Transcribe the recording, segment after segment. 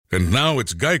And now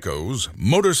it's Geico's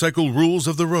Motorcycle Rules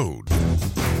of the Road.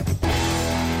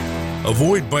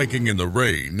 Avoid biking in the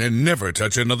rain and never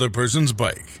touch another person's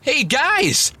bike. Hey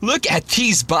guys, look at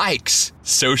these bikes.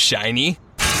 So shiny.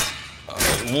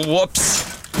 Whoops.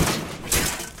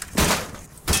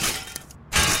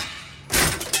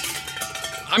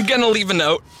 I'm gonna leave a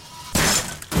note.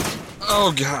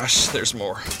 Oh gosh, there's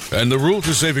more. And the rule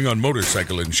to saving on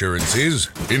motorcycle insurance is,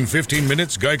 in 15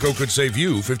 minutes, Geico could save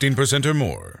you 15% or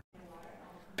more.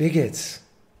 Bigots,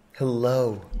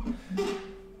 hello.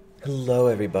 Hello,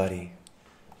 everybody.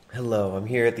 Hello, I'm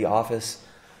here at the office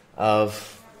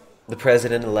of the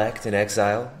president-elect in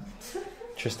exile,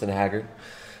 Tristan Haggard.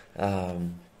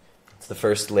 It's the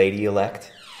first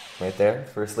lady-elect, right there,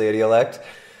 first lady-elect,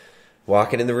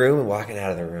 walking in the room and walking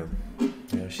out of the room.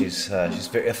 You know, she's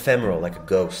very ephemeral, like a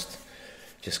ghost.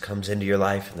 Just comes into your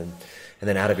life and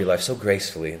then out of your life so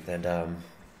gracefully. And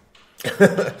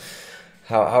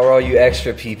how are all you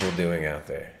extra people doing out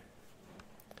there?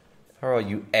 How are all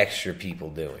you extra people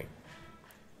doing?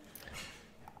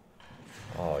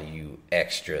 All you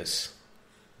extras.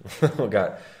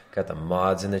 got the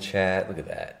mods in the chat. Look at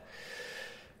that.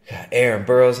 Got Aaron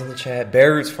Burrows in the chat.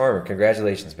 Bear Roots Farmer.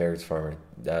 Congratulations, Bear Roots Farmer.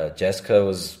 Jessica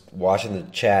was watching the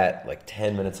chat like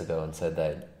 10 minutes ago and said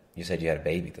that you said you had a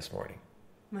baby this morning.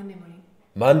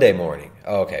 Monday morning.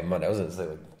 Oh, okay. Monday. Was it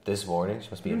like this morning? She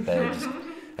must be in bed.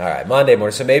 All right, Monday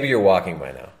morning. So maybe you're walking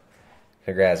by now.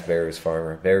 Congrats, Bear Roots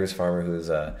Farmer. Bear Roots Farmer, who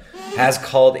has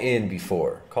called in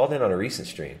before. Called in on a recent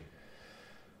stream.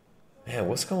 Man,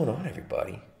 what's going on,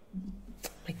 everybody?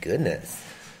 My goodness.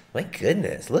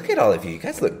 Look at all of you. You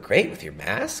guys look great with your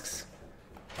masks.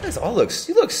 You guys all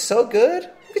you look so good.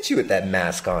 Look at you with that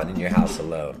mask on in your house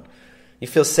alone. You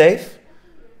feel safe?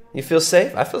 You feel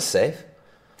safe? I feel safe.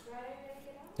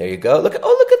 There you go. Look at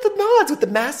the mods with the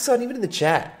masks on, even in the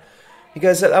chat. You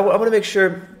guys, I want to make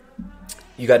sure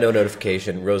you got no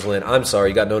notification. Rosalind, I'm sorry,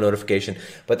 you got no notification.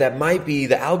 But that might be,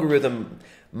 the algorithm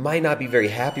might not be very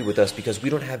happy with us because we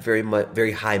don't have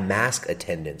very high mask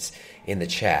attendance in the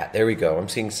chat. There we go. I'm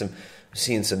seeing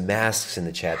some masks in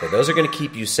the chat there. Those are going to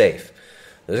keep you safe.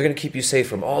 Those are going to keep you safe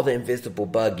from all the invisible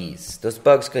buggies. Those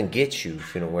bugs going to get you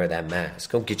if you don't wear that mask.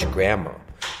 Going to get your grandma.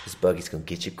 This buggy's going to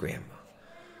get your grandma.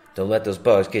 Don't let those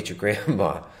bugs get your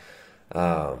grandma.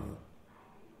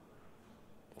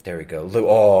 There we go. Look,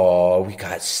 oh, we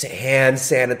got hand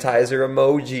sanitizer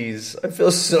emojis. I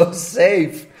feel so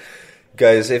safe.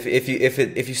 Guys,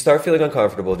 if you start feeling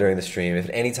uncomfortable during the stream, if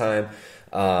at any time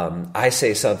I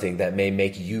say something that may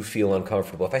make you feel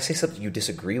uncomfortable, if I say something you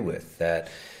disagree with, that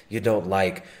you don't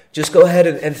like, just go ahead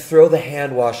and throw the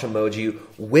hand wash emoji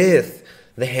with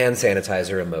the hand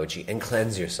sanitizer emoji and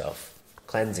cleanse yourself.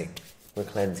 Cleansing. We're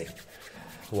cleansing.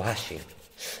 Washing.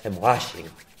 I'm washing.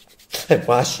 I'm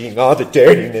washing all the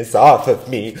dirtiness off of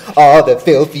me. All the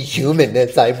filthy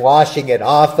humanness, I'm washing it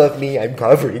off of me. I'm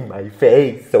covering my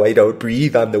face so I don't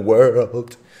breathe on the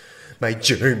world. My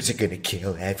germs are going to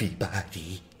kill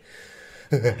everybody.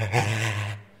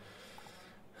 Oh,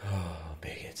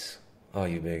 bigots. Oh,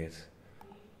 you bigots.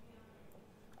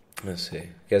 Let's see. You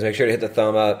guys make sure to hit the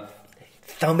thumb up.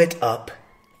 Thumb it up.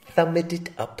 Thumb it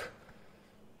up.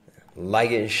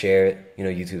 Like it and share it. You know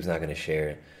YouTube's not going to share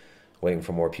it. Waiting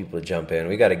for more people to jump in.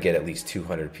 We got to get at least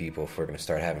 200 people if we're going to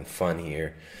start having fun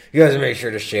here. You guys make sure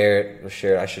to share it.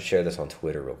 I should share this on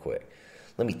Twitter real quick.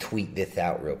 Let me tweet this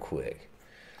out real quick.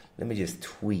 Let me just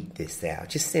tweet this out.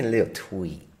 Just send a little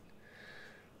tweet.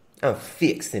 I'm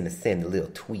fixing to send a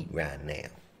little tweet right now.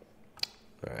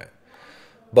 All right.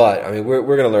 But, I mean, we're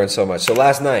going to learn so much. So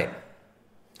last night,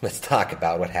 let's talk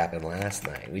about what happened last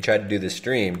night. We tried to do this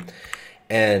stream,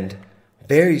 and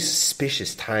very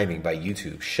suspicious timing by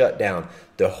YouTube shut down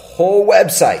the whole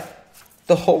website.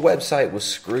 The whole website was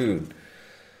screwed.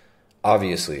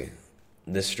 Obviously,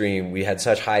 this stream, we had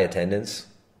such high attendance.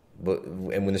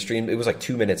 And when the stream, it was like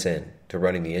 2 minutes in to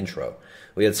running the intro.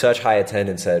 We had such high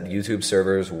attendance that YouTube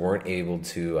servers weren't able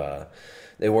to,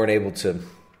 to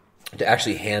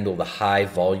actually handle the high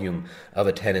volume of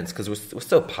attendance because we're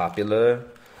still popular.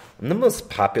 I'm the most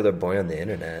popular boy on the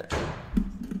internet.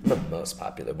 I'm the most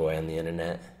popular boy on the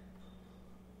internet.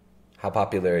 How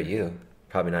popular are you?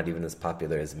 Probably not even as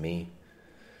popular as me.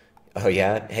 Oh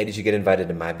yeah? Hey, did you get invited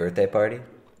to my birthday party?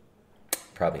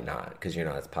 Probably not, because you're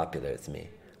not as popular as me.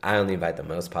 I only invite the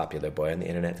most popular boy on the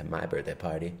internet to my birthday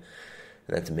party.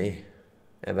 And that's me.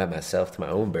 I invite myself to my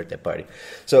own birthday party.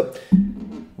 So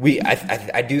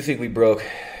I do think we broke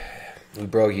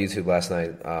YouTube last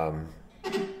night.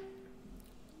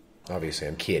 Obviously,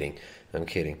 I'm kidding.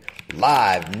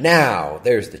 Live now.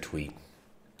 There's the tweet.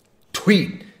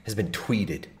 Tweet has been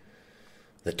tweeted.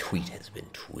 The tweet has been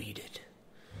tweeted.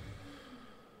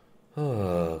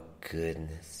 Oh,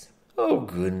 goodness. Oh,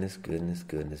 goodness,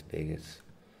 bigots.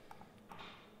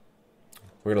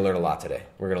 We're going to learn a lot today.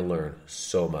 We're going to learn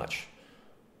so much.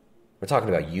 We're talking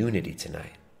about unity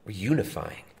tonight. We're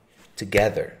unifying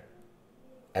together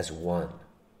as one.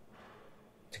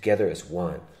 Together as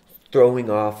one. Throwing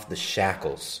off the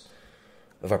shackles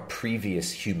of our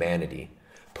previous humanity.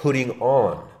 Putting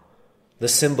on the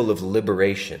symbol of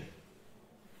liberation.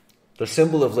 The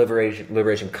symbol of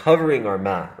liberation, covering our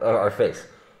mouth, our face.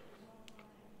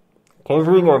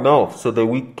 Covering our mouth so that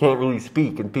we can't really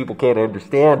speak and people can't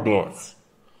understand us.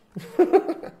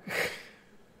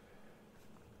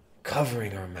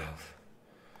 Covering our mouth.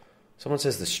 Someone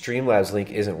says the Streamlabs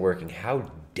link isn't working. How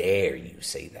dare you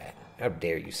say that? How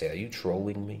dare you say that? Are you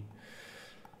trolling me?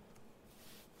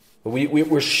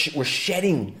 We're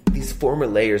shedding these former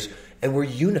layers and we're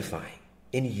unifying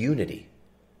in unity.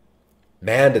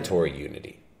 Mandatory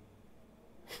unity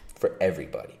for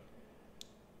everybody.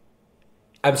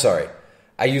 I'm sorry,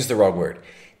 I used the wrong word.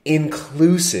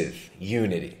 Inclusive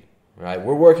unity, right?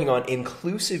 We're working on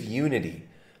inclusive unity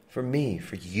for me,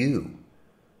 for you,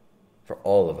 for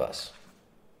all of us.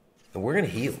 And we're going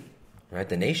to heal, right?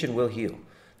 The nation will heal.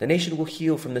 The nation will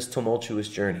heal from this tumultuous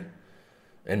journey.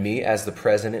 And me, as the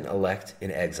president-elect in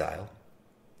exile,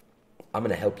 I'm going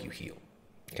to help you heal,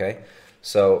 okay?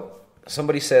 So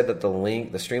somebody said that the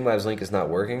Streamlabs link is not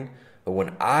working, but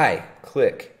when I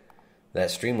click that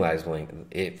Streamlabs link,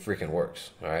 it freaking works.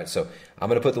 All right, so I'm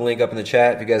going to put the link up in the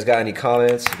chat. If you guys got any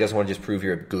comments, if you guys want to just prove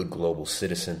you're a good global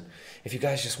citizen, if you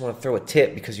guys just want to throw a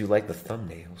tip because you like the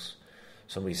thumbnails,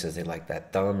 somebody says they like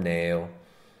that thumbnail,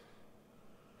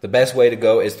 the best way to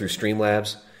go is through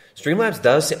Streamlabs. Streamlabs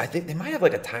does, I think they might have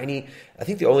like a tiny, I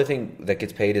think the only thing that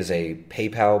gets paid is a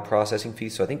PayPal processing fee,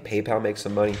 so I think PayPal makes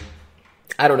some money.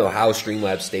 I don't know how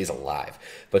Streamlabs stays alive,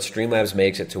 but Streamlabs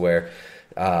makes it to where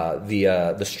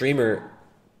the streamer,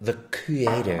 the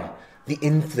creator, the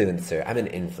influencer. I'm an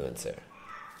influencer.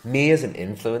 Me as an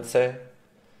influencer,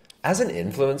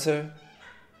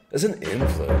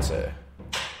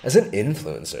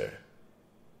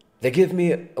 they give me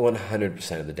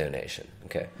 100% of the donation.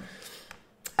 Okay,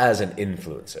 as an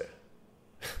influencer,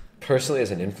 personally as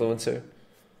an influencer,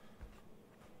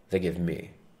 they give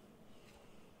me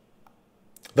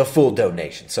the full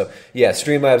donation. So, yeah,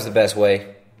 Streamlabs the best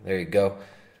way. There you go.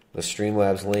 The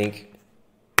Streamlabs link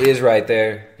is right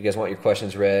there. If you guys want your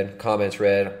questions read, comments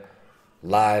read,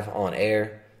 live on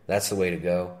air, that's the way to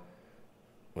go.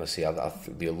 Let's see.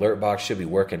 The alert box should be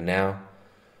working now.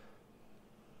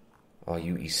 All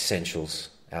you essentials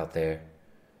out there.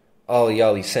 All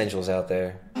y'all essentials out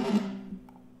there.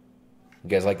 You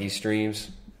guys like these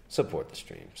streams? Support the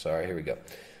streams. All right, here we go.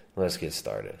 Let's get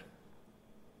started.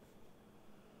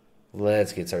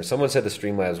 Someone said the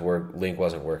Streamlabs link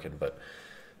wasn't working, but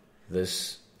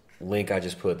this link I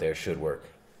just put there should work.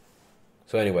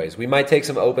 So anyways, we might take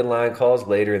some open line calls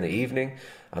later in the evening.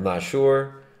 I'm not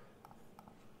sure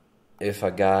if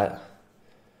I'm not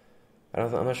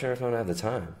sure if I'm going to have the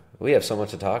time. We have so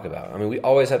much to talk about. I mean, we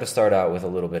always have to start out with a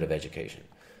little bit of education.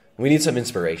 We need some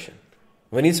inspiration.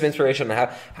 We need some inspiration on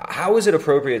how is it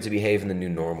appropriate to behave in the new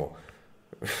normal?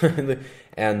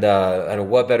 and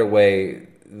what better way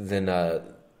than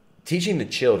teaching the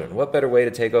children? What better way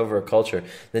to take over a culture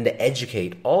than to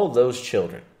educate all those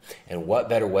children? And what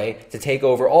better way to take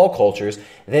over all cultures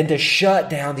than to shut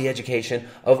down the education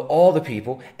of all the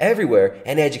people everywhere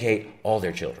and educate all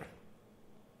their children?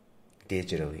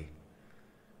 Digitally.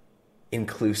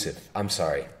 Inclusive. I'm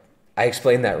sorry. I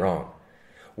explained that wrong.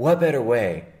 What better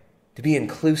way to be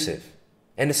inclusive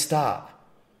and to stop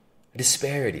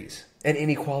disparities and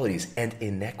inequalities and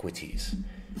inequities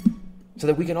so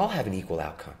that we can all have an equal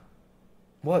outcome?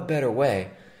 What better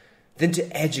way than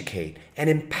to educate and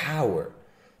empower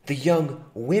the young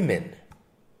women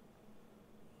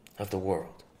of the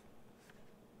world?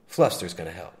 Fluster's going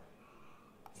to help.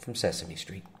 From Sesame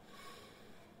Street.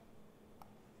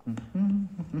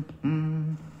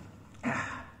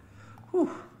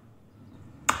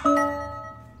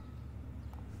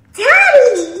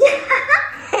 Daddy!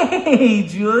 Hey,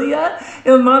 Julia.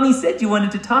 Mommy said you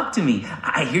wanted to talk to me.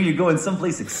 I hear you're going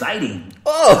someplace exciting.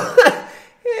 Oh,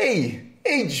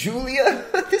 hey, Julia.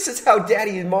 This is how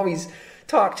Daddy and Mommy's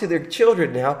talk to their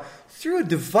children now, through a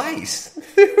device,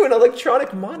 through an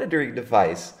electronic monitoring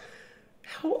device.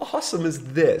 How awesome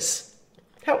is this?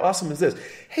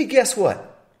 Hey, guess what?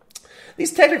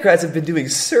 These technocrats have been doing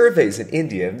surveys in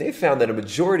India, and they found that a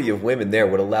majority of women there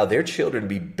would allow their children to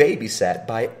be babysat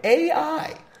by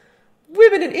AI.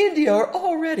 Women in India are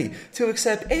all ready to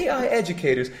accept AI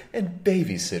educators and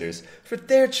babysitters for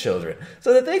their children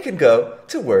so that they can go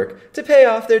to work to pay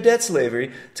off their debt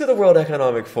slavery to the World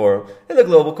Economic Forum and the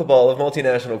global cabal of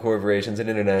multinational corporations and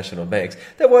international banks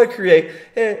that want to create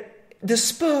a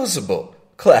disposable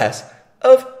class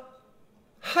of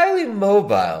highly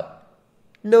mobile,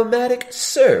 nomadic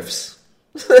serfs.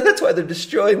 That's why they're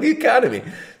destroying the economy.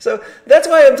 So that's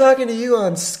why I'm talking to you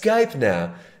on Skype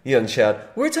now, young child.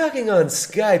 We're talking on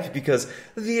Skype because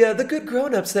the good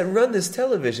grown-ups that run this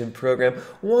television program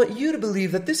want you to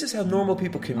believe that this is how normal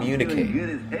people communicate. I'm feeling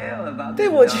good as hell about They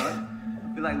this, want dog. you-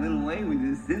 I feel like Lil Wayne with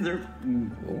his scissor.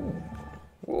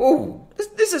 Ooh,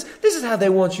 this is how they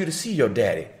want you to see your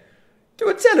daddy.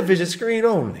 Through a television screen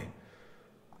only.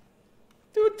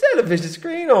 Through a television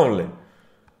screen only.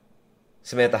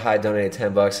 Samantha Hyde donated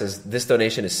 $10, says, this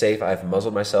donation is safe. I've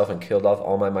muzzled myself and killed off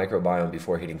all my microbiome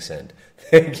before hitting send.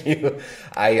 Thank you.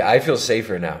 I feel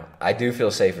safer now. I do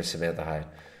feel safer, Samantha Hyde.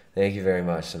 Thank you very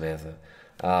much, Samantha.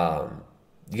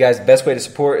 You guys, best way to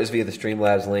support is via the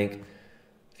Streamlabs link.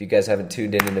 If you guys haven't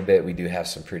tuned in a bit, we do have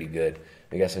some pretty good,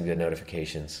 we got some good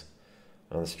notifications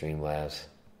on the Streamlabs.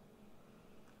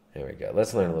 There we go.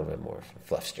 Let's learn a little bit more from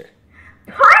Fluffster.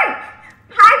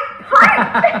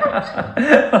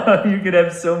 You could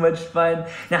have so much fun.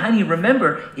 Now, honey,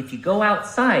 remember, if you go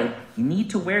outside, you need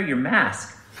to wear your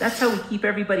mask. That's how we keep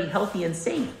everybody healthy and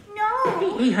safe.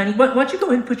 No. Hey, honey, why don't you go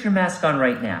ahead and put your mask on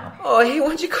right now? Oh, hey, why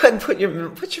don't you go ahead and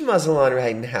put your muzzle on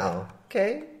right now,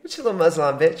 okay? Put your little muzzle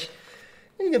on, bitch.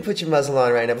 You can put your muzzle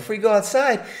on right now. Before you go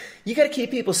outside, you got to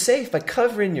keep people safe by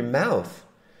covering your mouth.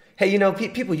 Hey, you know,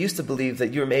 people used to believe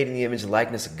that you were made in the image and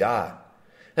likeness of God.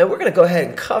 And we're going to go ahead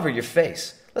and cover your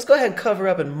face. Let's go ahead and cover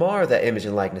up and mar that image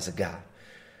and likeness of God.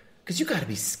 Because you got to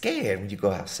be scared when you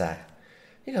go outside.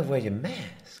 You got to wear your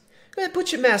mask. Go ahead,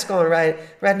 put your mask on right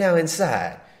now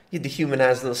inside. You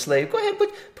dehumanized little slave. Go ahead,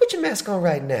 put your mask on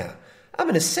right now. I'm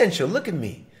an essential. Look at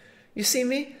me. You see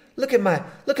me? Look at my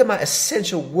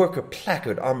essential worker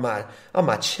placard on my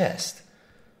chest.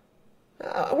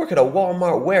 I work at a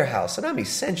Walmart warehouse and I'm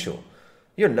essential.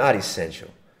 You're not essential.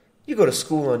 You go to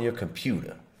school on your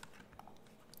computer.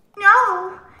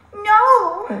 No.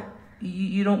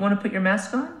 You don't want to put your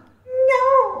mask on?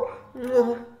 No.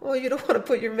 Oh, you don't want to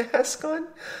put your mask on?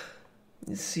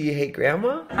 You see, you hate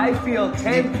grandma? I feel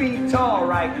 10 feet tall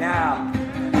right now.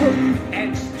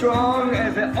 And strong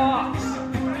as an ox.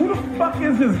 Who the fuck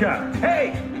is this guy?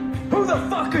 Hey, who the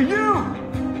fuck are you?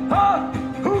 Huh?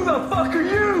 Who the fuck are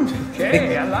you?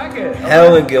 Hey, I like it.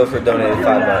 Helen Guilford donated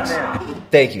 $5.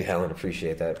 Thank you, Helen.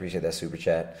 Appreciate that. Appreciate that super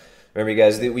chat. Remember, you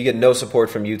guys, we get no support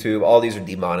from YouTube. All these are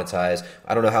demonetized.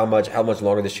 I don't know how much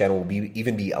longer this channel will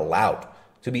even be allowed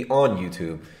to be on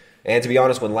YouTube. And to be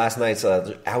honest, when last night's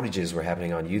outages were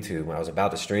happening on YouTube, when I was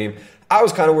about to stream, I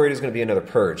was kind of worried it was going to be another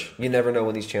purge. You never know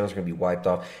when these channels are going to be wiped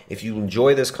off. If you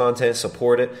enjoy this content,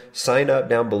 support it, sign up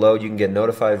down below. You can get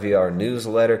notified via our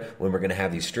newsletter when we're going to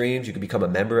have these streams. You can become a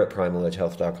member at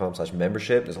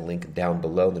primaledgehealth.com/membership. There's a link down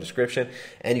below in the description.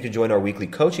 And you can join our weekly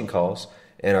coaching calls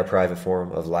and our private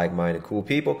forum of like-minded cool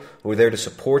people who are there to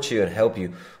support you and help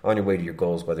you on your way to your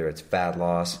goals, whether it's fat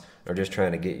loss or just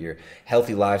trying to get your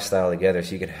healthy lifestyle together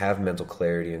so you can have mental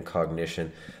clarity and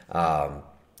cognition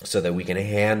so that we can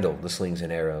handle the slings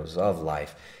and arrows of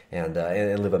life and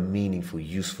live a meaningful,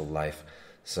 useful life.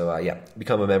 So,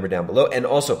 become a member down below. And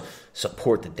also,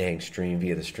 support the dang stream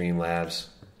via the Streamlabs.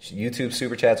 YouTube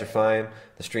Super Chats are fine.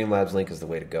 The Streamlabs link is the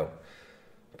way to go.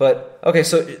 But, okay,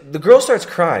 so the girl starts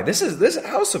crying.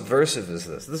 How subversive is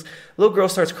this? This little girl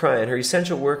starts crying. Her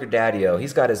essential worker daddy-o,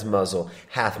 he's got his muzzle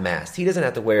half-mast. He doesn't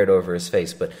have to wear it over his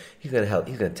face, but he's going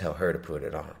to tell her to put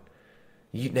it on.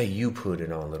 You put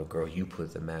it on, little girl. You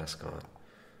put the mask on.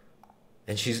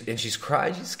 And she's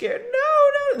crying. She's scared. No.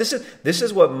 This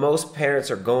is what most parents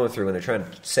are going through when they're trying to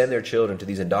send their children to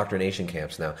these indoctrination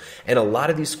camps now. And a lot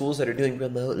of these schools that are doing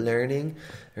remote learning,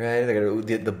 right?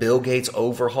 The Bill Gates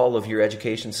overhaul of your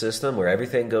education system, where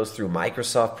everything goes through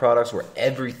Microsoft products, where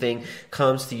everything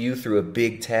comes to you through a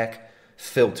big tech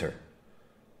filter.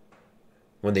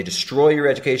 When they destroy your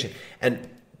education, and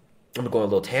I'm going to go on a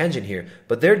little tangent here,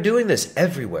 but they're doing this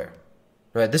everywhere.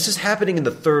 Right, this is happening in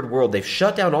the third world. They've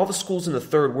shut down all the schools in the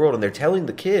third world, and they're telling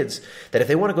the kids that if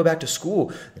they want to go back to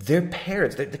school, their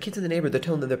parents, the kids in the neighborhood, they're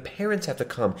telling them their parents have to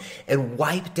come and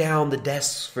wipe down the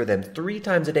desks for them 3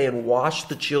 times a day and wash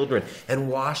the children and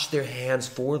wash their hands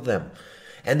for them.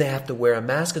 And they have to wear a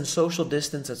mask and social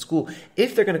distance at school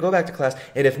if they're going to go back to class.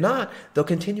 And if not, they'll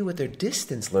continue with their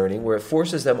distance learning, where it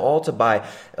forces them all to buy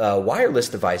wireless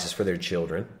devices for their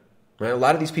children. Right? A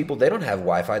lot of these people, they don't have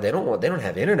Wi-Fi. They don't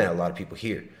have internet. A lot of people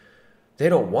here, they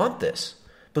don't want this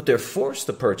but they're forced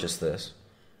to purchase this.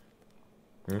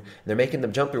 They're making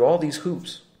them jump through all these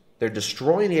hoops. They're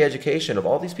destroying the education of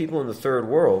all these people in the third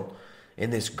world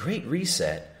in this great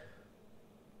reset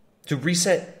to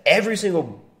reset every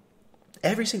single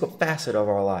facet of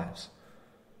our lives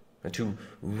and to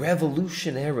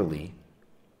revolutionarily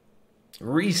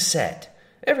reset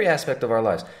every aspect of our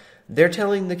lives. They're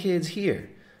telling the kids here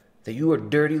that you are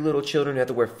dirty little children who have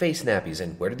to wear face nappies.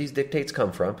 And where did these dictates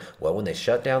come from? Well, when they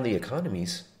shut down the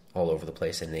economies all over the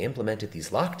place and they implemented these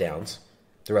lockdowns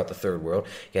throughout the third world,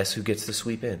 guess who gets to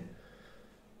sweep in?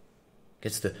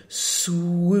 Gets to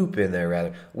swoop in there,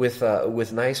 rather,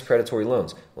 with nice predatory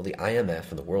loans. Well, the IMF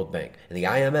and the World Bank. And the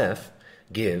IMF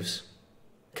gives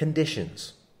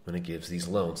conditions when it gives these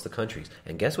loans to countries.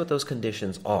 And guess what those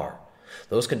conditions are?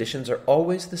 Those conditions are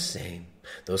always the same.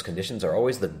 Those conditions are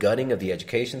always the gutting of the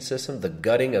education system, the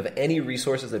gutting of any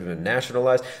resources that have been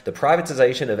nationalized, the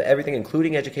privatization of everything,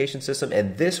 including education system.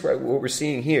 And this, what we're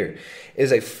seeing here,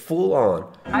 is a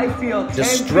full-on I feel 10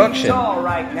 destruction. feet tall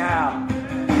right now.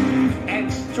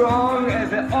 And strong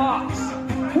as an ox.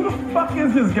 Who the fuck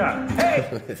is this guy?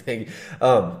 Hey! Thank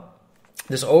you.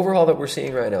 This overhaul that we're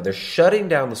seeing right now, they're shutting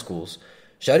down the schools,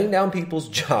 shutting down people's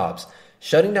jobs,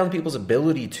 shutting down people's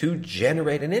ability to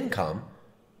generate an income,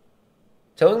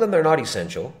 telling them they're not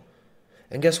essential.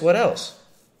 And guess what else?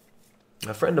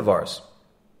 A friend of ours,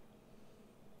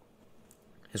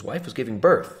 his wife was giving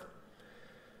birth.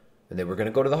 And they were going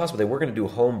to go to the hospital. They were going to do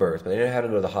home birth, but they didn't have to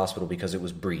go to the hospital because it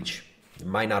was breech. They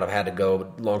might not have had to go,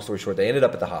 but long story short, they ended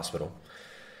up at the hospital.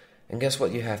 And guess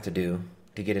what you have to do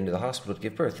to get into the hospital to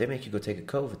give birth? They make you go take a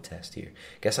COVID test here.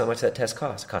 Guess how much that test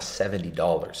costs? It costs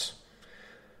 $70.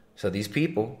 So these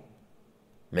people,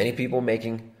 many people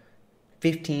making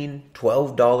 $15,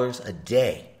 $12 a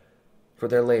day for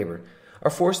their labor,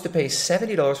 are forced to pay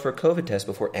 $70 for a COVID test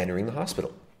before entering the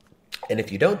hospital. And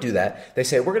if you don't do that, they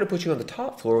say, we're going to put you on the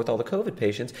top floor with all the COVID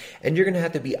patients, and you're going to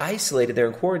have to be isolated there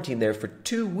and quarantined there for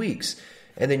 2 weeks.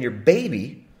 And then your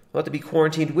baby will have to be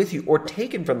quarantined with you or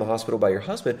taken from the hospital by your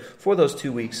husband for those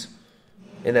 2 weeks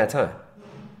in that time.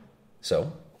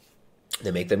 So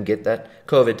they make them get that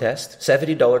COVID test,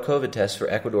 $70 COVID test for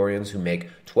Ecuadorians who make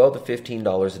 $12 to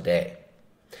 $15 a day.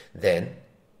 Then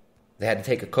they had to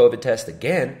take a COVID test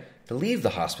again to leave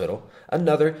the hospital,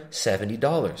 another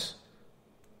 $70.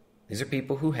 These are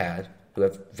people who have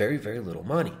very, very little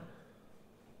money.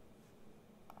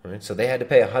 All right? So they had to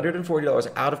pay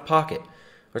 $140 out of pocket.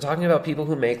 We're talking about people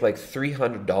who make like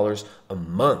 $300 a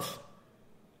month.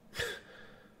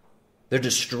 They're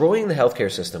destroying the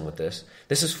healthcare system with this.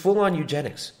 This is full-on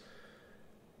eugenics.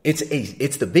 It's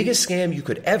the biggest scam you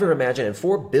could ever imagine, and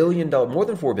 $4 billion, more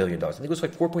than $4 billion, I think it was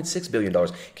like $4.6 billion,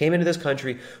 came into this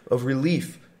country of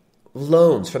relief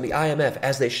loans from the IMF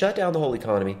as they shut down the whole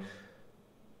economy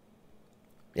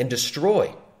and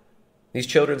destroy these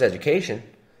children's education,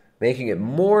 making it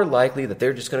more likely that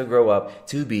they're just going to grow up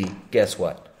to be, guess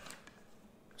what?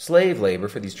 Slave labor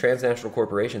for these transnational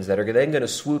corporations that are then going to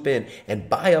swoop in and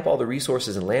buy up all the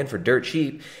resources and land for dirt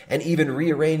cheap and even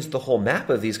rearrange the whole map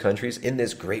of these countries in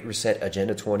this Great Reset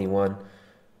Agenda 21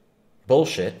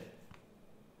 bullshit.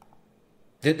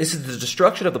 This is the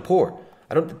destruction of the poor.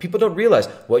 People don't realize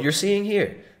what you're seeing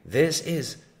here. This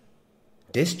is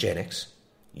dysgenics,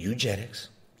 eugenics,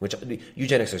 which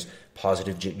eugenics, there's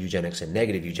positive eugenics and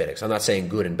negative eugenics. I'm not saying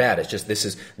good and bad. It's just this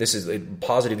is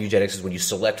positive eugenics is when you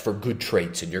select for good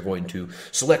traits and you're going to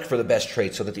select for the best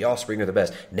traits so that the offspring are the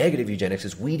best. Negative eugenics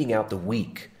is weeding out the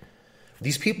weak.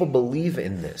 These people believe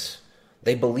in this.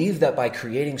 They believe that by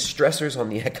creating stressors on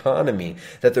the economy,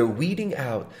 that they're weeding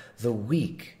out the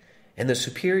weak. And the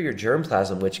superior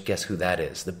germplasm, which guess who that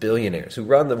is? The billionaires who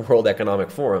run the World Economic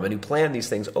Forum and who plan these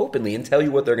things openly and tell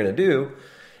you what they're going to do,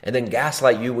 and then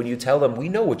gaslight you when you tell them, we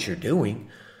know what you're doing.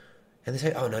 And they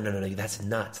say, oh, no, that's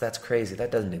nuts. That's crazy. That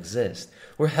doesn't exist.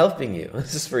 We're helping you.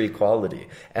 This is for equality,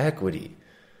 equity,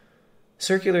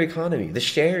 circular economy, the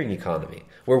sharing economy,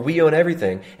 where we own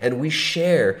everything and we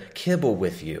share kibble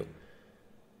with you.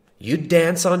 You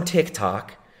dance on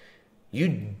TikTok.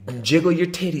 You jiggle your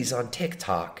titties on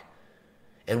TikTok.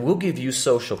 And we'll give you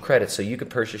social credit so you can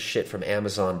purchase shit from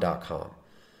Amazon.com.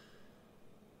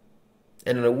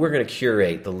 And we're going to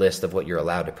curate the list of what you're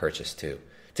allowed to purchase to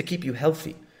keep you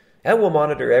healthy. And we'll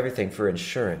monitor everything for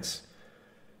insurance.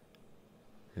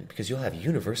 Because you'll have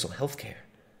universal health care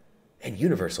and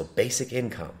universal basic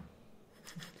income.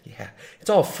 Yeah, it's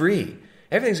all free.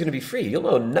 Everything's going to be free. You'll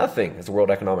know nothing, as the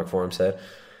World Economic Forum said.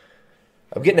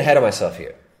 I'm getting ahead of myself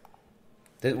here.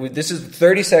 This is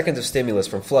 30 seconds of stimulus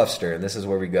from Fluffster, and this is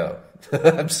where we go.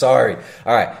 I'm sorry.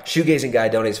 All right, Shoegazing Guy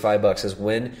donates $5, says,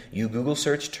 when you Google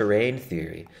search terrain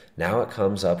theory, now it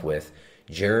comes up with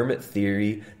Germ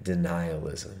theory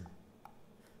denialism.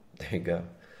 There you go.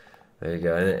 There you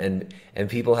go. And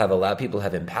people have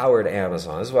empowered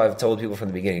Amazon. This is why I've told people from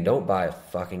the beginning, don't buy a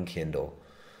fucking Kindle.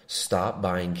 Stop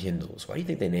buying Kindles. Why do you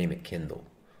think they name it Kindle?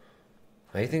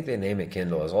 Why do you think they name it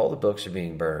Kindle? As all the books are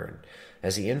being burned,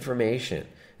 as the information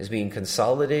is being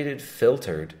consolidated,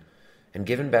 filtered, and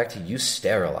given back to you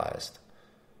sterilized.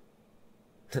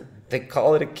 They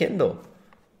call it a Kindle.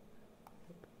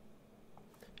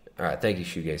 All right, thank you,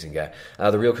 Shoegazing Guy.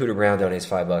 The Real Cooter Brown donates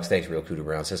 $5. Thanks, Real Cooter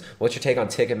Brown. Says, what's your take on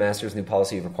Ticketmaster's new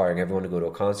policy of requiring everyone to go to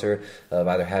a concert of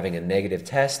either having a negative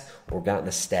test or gotten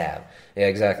a stab? Yeah,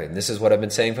 exactly. And this is what I've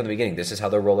been saying from the beginning. This is how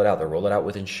they'll roll it out. They'll roll it out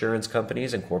with insurance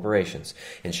companies and corporations.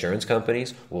 Insurance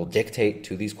companies will dictate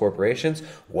to these corporations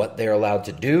what they're allowed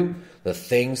to do, the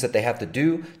things that they have to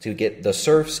do to get the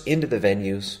serfs into the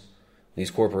venues. These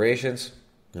corporations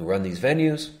who run these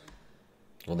venues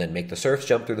will then make the serfs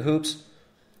jump through the hoops.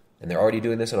 And they're already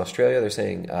doing this in Australia. They're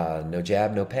saying, no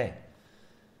jab, no pay.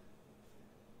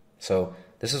 So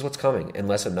this is what's coming.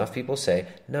 Unless enough people say,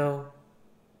 no,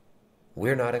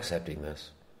 we're not accepting this.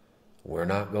 We're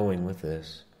not going with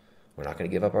this. We're not going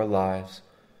to give up our lives.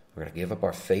 We're going to give up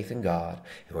our faith in God.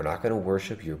 And we're not going to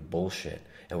worship your bullshit.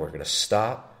 And we're going to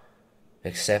stop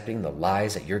accepting the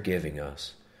lies that you're giving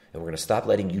us. And we're going to stop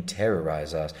letting you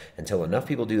terrorize us. Until enough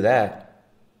people do that,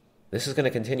 this is going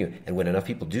to continue. And when enough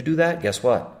people do that, guess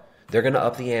what? They're going to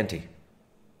up the ante.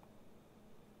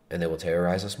 And they will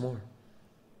terrorize us more.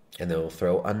 And they will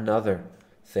throw another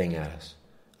thing at us.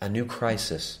 A new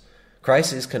crisis.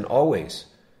 Crises can always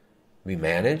be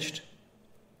managed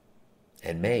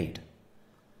and made.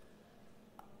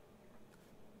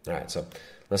 All right, so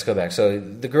let's go back. So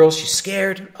the girl, she's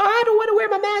scared. Oh, I don't want to wear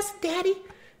my mask, Daddy.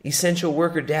 Essential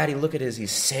worker Daddy, look at his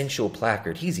essential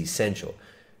placard. He's essential.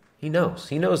 He knows.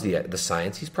 He knows the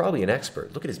science. He's probably an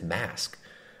expert. Look at his mask.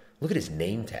 Look at his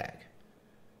name tag.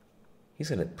 He's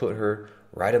going to put her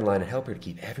right in line and help her to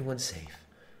keep everyone safe.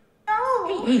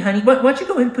 No. Hey, honey, why don't you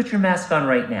go ahead and put your mask on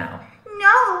right now?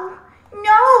 No.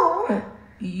 No. Oh,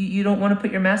 you don't want to put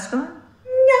your mask on?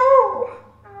 No.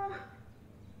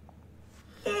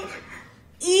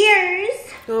 Ears.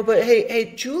 No, but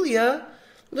hey, Julia,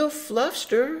 little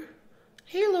Fluffster.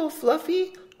 Hey, little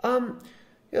Fluffy.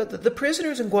 The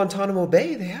prisoners in Guantanamo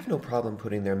Bay, they have no problem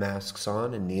putting their masks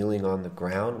on and kneeling on the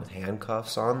ground with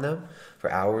handcuffs on them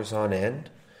for hours on end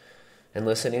and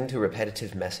listening to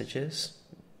repetitive messages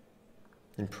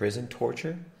in prison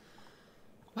torture.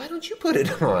 Why don't you put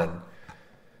it on?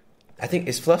 I think,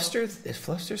 is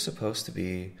Fluffster supposed to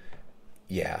be...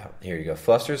 Yeah, here you go.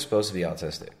 Fluffster is supposed to be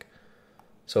autistic.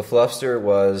 So Fluffster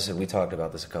was, and we talked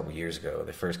about this a couple years ago,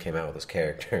 they first came out with this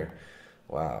character.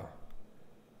 Wow.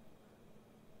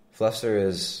 Fluffster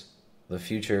is the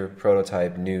future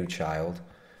prototype new child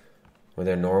where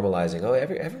they're normalizing,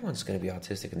 everyone's going to be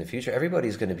autistic in the future.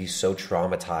 Everybody's going to be so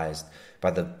traumatized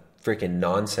by the freaking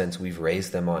nonsense we've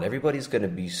raised them on. Everybody's going to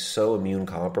be so immune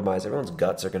compromised. Everyone's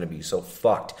guts are going to be so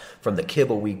fucked from the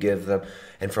kibble we give them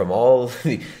and from all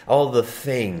the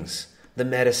things, the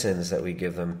medicines that we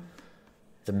give them,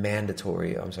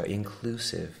 the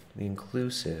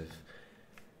inclusive,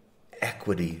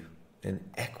 equity, and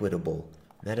equitable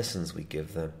medicines we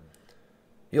give them.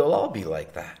 You'll all be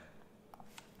like that.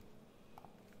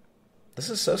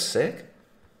 This is so sick.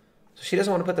 So she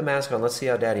doesn't want to put the mask on. Let's see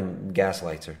how Daddy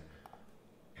gaslights her.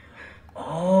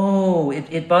 Oh,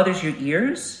 it bothers your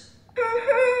ears?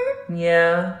 Mm-hmm.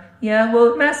 Yeah,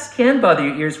 well, masks can bother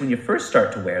your ears when you first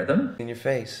start to wear them. In your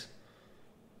face.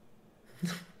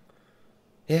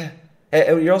 Yeah.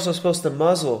 And you're also supposed to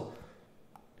muzzle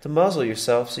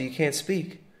yourself so you can't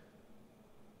speak.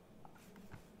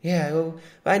 Yeah, well,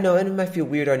 I know, and it might feel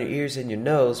weird on your ears and your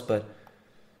nose, but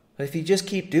if you just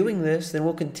keep doing this, then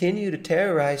we'll continue to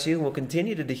terrorize you, and we'll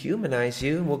continue to dehumanize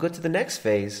you, and we'll go to the next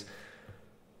phase.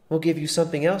 We'll give you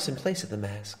something else in place of the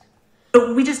mask.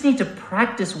 We just need to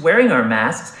practice wearing our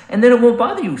masks, and then it won't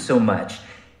bother you so much.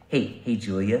 Hey,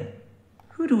 Julia,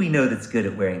 who do we know that's good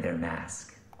at wearing their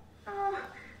mask?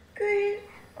 Good.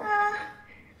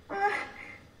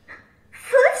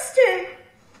 Fluffster.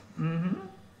 Mm-hmm.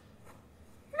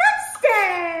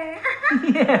 Fluffster.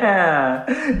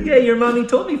 Yeah, your mommy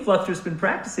told me Fluffster's been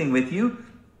practicing with you.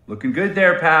 Looking good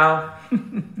there, pal.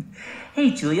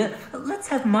 Hey, Julia, let's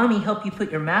have Mommy help you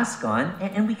put your mask on,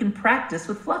 and we can practice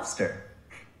with Fluffster.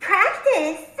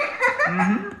 Practice?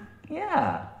 Mm-hmm.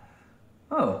 Yeah.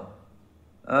 Oh.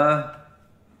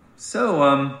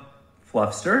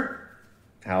 Fluffster,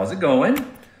 how's it going?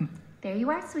 There you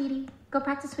are, sweetie. Go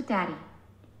practice with Daddy.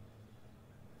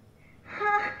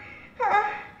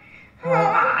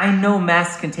 I know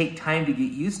masks can take time to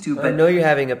get used to, but... I know you're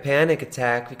having a panic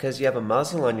attack because you have a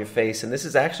muzzle on your face, and this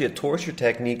is actually a torture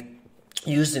technique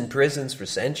used in prisons for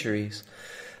centuries.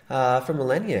 For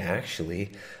millennia,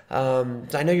 actually.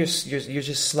 I know you're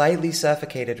just slightly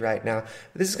suffocated right now,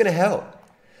 but this is going to help.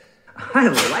 I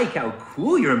like how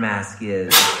cool your mask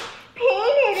is.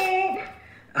 Painted it.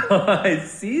 Oh, I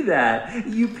see that.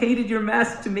 You painted your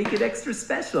mask to make it extra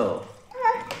special.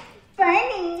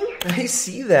 Funny. I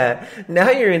see that.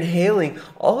 Now you're inhaling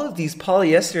all of these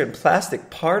polyester and plastic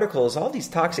particles, all these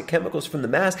toxic chemicals from the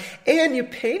mask, and you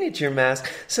painted your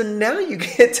mask. So now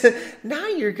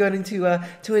you're going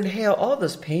to inhale all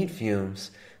those paint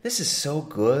fumes. This is so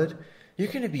good.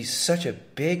 You're going to be such a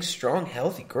big, strong,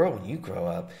 healthy girl when you grow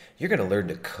up. You're going to learn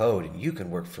to code, and you can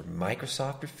work for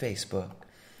Microsoft or Facebook.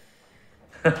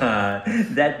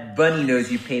 That bunny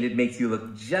nose you painted makes you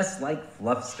look just like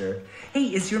Fluffster. Hey,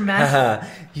 is your mask...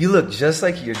 You look just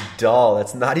like your doll.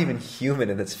 That's not even human,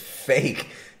 and it's fake.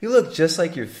 You look just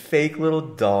like your fake little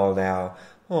doll now.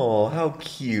 Oh, how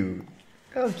cute.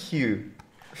 How cute.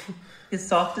 Is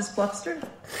soft as Fluffster?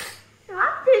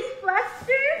 Soft as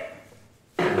Fluster?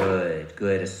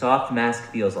 Good. A soft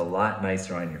mask feels a lot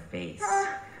nicer on your face.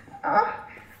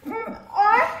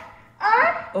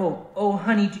 Oh,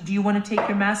 honey, do you want to take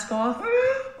your mask off?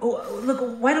 Oh, look,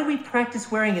 why don't we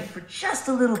practice wearing it for just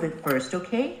a little bit first,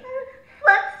 okay?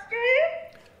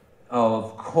 Fluster? Oh,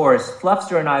 of course.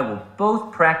 Fluffster and I will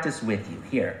both practice with you.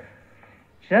 Here.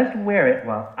 Just wear it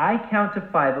while I count to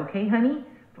 5, okay, honey?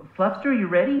 Fluffster, are you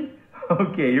ready?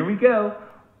 Okay, here we go.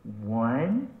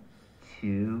 1,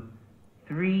 2,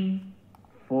 3,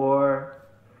 4,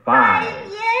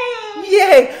 5. Yay!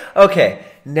 Yay! Okay,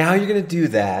 now you're going to do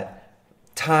that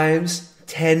times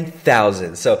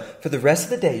 10,000. So for the rest of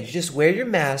the day, you just wear your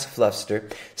mask,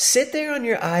 Fluffster, sit there on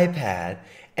your iPad,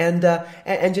 and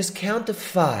just count to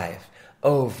 5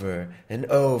 over and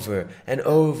over and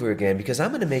over again, because I'm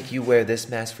going to make you wear this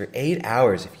mask for 8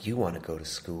 hours if you want to go to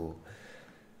school.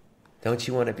 Don't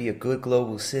you want to be a good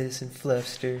global citizen,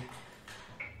 Fluffster?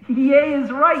 Yay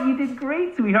is right. You did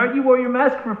great, sweetheart. You wore your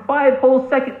mask for 5 whole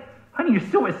seconds. Honey, you're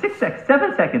still at 6 seconds,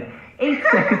 7 seconds, 8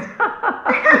 seconds.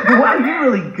 Wow, you're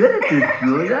really good at this,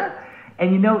 Julia.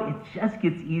 And it just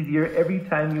gets easier every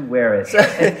time you wear it. So,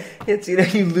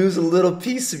 you lose a little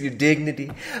piece of your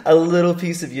dignity, a little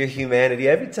piece of your humanity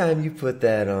every time you put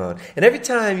that on. And every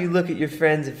time you look at your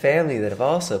friends and family that have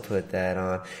also put that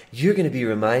on, you're going to be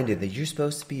reminded that you're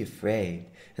supposed to be afraid.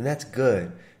 And that's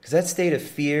good. Because that state of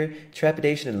fear,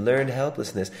 trepidation, and learned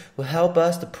helplessness will help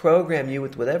us to program you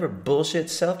with whatever bullshit,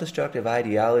 self-destructive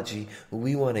ideology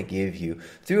we want to give you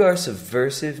through our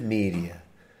subversive media.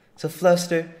 So,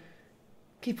 Fluffster,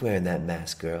 keep wearing that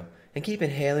mask, girl, and keep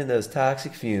inhaling those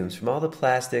toxic fumes from all the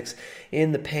plastics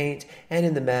in the paint and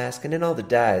in the mask and in all the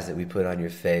dyes that we put on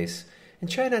your face. And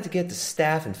try not to get the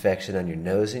staph infection on your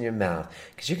nose and your mouth,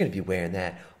 because you're going to be wearing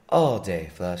that all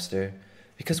day, Fluffster.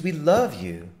 Because we love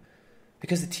you.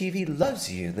 Because the TV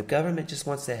loves you, and the government just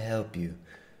wants to help you.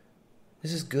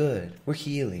 This is good. We're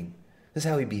healing. This is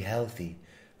how we be healthy.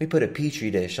 We put a petri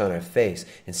dish on our face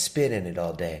and spit in it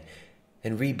all day,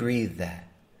 and rebreathe that.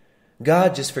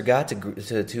 God just forgot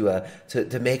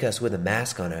to make us with a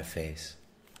mask on our face.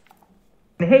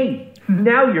 Hey,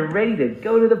 now you're ready to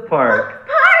go to the park.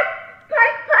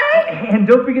 Park! And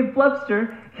don't forget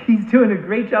Fluffster. He's doing a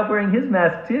great job wearing his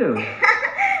mask, too.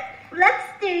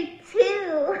 Fluster,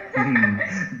 too.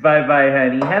 Bye-bye,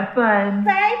 honey. Have fun.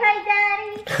 Bye-bye,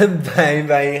 Daddy.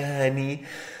 Bye-bye, honey.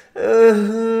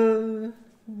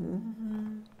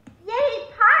 Yay,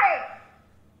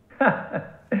 park!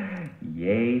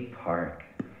 Yay, park.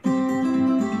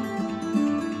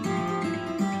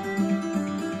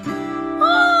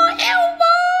 Oh,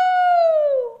 Elmo!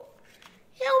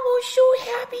 Elmo's so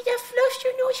happy that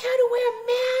Fluffster knows how to wear a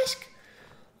mask.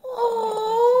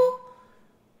 Oh.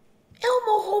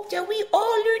 Elmo hoped that we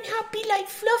all learn how to be like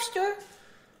Fluffster.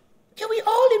 That we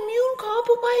all immune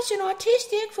compromised and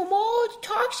autistic from all the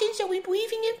toxins that we're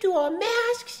breathing in through our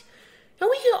masks. And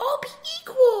we can all be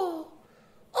equal.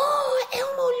 Oh,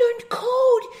 Elmo learned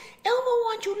code. Elmo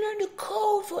wants to learn the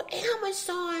code for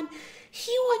Amazon.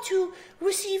 He wants to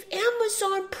receive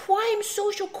Amazon Prime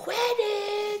social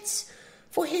credits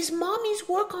for his mommy's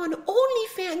work on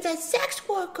OnlyFans as sex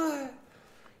worker.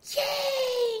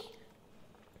 Yay!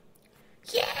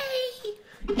 Yay!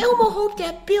 Elmo hoped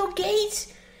that Bill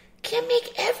Gates can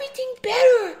make everything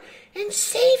better and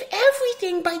save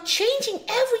everything by changing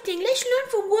everything. Let's learn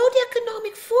from World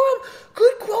Economic Forum,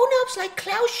 good grown-ups like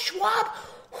Klaus Schwab,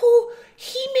 who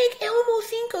he make Elmo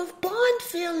think of Bond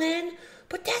villain,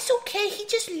 but that's okay. He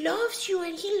just loves you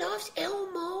and he loves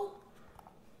Elmo.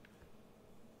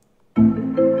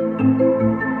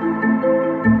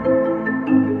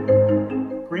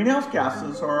 greenhouse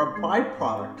gases are a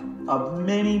byproduct of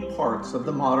many parts of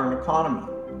the modern economy.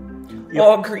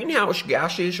 Greenhouse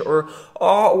gases are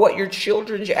what your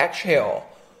children exhale.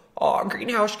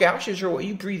 Greenhouse gases are what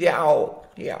you breathe out.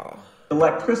 Yeah.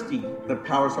 Electricity that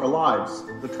powers our lives,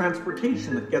 the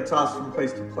transportation that gets us from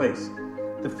place to place,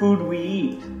 the food we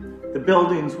eat, the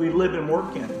buildings we live and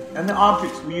work in, and the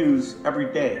objects we use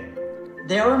every day.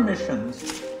 There are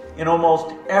emissions in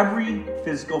almost every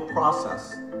physical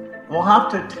process. And we'll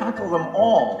have to tackle them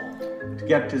all to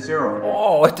get to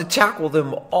zero. To tackle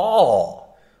them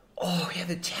all. We have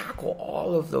to tackle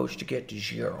all of those to get to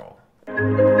zero.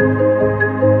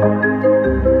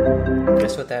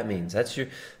 Guess what that means? That's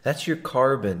your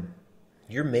carbon.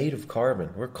 You're made of carbon.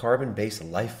 We're a carbon-based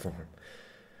life form.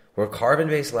 We're a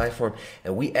carbon-based life form,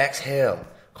 and we exhale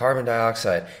carbon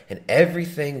dioxide, and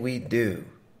everything we do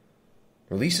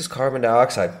releases carbon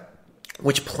dioxide,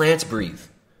 which plants breathe.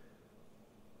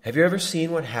 Have you ever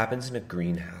seen what happens in a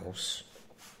greenhouse?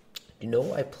 Do you know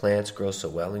why plants grow so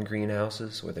well in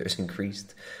greenhouses where there's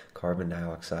increased carbon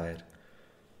dioxide?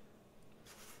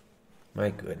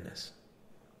 My goodness.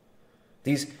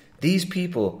 These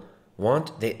people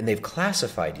and they've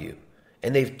classified you,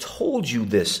 and they've told you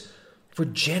this for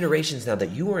generations now, that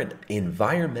you are an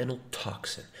environmental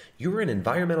toxin. You're an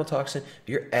environmental toxin.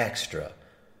 You're extra.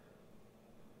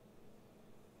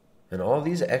 And all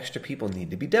these extra people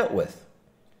need to be dealt with.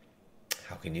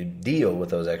 How can you deal with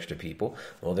those extra people?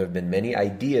 Well, there have been many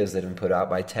ideas that have been put out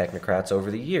by technocrats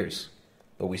over the years.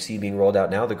 What we see being rolled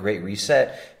out now, the Great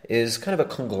Reset, is kind of a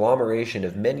conglomeration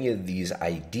of many of these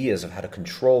ideas of how to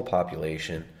control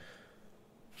population,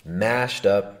 mashed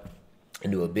up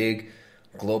into a big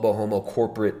global homo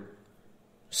corporate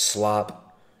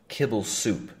slop kibble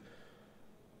soup.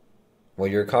 While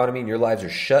your economy and your lives are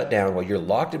shut down, while you're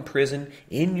locked in prison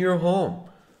in your home,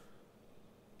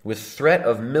 with threat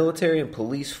of military and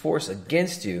police force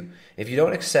against you if you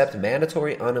don't accept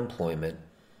mandatory unemployment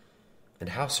and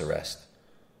house arrest.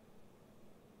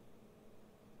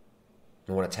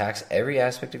 They want to tax every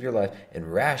aspect of your life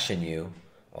and ration you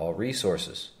all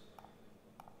resources.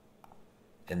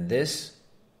 And this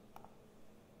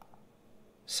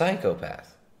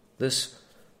psychopath, this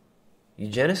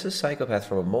eugenicist psychopath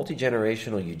from a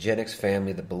multi-generational eugenics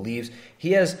family that believes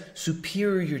he has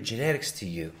superior genetics to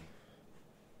you,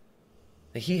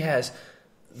 that he has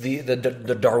the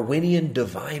Darwinian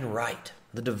divine right,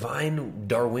 the divine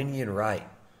Darwinian right,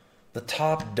 the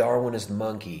top Darwinist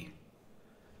monkey.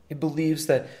 He believes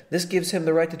that this gives him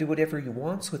the right to do whatever he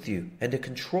wants with you and to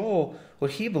control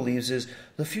what he believes is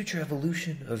the future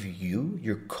evolution of you,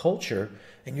 your culture,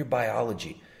 and your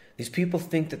biology. These people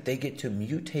think that they get to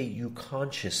mutate you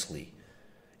consciously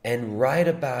and write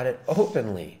about it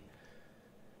openly.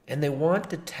 And they want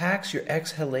to tax your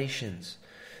exhalations.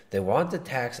 They want to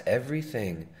tax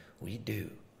everything we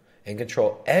do and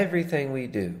control everything we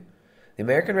do. The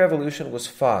American Revolution was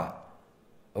fought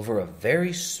over a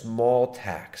very small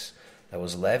tax that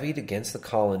was levied against the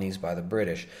colonies by the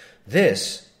British.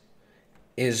 This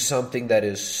is something that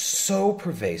is so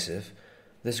pervasive.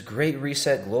 This Great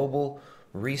Reset, Global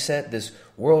Reset, this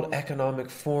World Economic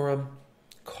Forum,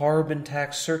 carbon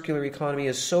tax, circular economy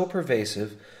is so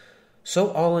pervasive,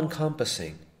 so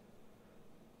all-encompassing,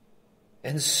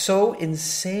 and so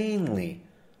insanely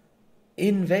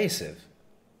invasive.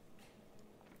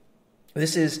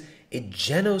 This is a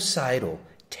genocidal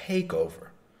takeover.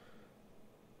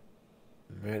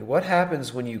 Right? What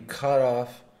happens when you cut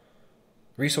off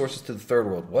resources to the third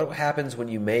world? What happens when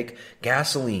you make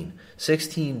gasoline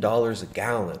 $16 a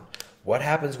gallon? What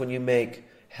happens when you make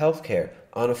healthcare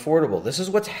unaffordable? This is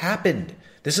what's happened.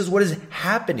 This is what is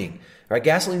happening. Right?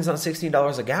 Gasoline's not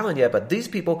 $16 a gallon yet, but these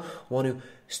people want to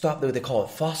stop, they call it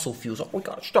fossil fuels. Oh, we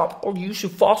got to stop our use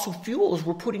of fossil fuels.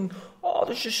 We're putting,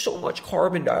 there's just so much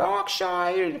carbon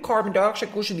dioxide, and carbon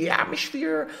dioxide goes in the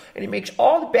atmosphere, and it makes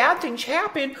all the bad things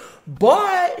happen.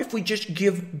 But if we just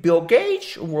give Bill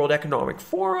Gates, World Economic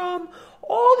Forum,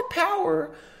 all the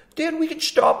power, then we can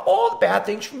stop all the bad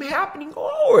things from happening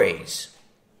always.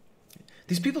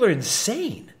 These people are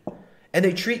insane. And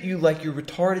they treat you like you're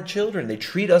retarded children. They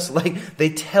treat us like, they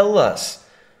tell us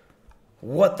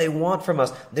what they want from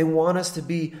us. They want us to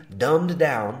be dumbed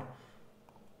down,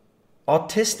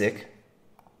 autistic,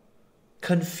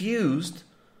 confused,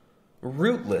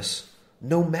 rootless,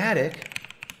 nomadic,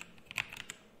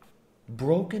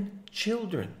 broken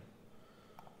children.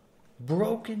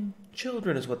 Broken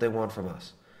children is what they want from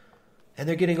us. And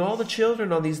they're getting all the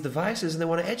children on these devices, and they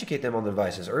want to educate them on the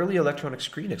devices. Early electronic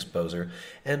screen exposure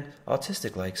and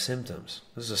autistic-like symptoms.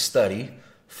 This is a study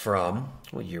from,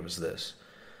 what year was this?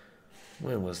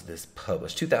 When was this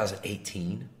published?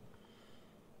 2018.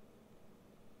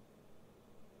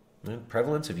 The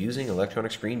prevalence of using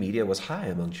electronic screen media was high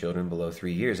among children below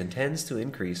 3 years and tends to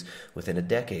increase within a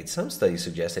decade. Some studies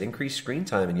suggest that increased screen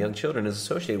time in young children is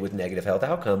associated with negative health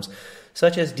outcomes,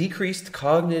 such as decreased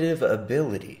cognitive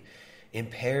ability,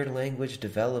 impaired language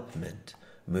development,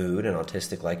 mood, and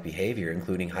autistic-like behavior,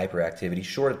 including hyperactivity,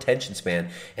 short attention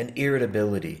span, and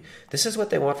irritability. This is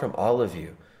what they want from all of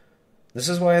you. This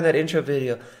is why in that intro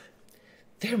video,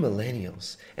 they're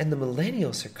millennials, and the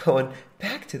millennials are going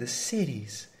back to the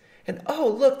cities. And oh,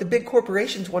 look, the big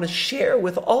corporations want to share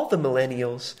with all the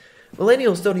millennials.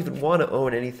 Millennials don't even want to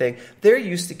own anything. They're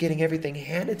used to getting everything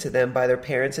handed to them by their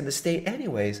parents in the state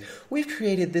anyways. We've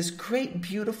created this great,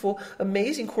 beautiful,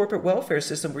 amazing corporate welfare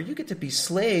system where you get to be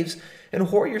slaves and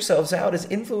whore yourselves out as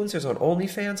influencers on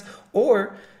OnlyFans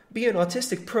or be an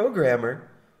autistic programmer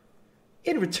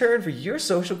in return for your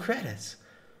social credits.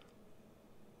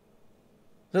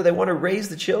 So they want to raise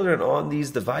the children on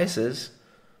these devices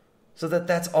so that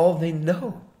that's all they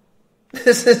know.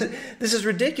 This is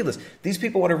ridiculous. These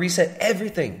people want to reset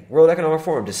everything. World Economic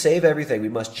Forum, to save everything, we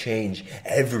must change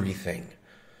everything.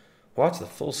 Watch the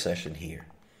full session here.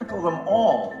 Tackle them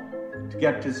all to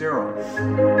get to zero.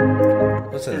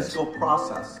 What's this? Physical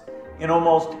process. There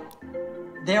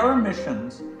are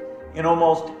emissions in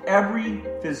almost every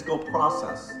physical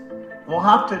process. We'll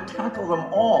have to tackle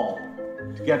them all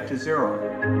to get to zero.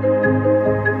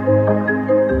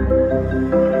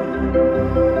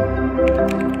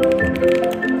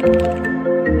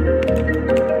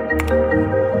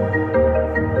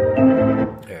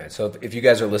 Alright, so if you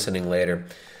guys are listening later,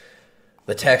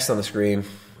 the text on the screen,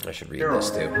 I should read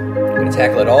this too. We're going to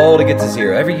tackle it all to get to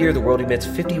zero. Every year the world emits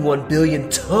 51 billion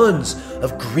tons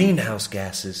of greenhouse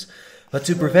gases. But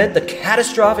to prevent the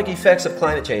catastrophic effects of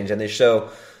climate change, and they show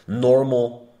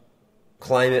normal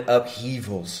climate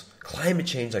upheavals, climate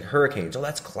change like hurricanes, oh,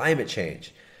 that's climate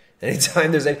change.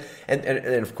 Anytime there's any, and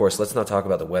of course, let's not talk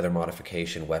about the weather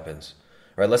modification weapons,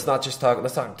 right? Let's talk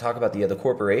about the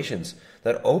corporations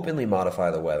that openly modify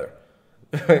the weather,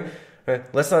 right?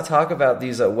 Let's not talk about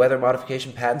these weather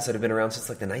modification patents that have been around since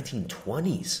like the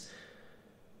 1920s,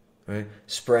 right?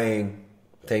 Spraying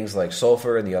things like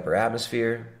sulfur in the upper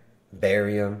atmosphere,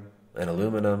 barium and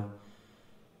aluminum,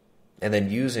 and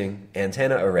then using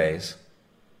antenna arrays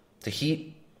to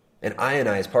heat and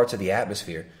ionize parts of the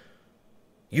atmosphere.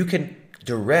 You can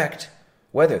direct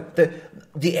weather.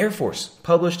 The Air Force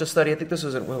published a study, I think this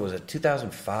was in,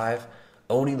 2005,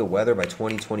 owning the weather by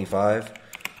 2025.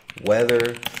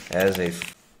 Weather as a...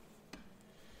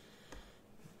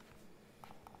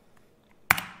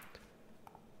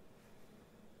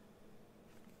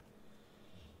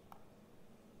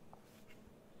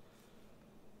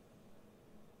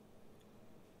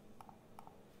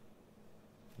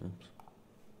 Oops.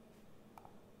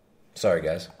 Sorry,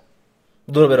 guys.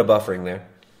 A little bit of buffering there.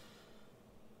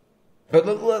 But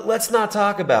let's not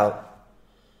talk about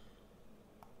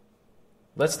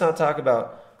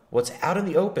what's out in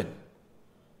the open.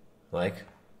 Like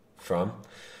from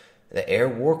the Air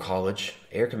War College,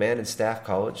 Air Command and Staff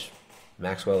College,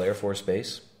 Maxwell Air Force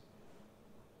Base.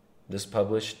 This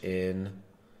published in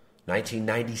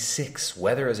 1996.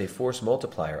 Weather as a force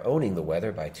multiplier, owning the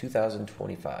weather by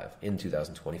 2025. In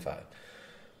 2025.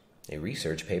 A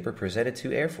research paper presented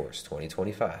to Air Force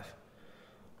 2025.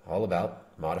 All about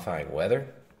modifying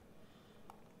weather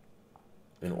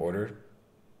in order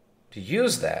to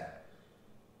use that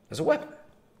as a weapon.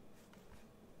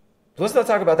 So let's not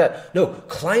talk about that. No,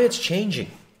 climate's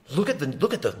changing. Look at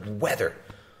the weather.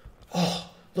 Oh,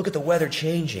 look at the weather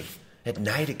changing. At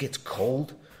night it gets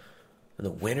cold. In the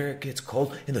winter it gets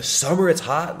cold. In the summer it's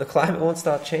hot. The climate won't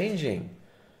stop changing.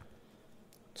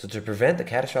 So to prevent the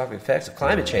catastrophic effects of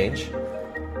climate change,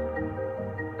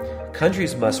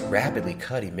 countries must rapidly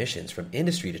cut emissions from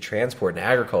industry to transport and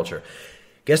agriculture.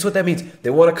 Guess what that means? They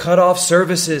want to cut off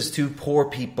services to poor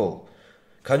people.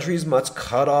 Countries must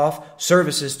cut off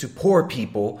services to poor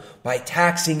people by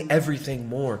taxing everything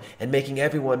more and making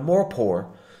everyone more poor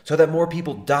so that more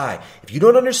people die. If you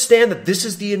don't understand that this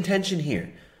is the intention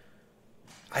here,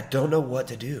 I don't know what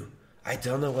to do. I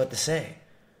don't know what to say.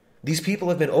 These people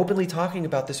have been openly talking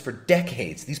about this for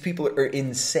decades. These people are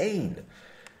insane.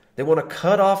 They want to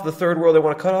cut off the third world. They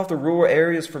want to cut off the rural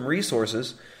areas from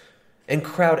resources and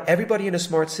crowd everybody into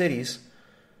smart cities.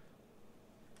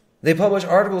 They publish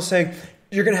articles saying,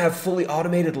 you're going to have fully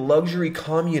automated luxury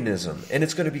communism, and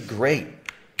it's going to be great.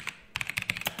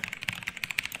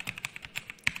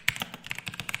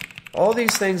 All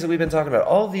these things that we've been talking about,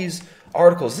 all these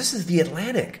articles, this is The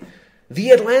Atlantic.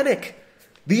 The Atlantic.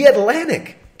 The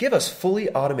Atlantic. Give us fully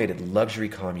automated luxury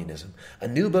communism. A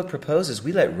new book proposes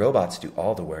we let robots do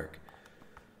all the work.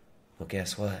 Well,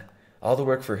 guess what? All the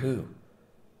work for who?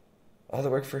 All the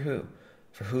work for who?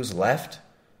 For who's left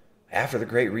after the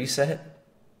Great Reset?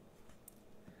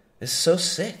 This is so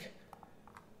sick.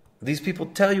 These people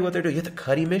tell you what they're doing. You have to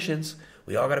cut emissions.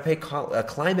 We all got to pay a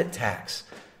climate tax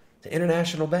to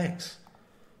international banks.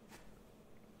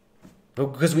 But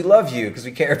because we love you, because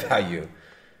we care about you.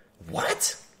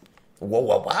 What?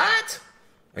 What?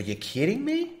 Are you kidding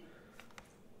me?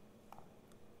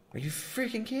 Are you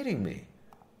freaking kidding me?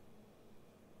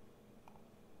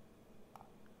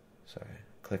 Sorry,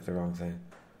 clicked the wrong thing.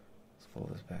 Let's pull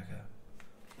this back up.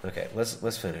 Okay,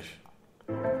 let's finish.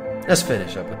 Let's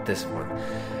finish up with this one.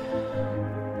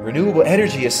 Renewable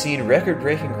energy has seen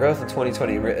record-breaking growth in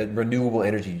 2020. Renewable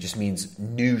energy just means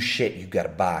new shit you've got to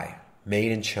buy.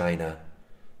 Made in China.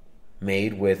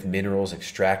 Made with minerals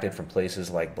extracted from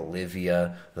places like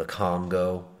Bolivia, the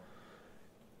Congo.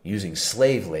 Using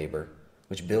slave labor,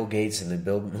 which Bill Gates and the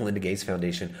Bill and Melinda Gates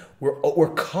Foundation were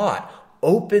caught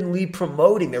openly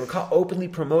promoting. They were caught openly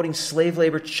promoting slave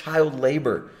labor, child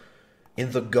labor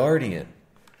in The Guardian.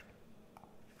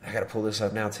 I got to pull this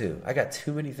up now, too. I got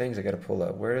too many things I got to pull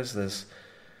up. Where is this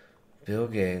Bill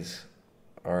Gates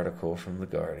article from The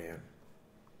Guardian?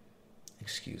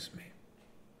 Excuse me.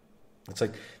 It's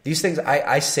like, these things,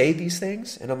 I say these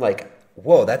things, and I'm like,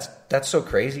 whoa, that's so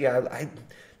crazy.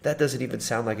 That doesn't even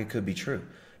sound like it could be true.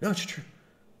 No, it's true.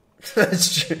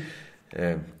 It's true.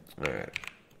 All right.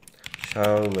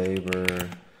 Child labor,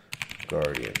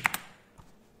 Guardian.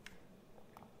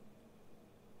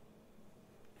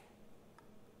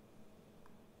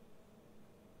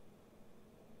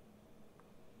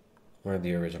 Where did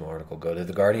the original article go? Did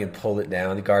The Guardian pull it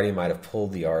down? The Guardian might have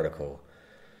pulled the article.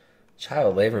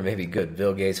 Child labor may be good.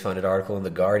 Bill Gates funded article in The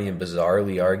Guardian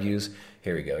bizarrely argues.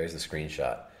 Here we go. Here's the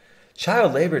screenshot.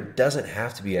 Child labor doesn't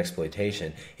have to be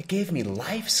exploitation. It gave me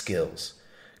life skills.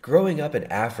 Growing up in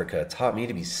Africa taught me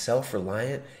to be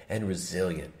self-reliant and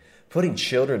resilient. Putting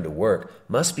children to work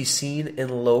must be seen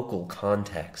in local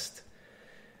context.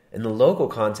 In the local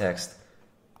context,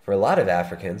 for a lot of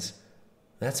Africans,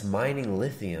 that's mining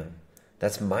lithium.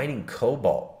 That's mining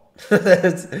cobalt.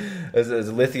 There's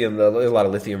lithium. There's a lot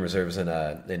of lithium reserves in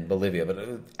Bolivia, but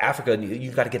Africa,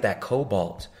 you've got to get that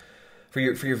cobalt for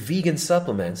your vegan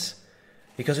supplements,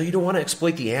 because you don't want to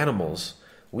exploit the animals.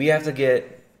 We have to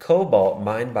get cobalt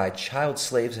mined by child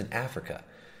slaves in Africa.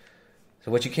 So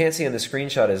what you can't see on the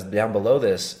screenshot is down below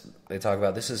this. They talk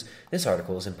about this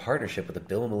article is in partnership with the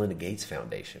Bill and Melinda Gates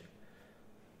Foundation,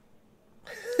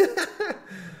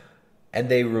 and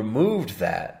they removed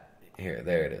that. Here,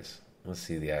 there it is. Let's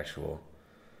see a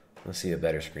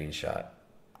better screenshot.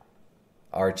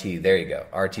 RT, there you go.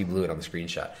 RT blew it on the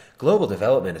screenshot. Global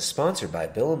development is sponsored by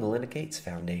Bill and Melinda Gates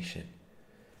Foundation.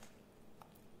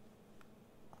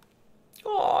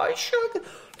 Oh, sure.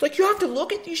 Like, you have to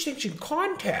look at these things in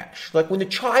context. Like, when a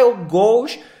child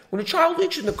lives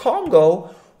in the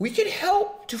Congo, we can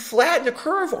help to flatten the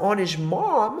curve on his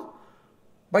mom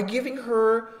by giving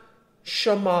her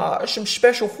some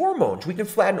special hormones. We can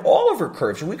flatten all of her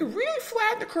curves, and we can really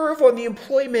flatten the curve on the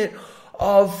employment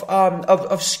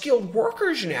of skilled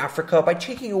workers in Africa by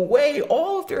taking away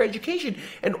all of their education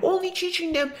and only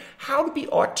teaching them how to be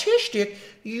autistic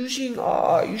using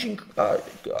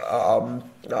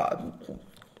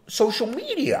social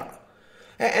media.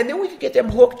 And then we can get them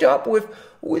hooked up with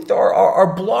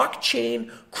our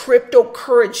blockchain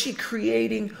cryptocurrency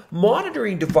creating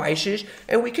monitoring devices,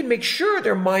 and we can make sure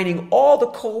they're mining all the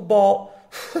cobalt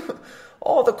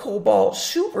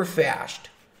super fast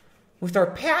with our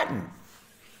patent.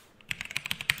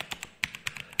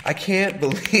 I can't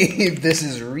believe this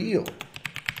is real.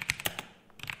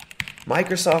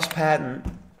 Microsoft's patent,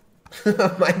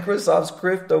 Microsoft's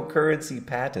cryptocurrency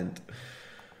patent,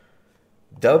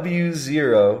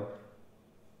 W0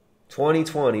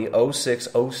 2020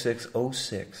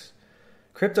 060606.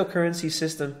 Cryptocurrency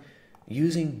system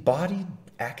using body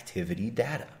activity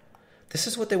data. This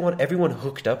is what they want everyone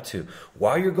hooked up to.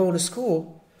 While you're going to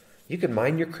school, you can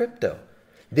mine your crypto.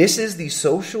 This is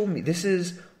this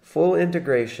is full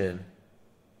integration,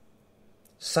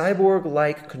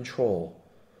 cyborg-like control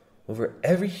over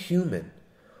every human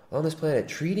on this planet,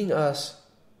 treating us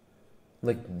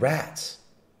like rats.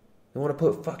 They want to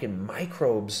put fucking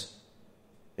microbes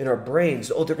in our brains.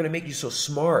 Oh, they're going to make you so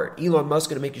smart. Elon Musk's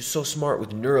going to make you so smart with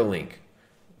Neuralink,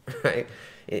 right?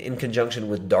 In conjunction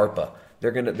with DARPA.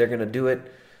 They're going to do it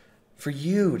for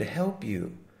you, to help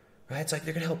you, right? It's like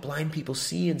they're going to help blind people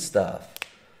see and stuff.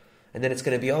 And then it's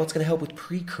going to help with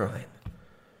pre-crime.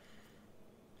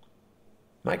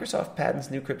 Microsoft patents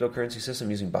new cryptocurrency system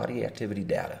using body activity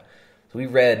data. So we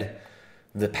read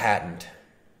the patent,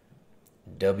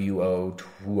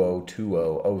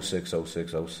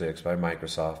 W02020060606 by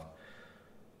Microsoft.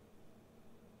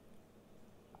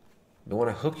 They want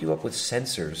to hook you up with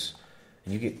sensors,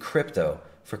 and you get crypto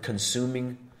for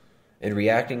consuming and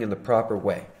reacting in the proper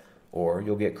way. Or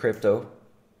you'll get crypto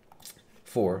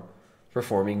for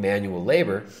performing manual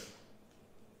labor.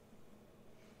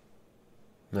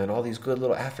 And all these good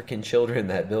little African children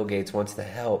that Bill Gates wants to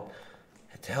help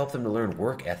them to learn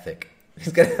work ethic.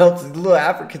 He's going to help the little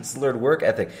Africans learn work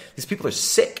ethic. These people are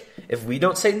sick. If we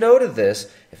don't say no to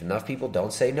this, if enough people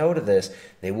don't say no to this,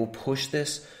 they will push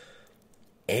this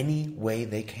any way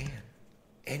they can.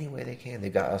 Any way they can. They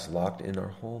got us locked in our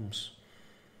homes.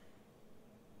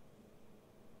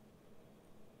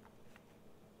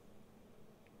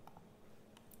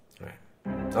 All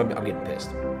right. I'm getting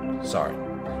pissed. Sorry.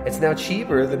 It's now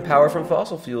cheaper than power from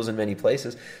fossil fuels in many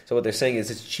places. So what they're saying is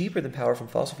it's cheaper than power from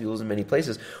fossil fuels in many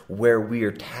places where we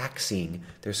are taxing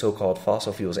their so-called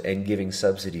fossil fuels and giving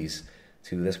subsidies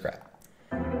to this crap.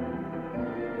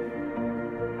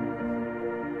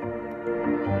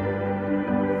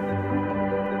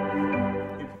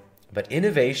 But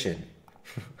innovation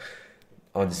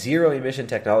on zero-emission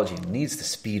technology needs to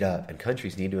speed up, and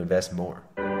countries need to invest more.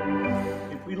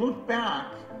 If we look back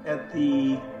at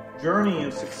the journey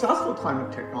of successful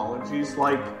climate technologies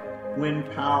like wind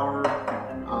power,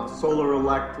 solar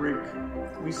electric,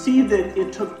 we see that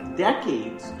it took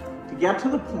decades to get to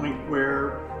the point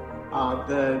where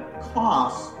the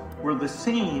costs were the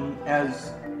same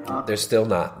as They're still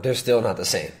not the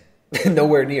same.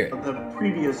 Nowhere near it. The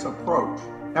previous approach.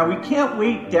 Now, we can't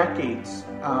wait decades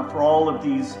for all of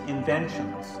these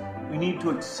inventions. We need to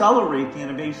accelerate the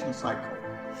innovation cycle.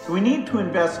 So we need to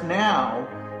invest now,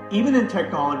 even in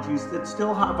technologies that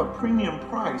still have a premium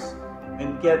price,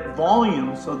 and get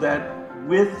volume so that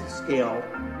with scale,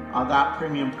 that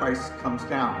premium price comes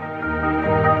down.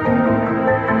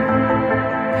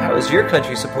 How is your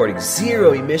country supporting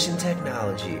zero-emission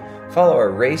technology? Follow our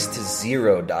Race to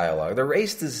Zero dialogue. The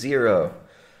Race to Zero.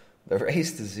 The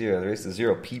Race to Zero. The Race to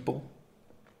Zero people.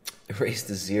 The Race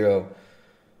to Zero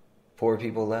poor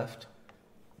people left.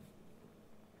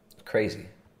 Crazy.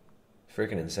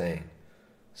 Freaking insane.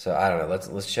 So, I don't know.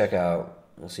 Let's check out.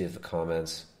 We'll see if the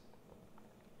comments.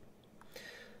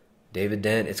 David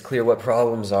Dent, it's clear what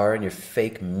problems are, and your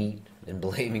fake meat and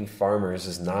blaming farmers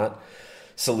is not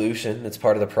solution. It's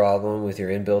part of the problem with your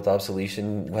inbuilt obsolete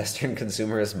Western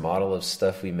consumerist model of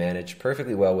stuff we managed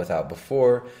perfectly well without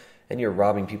before, and you're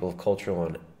robbing people of cultural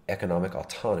and economic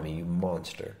autonomy, you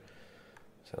monster.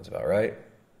 Sounds about right.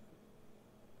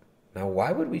 Now,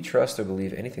 why would we trust or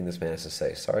believe anything this man has to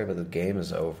say? Sorry, but the game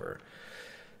is over.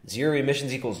 Zero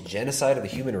emissions equals genocide of the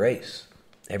human race.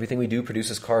 Everything we do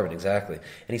produces carbon, exactly.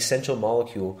 An essential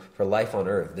molecule for life on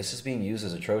Earth. This is being used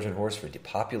as a Trojan horse for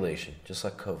depopulation, just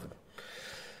like COVID.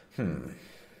 I'm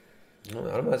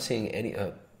not seeing any...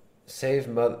 Save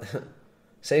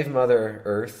Mother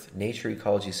Earth, nature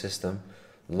ecology system,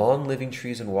 lawn living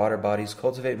trees and water bodies,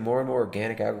 cultivate more and more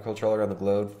organic agriculture all around the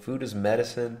globe. Food is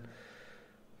medicine.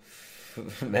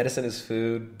 Medicine is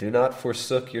food. Do not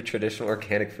forsook your traditional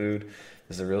organic food.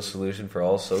 Is the real solution for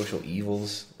all social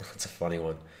evils. That's a funny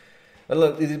one. But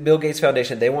look, the Bill Gates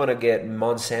Foundation, they want to get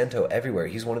Monsanto everywhere.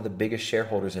 He's one of the biggest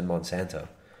shareholders in Monsanto.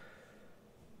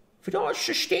 But no, it's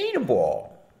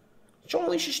sustainable. It's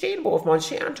only sustainable if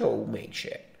Monsanto makes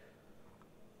it.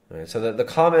 All right, so the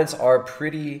comments are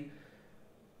pretty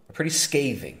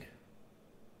scathing.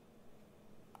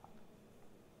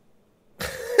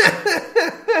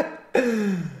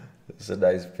 It's a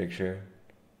nice picture.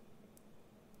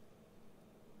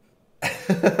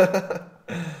 That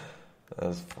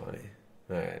was funny.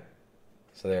 All right.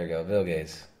 So there you go. Bill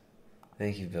Gates.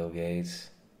 Thank you, Bill Gates.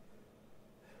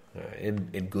 All right.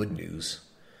 In good news,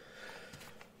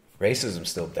 racism's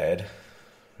still dead,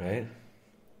 right?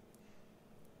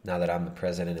 Now that I'm the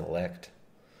president-elect.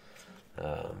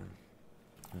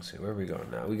 Let's see. Where are we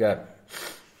going now? We got...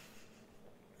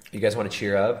 You guys want to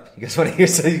cheer up? You guys want to hear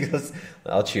something?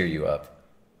 I'll cheer you up.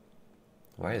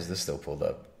 Why is this still pulled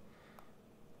up?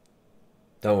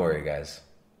 Don't worry, guys.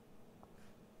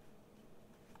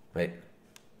 Wait.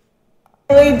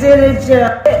 We did it,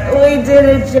 Joe. We did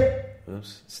it, Joe.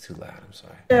 Oops, it's too loud. I'm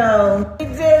sorry. Joe. We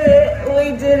did it.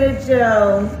 We did it,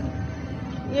 Joe.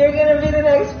 You're going to be the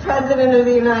next president of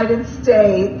the United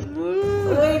States.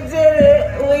 We did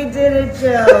it. We did it,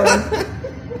 Joe.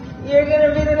 You're going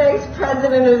to be the next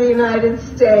president of the United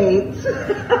States.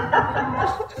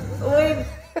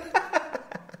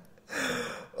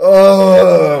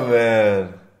 Oh,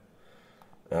 man.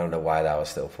 I don't know why that was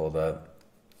still pulled up.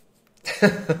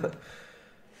 If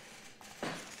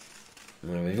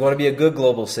you want to be a good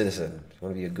global citizen, you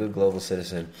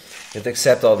have to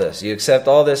accept all this. You accept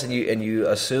all this and you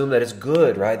assume that it's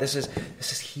good, right? This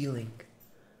is healing.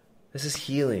 This is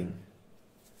healing.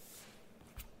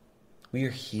 We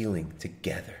are healing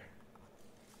together.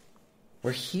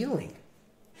 We're healing.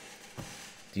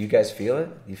 Do you guys feel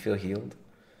it? Do you feel healed?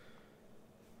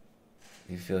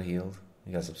 Do you feel healed?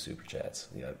 You got some super chats.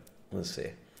 Yeah, let's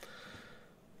see.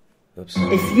 Oops.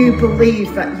 If you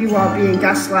believe that you are being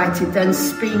gaslighted, then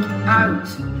speak out.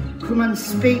 Come and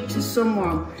speak to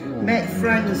someone. Make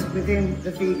friends within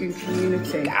the vegan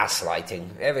community.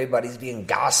 Gaslighting. Everybody's being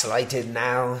gaslighted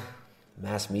now.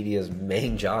 Mass media's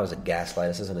main job is to gaslight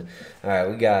us, isn't it? All right,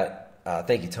 we got,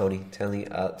 thank you, Tony. Tony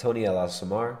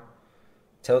El-Asmar.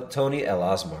 Tony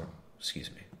El-Asmar.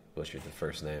 Excuse me. Butchered the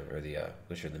first name, or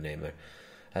butchered the name there.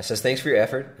 Says, thanks for your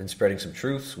effort in spreading some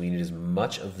truths. We need as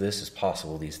much of this as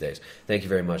possible these days. Thank you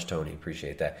very much, Tony.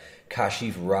 Appreciate that.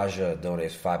 Kashif Raja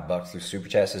donates $5 through Super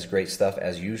Chat. Says, great stuff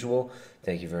as usual.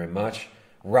 Thank you very much.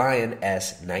 Ryan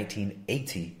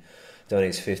S1980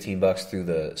 donates $15 through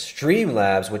the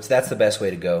Streamlabs, which that's the best way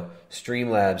to go.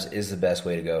 Streamlabs is the best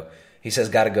way to go. He says,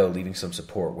 gotta go, leaving some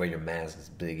support. Wear your masks,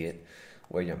 bigot.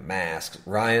 Wear your masks.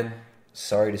 Ryan,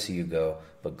 sorry to see you go,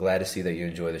 but glad to see that you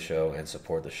enjoy the show and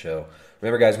support the show.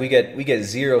 Remember, guys, we get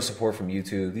zero support from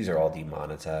YouTube. These are all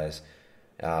demonetized.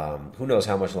 Who knows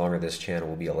how much longer this channel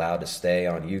will be allowed to stay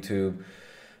on YouTube.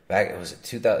 Back, it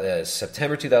was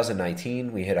September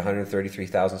 2019, we hit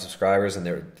 133,000 subscribers, and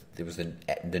there was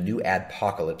the new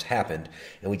adpocalypse happened,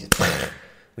 and we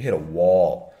hit a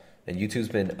wall. And YouTube's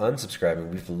been unsubscribing.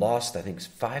 We've lost, I think,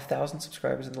 5,000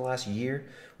 subscribers in the last year.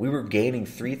 We were gaining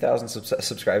 3,000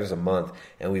 subscribers a month,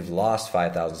 and we've lost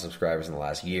 5,000 subscribers in the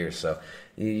last year. So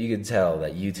you can tell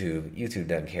that YouTube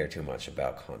doesn't care too much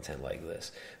about content like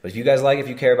this. But if you guys if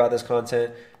you care about this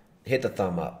content, hit the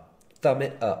thumb up. Thumb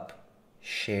it up.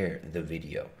 Share the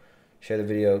video. Share the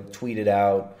video. Tweet it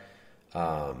out.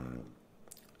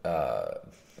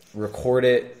 Record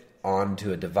it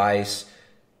onto a device.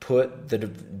 Put the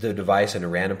device in a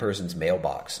random person's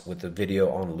mailbox with the video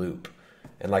on loop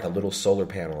and like a little solar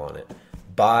panel on it.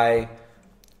 Buy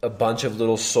a bunch of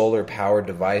little solar powered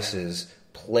devices,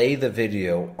 play the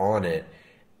video on it,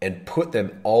 and put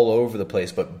them all over the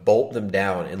place, but bolt them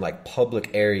down in like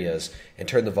public areas and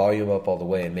turn the volume up all the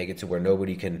way and make it to where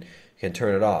nobody can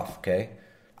turn it off, okay?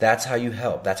 That's how you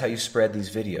help. That's how you spread these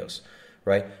videos,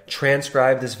 right?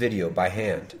 Transcribe this video by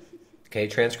hand. Okay,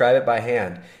 transcribe it by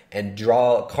hand and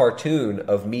draw a cartoon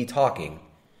of me talking.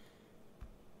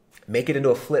 Make it into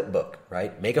a flip book,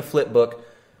 right? Make a flip book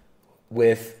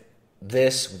with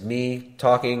me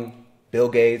talking, Bill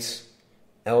Gates,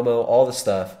 Elmo, all the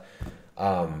stuff.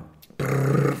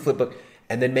 Flip book.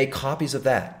 And then make copies of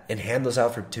that and hand those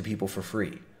out to people for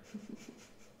free.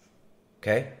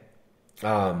 Okay?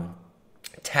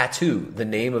 Tattoo the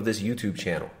name of this YouTube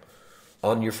channel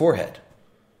on your forehead.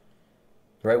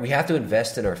 Right? We have to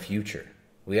invest in our future.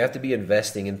 We have to be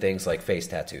investing in things like face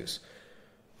tattoos.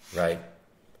 Right?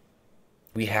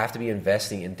 We have to be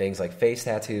investing in things like face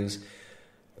tattoos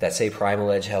that say Primal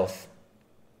Edge Health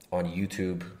on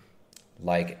YouTube.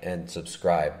 Like and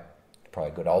subscribe.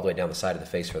 Probably go all the way down the side of the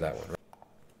face for that one. Right?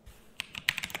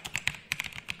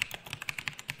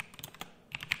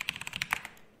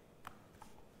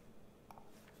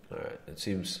 All right. It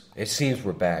seems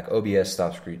we're back. OBS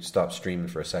stopped streaming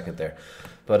for a second there.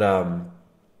 But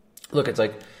look, it's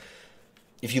like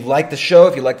if you like the show,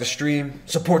 if you like the stream,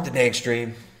 support the dang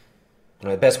stream.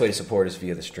 The best way to support is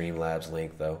via the Streamlabs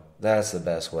link, though. That's the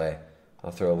best way.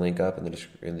 I'll throw a link up in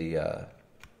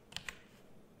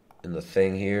the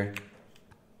thing here.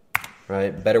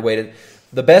 Right?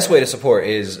 The best way to support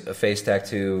is a face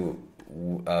tattoo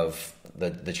of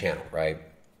the channel, right?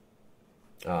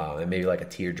 And maybe like a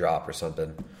teardrop or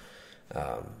something.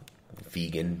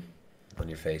 Vegan on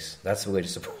your face. That's the way to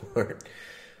support.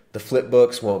 The flip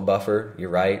books won't buffer. You're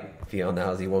right.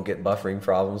 Fiona, you won't get buffering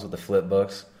problems with the flip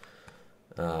books.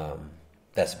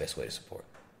 That's the best way to support.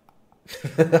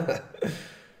 All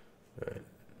right.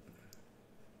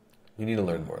 We need to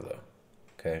learn more, though.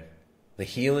 Okay? The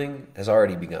healing has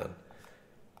already begun.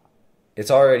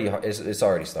 It's already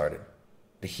started.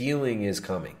 The healing is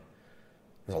coming.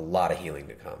 There's a lot of healing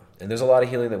to come. And there's a lot of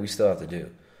healing that we still have to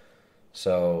do.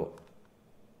 So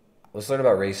let's learn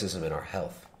about racism and our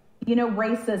health. You know,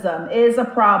 racism is a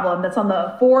problem that's on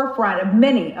the forefront of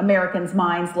many Americans'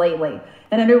 minds lately.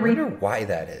 And I wonder why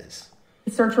that is.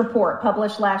 Research report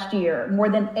published last year, more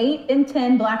than 8 in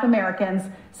 10 Black Americans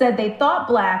said they thought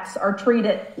blacks are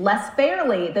treated less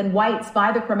fairly than whites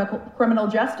by the criminal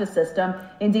justice system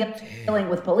in dealing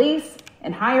with police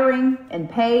and hiring and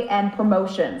pay and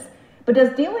promotions. But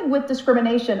does dealing with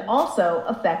discrimination also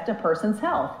affect a person's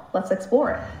health? Let's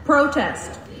explore it.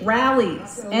 Protests,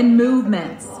 rallies, and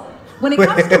movements. When it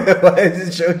comes to... Why does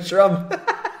it show Trump?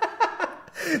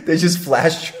 They just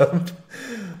flash Trump.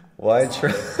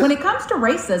 When it comes to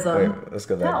racism, Wait, let's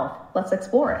go back. hell, let's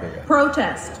explore it.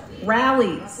 Protest,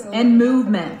 rallies, and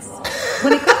movements.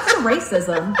 When it comes to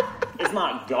racism, it's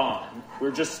not gone. We're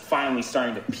just finally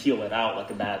starting to peel it out like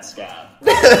a bad scab.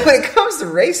 When it comes to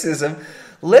racism,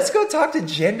 let's go talk to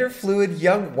gender fluid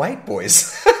young white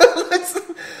boys.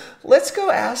 Let's go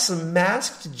ask some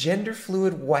masked gender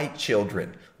fluid white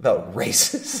children about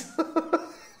racism.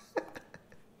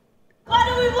 What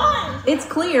do we want? It's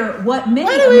clear what many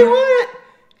What do we want?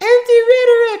 Empty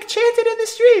rhetoric chanted in the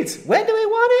streets. When do we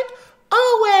want it?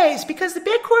 Always, because the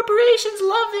big corporations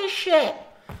love this shit.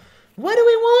 What do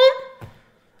we want?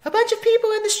 A bunch of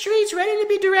people in the streets ready to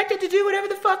be directed to do whatever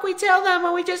the fuck we tell them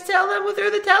when we just tell them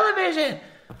through the television.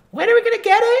 When are we going to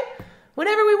get it?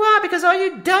 Whenever we want, because all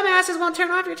you dumbasses won't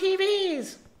turn off your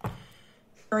TVs.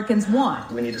 Americans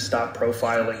want. We need to stop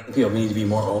profiling. We need to be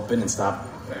more open and stop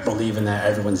believing that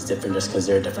everyone's different just because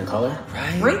they're a different color.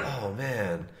 Right? Oh,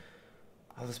 man.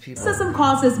 All those people. Racism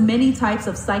causes many types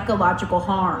of psychological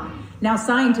harm. Now,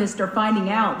 scientists are finding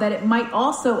out that it might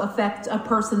also affect a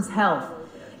person's health.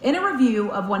 In a review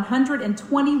of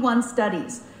 121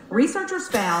 studies, researchers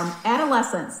found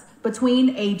adolescents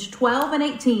between age 12 and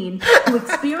 18 who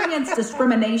experienced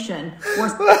discrimination were...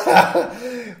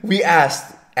 We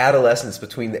asked adolescents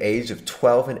between the age of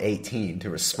 12 and 18 to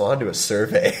respond to a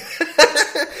survey.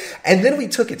 And then we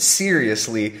took it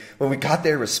seriously when we got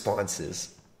their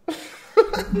responses.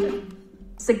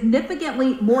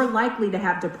 significantly more likely to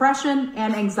have depression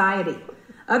and anxiety.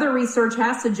 Other research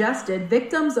has suggested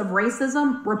victims of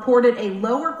racism reported a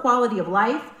lower quality of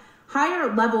life,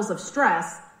 higher levels of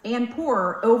stress, and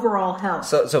poorer overall health.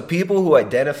 So people who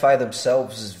identify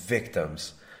themselves as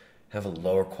victims have a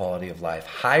lower quality of life,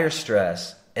 higher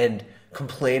stress, and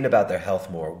complain about their health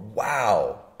more.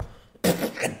 Wow. I'm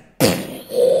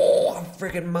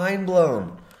freaking mind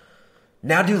blown.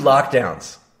 Now do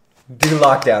lockdowns. Do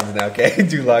lockdowns now, okay?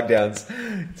 Do lockdowns.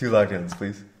 Do lockdowns,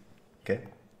 please. Okay?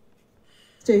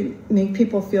 To make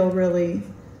people feel really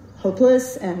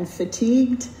hopeless and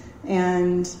fatigued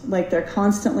and like they're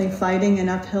constantly fighting an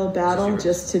uphill battle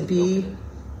just to be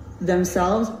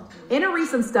themselves. In a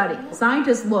recent study,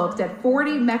 scientists looked at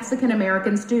 40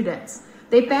 Mexican-American students.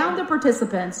 They found the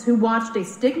participants who watched a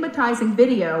stigmatizing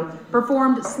video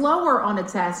performed slower on a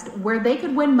test where they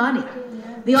could win money.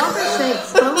 The authors say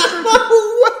exposure to...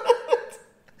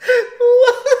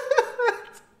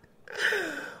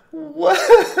 What?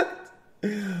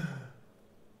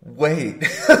 Wait.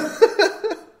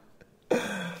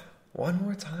 One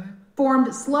more time?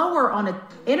 Formed slower on a...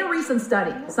 In a recent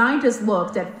study, scientists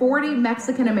looked at 40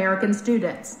 Mexican-American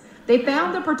students. They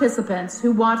found the participants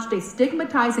who watched a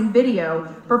stigmatizing video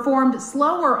performed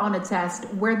slower on a test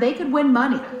where they could win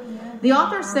money. The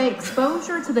authors say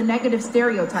exposure to the negative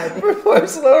stereotyping... Perform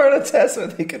slower on a test where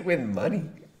they could win money?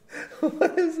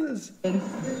 What is this?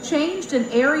 Changed an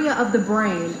area of the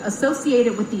brain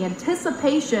associated with the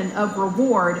anticipation of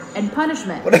reward and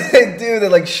punishment. What do they do? They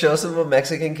like show some of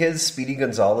Mexican kids Speedy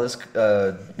Gonzalez clips,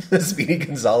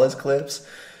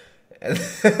 and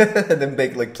then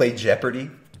they like play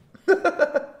Jeopardy.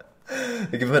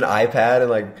 They give them an iPad and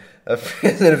like a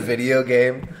video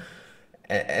game,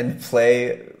 and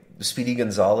play Speedy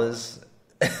Gonzalez,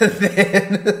 and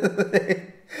then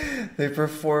they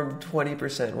performed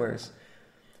 20% worse.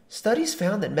 Studies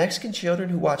found that Mexican children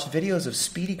who watched videos of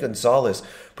Speedy Gonzalez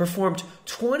performed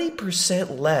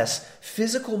 20% less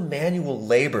physical manual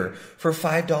labor for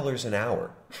 $5 an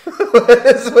hour.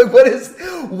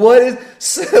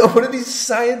 What are these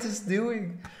scientists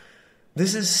doing?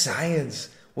 This is science.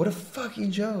 What a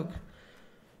fucking joke.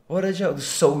 What a joke. The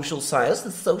social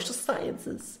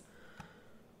sciences.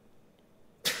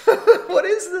 What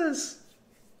is this?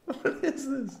 What is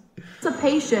this?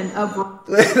 Anticipation of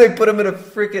they put them in a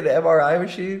freaking MRI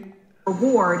machine.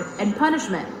 Reward and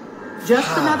punishment. Just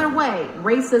another way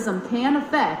racism can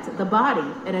affect the body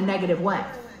in a negative way.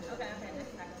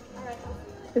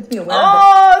 Let's be aware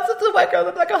of it's a white girl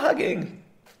that's like a hugging.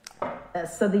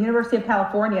 So the University of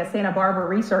California, Santa Barbara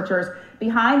researchers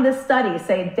behind this study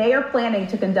say they are planning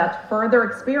to conduct further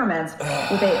experiments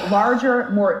with a larger,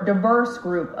 more diverse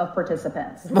group of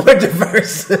participants. More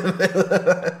diverse.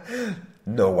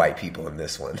 No white people in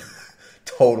this one.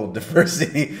 Total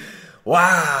diversity.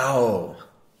 Wow.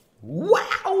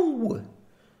 Wow.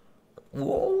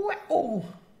 Wow.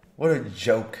 What a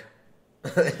joke.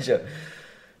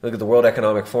 Look at the World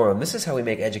Economic Forum. This is how we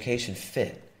make education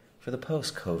fit for the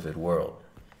post-COVID world.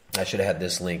 I should have had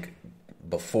this link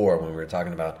before when we were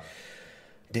talking about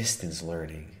distance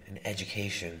learning and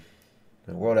education.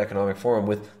 The World Economic Forum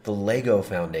with the Lego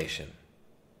Foundation.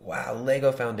 Wow,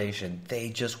 Lego Foundation. They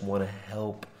just want to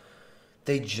help.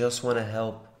 They just want to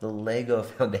help the Lego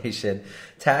Foundation,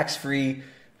 tax-free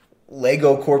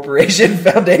Lego Corporation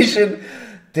Foundation.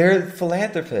 They're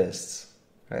philanthropists,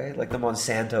 right? Like the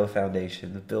Monsanto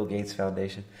Foundation, the Bill Gates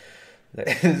Foundation.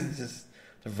 It's just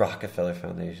the Rockefeller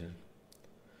Foundation.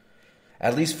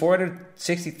 At least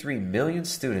 463 million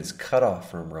students cut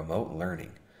off from remote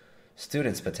learning.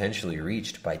 Students potentially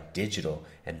reached by digital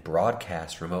and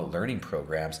broadcast remote learning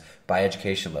programs by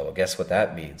education level. Guess what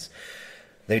that means?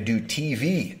 They do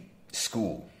TV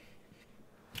school.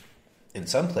 In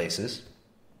some places,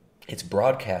 it's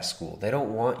broadcast school. They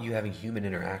don't want you having human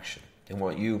interaction. They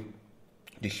want you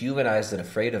dehumanized and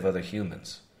afraid of other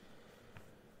humans.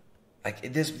 Like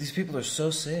these people are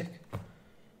so sick.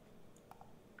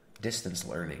 Distance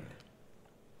learning.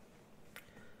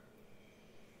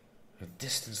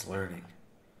 Distance learning.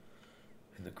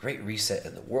 And the Great Reset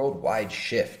and the worldwide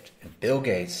shift. And Bill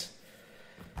Gates.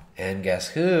 And guess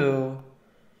who?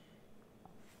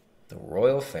 The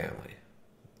royal family.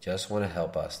 Just want to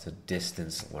help us to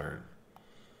distance learn.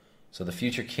 So the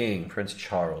future king, Prince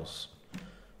Charles,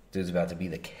 dude's about to be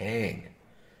the king.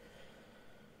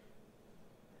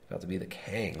 About to be the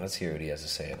king. Let's hear what he has to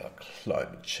say about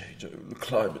climate change.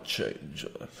 Climate change.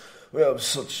 We have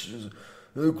such...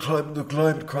 The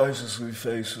climate crisis we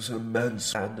face is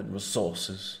immense land and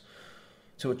resources.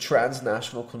 To a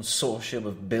transnational consortium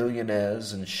of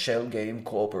billionaires and shell game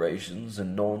corporations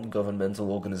and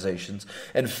non-governmental organizations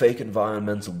and fake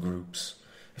environmental groups.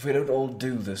 If we don't all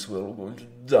do this, we're all going to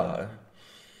die.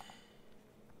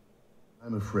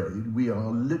 I'm afraid we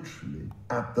are literally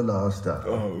at the last hour.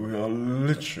 Oh, we are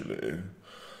literally.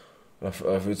 It's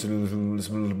a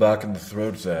little back in the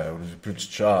throat there, Prince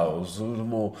Charles. A little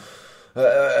more.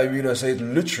 I say it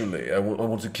literally. I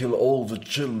want to kill all the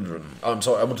children. I'm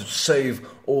sorry, I want to save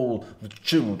all the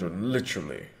children,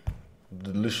 literally.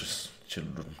 Delicious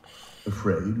children.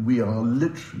 Afraid we are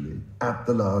literally at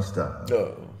the last hour.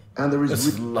 Oh. And there is... This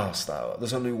is the last hour.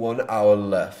 There's only 1 hour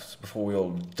left before we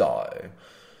all die.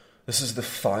 This is the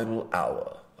final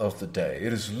hour of the day.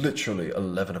 It is literally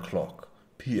 11 o'clock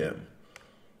p.m.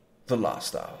 The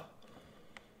last hour.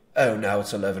 Oh, now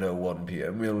it's 11:01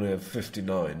 p.m. We only have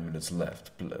 59 minutes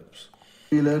left, plebs.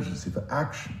 Real urgency for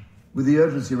action. With the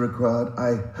urgency required,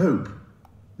 I hope,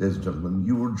 ladies and gentlemen,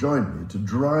 you will join me to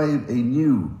drive a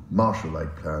new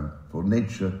Marshall-like plan for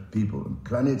nature, people, and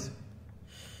planet,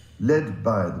 led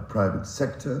by the private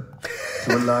sector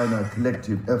to align our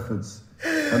collective efforts.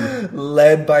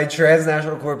 Led by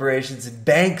transnational corporations and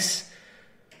banks.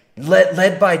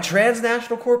 Led by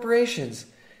transnational corporations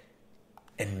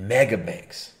and mega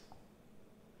banks.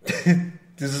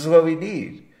 This is what we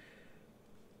need.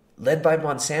 Led by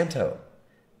Monsanto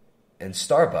and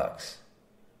Starbucks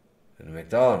and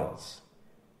McDonald's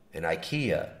and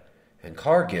IKEA and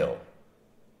Cargill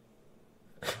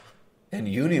and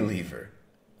Unilever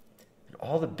and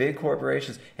all the big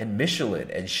corporations and Michelin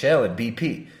and Shell and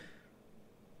BP.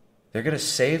 They're going to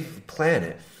save the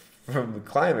planet from the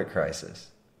climate crisis.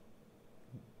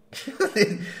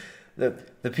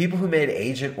 The people who made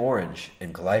Agent Orange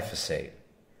and glyphosate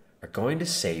are going to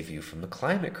save you from the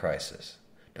climate crisis.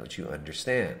 Don't you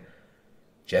understand?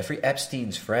 Jeffrey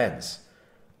Epstein's friends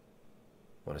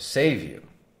want to save you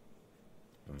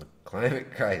from the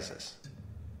climate crisis.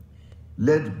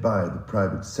 Led by the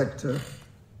private sector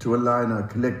to align our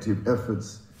collective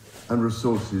efforts and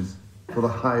resources for the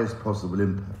highest possible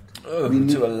impact.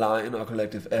 To align our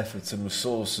collective efforts and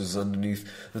resources underneath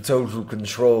the total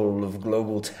control of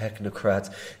global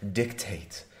technocrats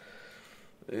dictate.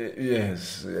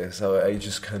 Yes, I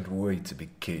just can't wait to be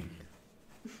king.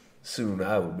 Soon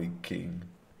I will be king.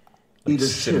 We need a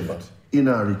shift in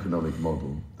our economic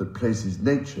model that places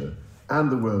nature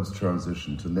and the world's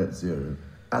transition to net zero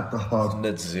at the heart.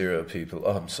 Net zero, people.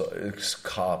 Oh, I'm sorry, it's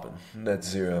carbon. Net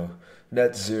zero.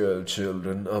 Net zero,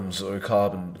 children. I'm sorry,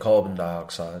 carbon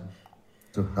dioxide.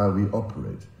 To how we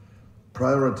operate,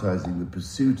 prioritizing the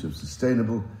pursuit of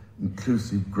sustainable,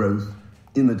 inclusive growth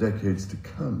in the decades to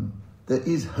come. There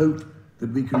is hope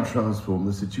that we can transform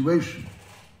the situation,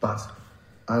 but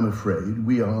I'm afraid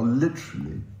we are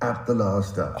literally at the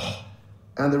last hour,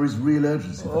 and there is real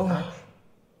urgency for action.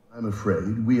 I'm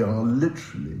afraid we are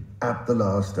literally at the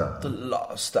last hour. The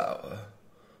last hour.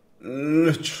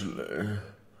 Literally.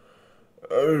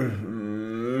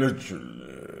 Literally.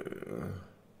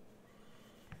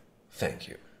 Thank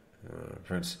you.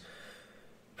 Prince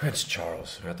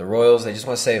Charles. Right, the royals, they just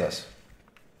want to save us.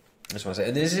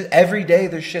 And this is every day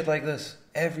there's shit like this.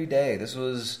 Every day. This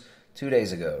was 2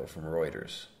 days ago from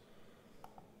Reuters.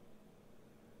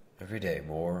 Every day,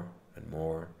 more and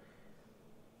more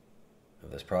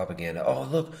of this propaganda. Oh,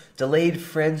 look, delayed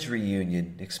Friends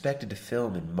reunion expected to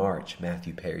film in March,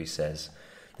 Matthew Perry says.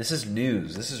 This is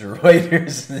news. This is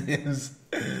Reuters news.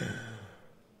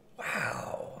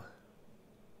 Wow.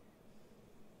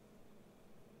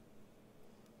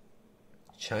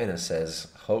 China says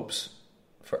hopes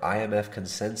for IMF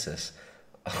consensus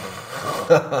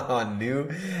on new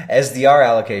SDR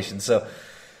allocation. So,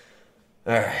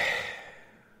 all right.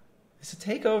 It's a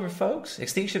takeover, folks.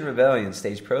 Extinction Rebellion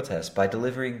staged protests by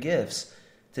delivering gifts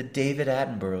to David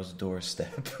Attenborough's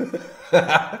doorstep.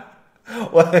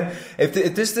 Well, if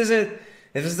this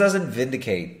doesn't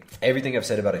vindicate everything I've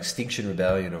said about Extinction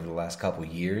Rebellion over the last couple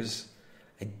years,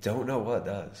 I don't know what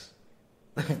does.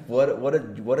 What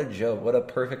a joke! What a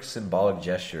perfect symbolic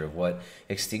gesture of what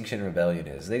Extinction Rebellion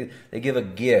is. They give a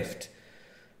gift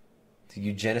to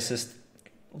eugenicist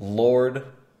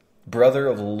brother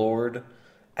of Lord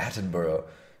Attenborough,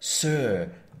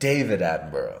 Sir David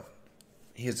Attenborough.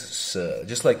 He is a Sir,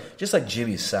 just like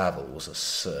Jimmy Savile was a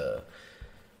Sir.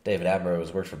 David Attenborough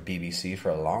has worked for BBC for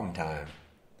a long time.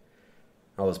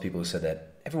 All those people who said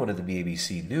that everyone at the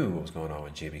BBC knew what was going on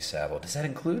with Jimmy Savile. Does that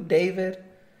include David?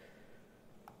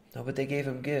 No, but they gave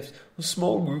him gifts. A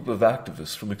small group of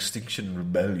activists from Extinction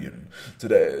Rebellion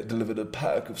today delivered a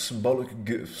pack of symbolic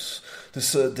gifts to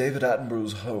Sir David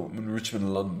Attenborough's home in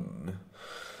Richmond, London.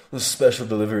 The special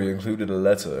delivery included a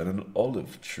letter and an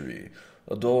olive tree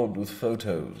adorned with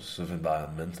photos of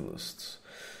environmentalists.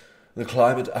 The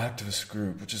climate activist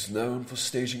group, which is known for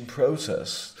staging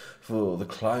protests for the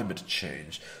climate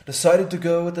change, decided to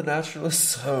go at the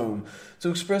naturalist's home to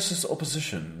express its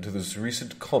opposition to those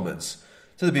recent comments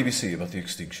to the BBC about the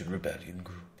Extinction Rebellion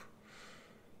group.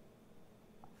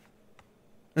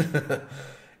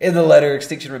 In the letter,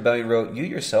 Extinction Rebellion wrote, "You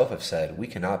yourself have said we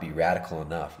cannot be radical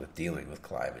enough with dealing with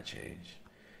climate change."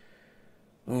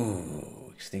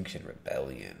 Ooh, Extinction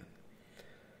Rebellion.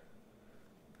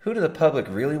 Who do the public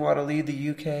really want to lead the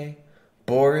UK?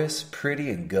 Boris, Pretty,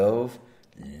 and Gove?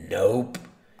 Nope.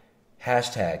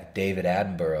 Hashtag David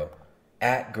Attenborough,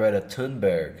 at Greta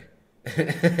Thunberg,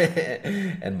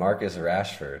 and Marcus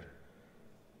Rashford.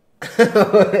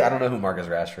 I don't know who Marcus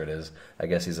Rashford is. I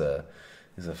guess he's a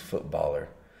footballer.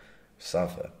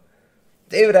 Something.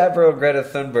 David Attenborough, Greta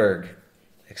Thunberg,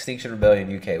 Extinction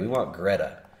Rebellion UK. We want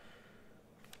Greta.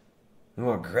 We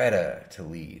want Greta to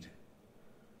lead.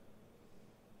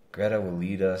 Greta will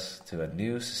lead us to a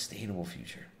new, sustainable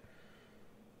future.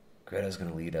 Greta's going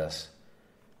to lead us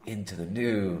into the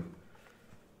new,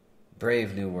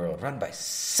 brave new world run by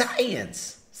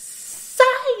science.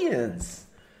 Science!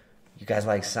 You guys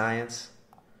like science?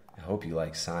 I hope you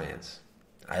like science.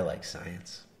 I like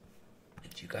science.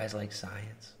 Do you guys like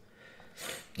science?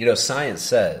 You know, science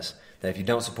says that if you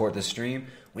don't support this stream,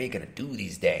 we ain't going to do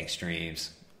these dang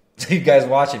streams. So you guys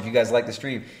watch it. If you guys like the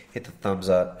stream, hit the thumbs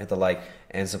up, hit the like,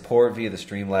 and support via the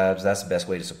Streamlabs. That's the best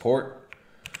way to support.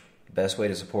 The best way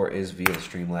to support is via the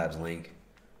Streamlabs link.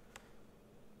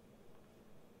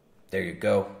 There you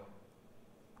go.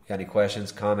 Got any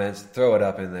questions, comments? Throw it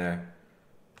up in there.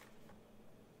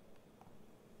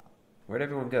 Where'd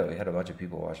everyone go? We had a bunch of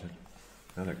people watching.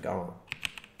 Now they're gone.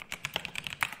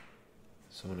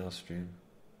 Someone else stream.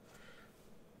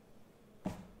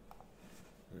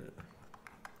 Yeah.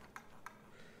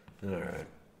 Alright.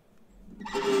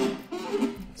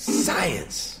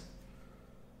 Science!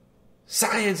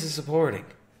 Science is supporting.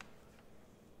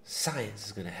 Science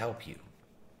is going to help you.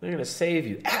 They're going to save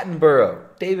you. Attenborough!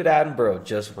 David Attenborough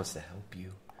just wants to help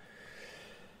you.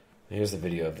 Here's the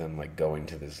video of them like going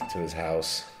to his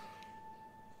house.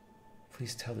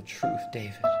 Please tell the truth,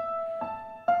 David.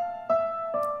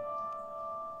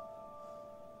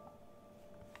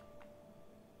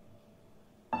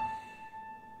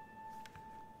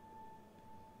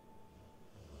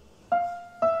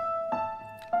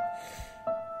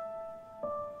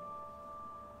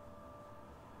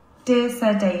 Dear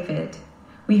Sir David,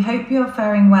 we hope you are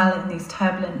faring well in these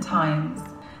turbulent times.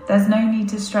 There's no need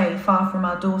to stray far from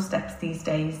our doorsteps these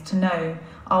days to know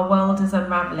our world is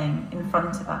unravelling in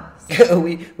front of us.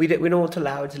 We're not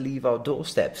allowed to leave our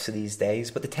doorsteps these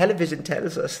days, but the television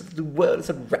tells us that the world is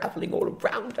unravelling all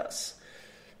around us.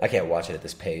 I can't watch it at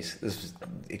this pace. This is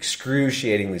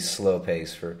excruciatingly slow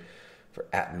pace for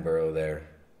Attenborough there.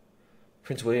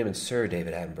 Prince William and Sir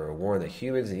David Attenborough warn that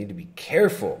humans need to be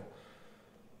careful.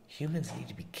 Humans need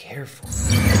to be careful.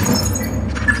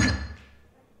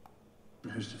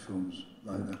 History films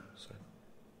like that.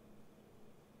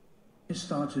 It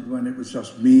started when it was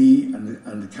just me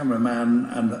and the cameraman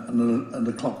and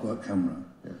the clockwork camera.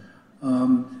 Yeah.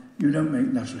 You don't make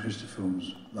natural history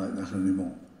films like that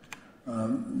anymore.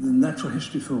 The natural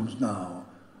history films now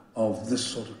of this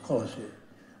sort of quality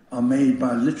are made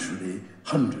by literally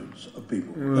hundreds of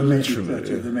people. There may be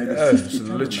 30, there may be 50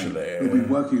 cameramen who'll be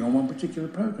working on one particular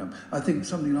program. I think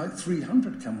something like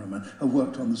 300 cameramen have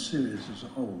worked on the series as a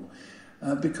whole.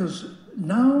 Because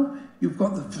now you've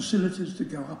got the facilities to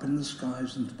go up in the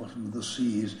skies and the bottom of the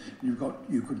seas. You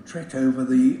can trek over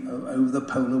the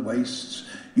polar wastes.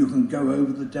 You can go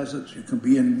over the deserts. You can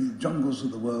be in the jungles of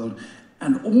the world,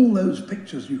 and all those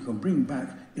pictures you can bring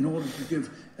back in order to give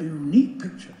a unique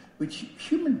picture which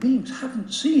human beings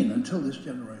haven't seen until this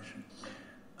generation.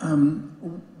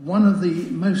 One of the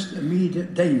most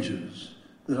immediate dangers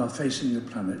that are facing the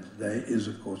planet today is,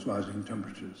 of course, rising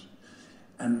temperatures.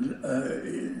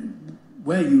 And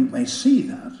where you may see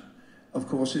that, of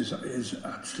course, is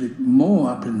actually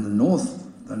more up in the north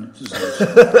than it is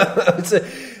elsewhere.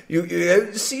 You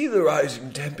don't see the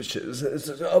rising temperatures. It's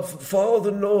up farther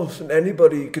north than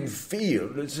anybody can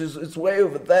feel. It's way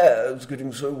over there. It's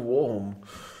getting so warm.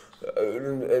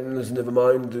 And never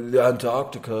mind the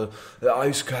Antarctica, the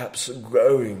ice caps are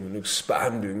growing and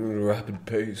expanding at a rapid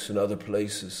pace in other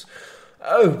places.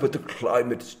 Oh, but the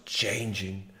climate's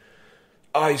changing.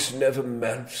 Ice never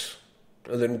melts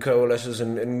and then coalesces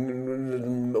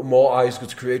and more ice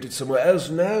gets created somewhere else.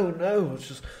 No, it's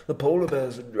just the polar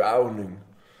bears are drowning.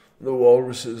 The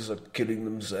walruses are killing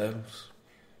themselves.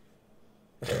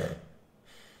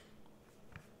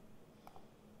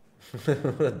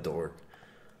 What a dork.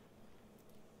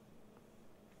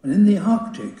 And in the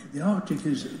Arctic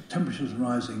is temperatures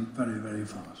rising very, very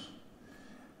fast.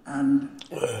 And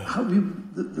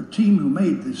the team who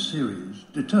made this series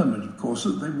determined, of course,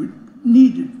 that they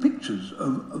needed pictures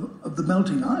of the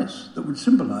melting ice that would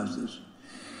symbolize this.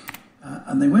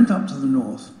 And they went up to the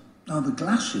north. Now the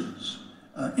glaciers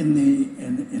up in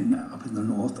the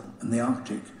north and the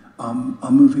Arctic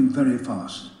are moving very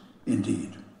fast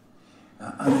indeed.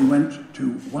 And they went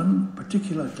to one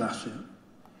particular glacier,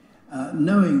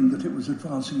 knowing that it was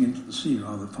advancing into the sea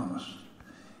rather fast.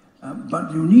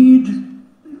 But you need...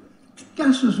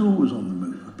 Gases are always on the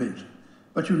move a bit,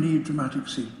 but you need dramatic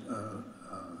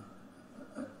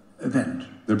event.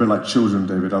 They're a bit like children,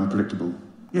 David, unpredictable.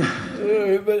 Yeah.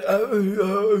 But I don't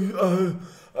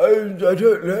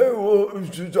know.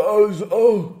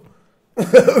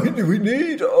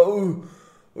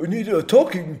 We need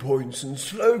talking points and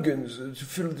slogans to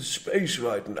fill the space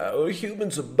right now.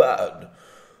 Humans are bad.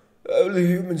 The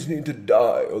humans need to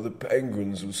die, or the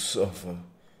penguins will suffer.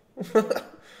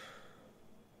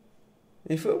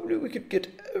 If only we could get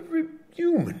every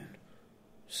human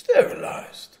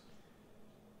sterilized,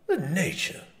 then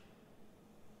nature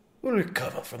will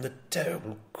recover from the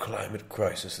terrible climate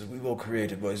crisis that we've all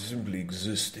created by simply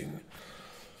existing.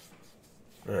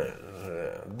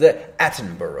 The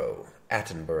Attenborough,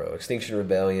 Extinction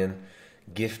Rebellion,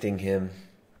 gifting him.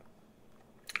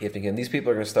 These people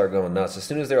are going to start going nuts. As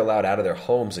soon as they're allowed out of their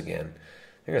homes again,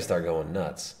 they're going to start going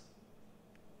nuts.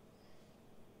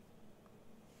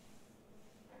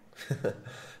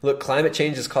 Look, climate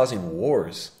change is causing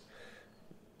wars.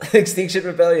 Extinction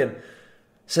Rebellion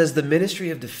says the Ministry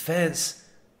of Defense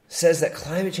says that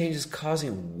climate change is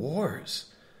causing wars.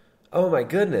 Oh my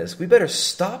goodness, we better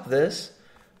stop this.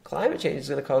 Climate change is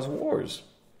going to cause wars.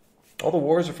 All the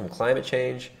wars are from climate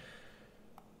change.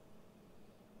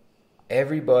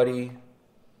 Everybody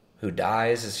who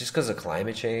dies is just because of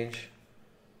climate change.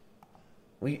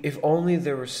 If only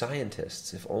there were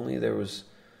scientists, if only there was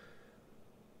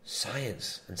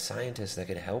science and scientists that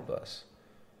could help us.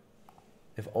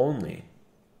 If only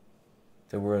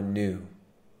there were a new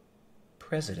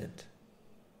president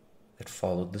that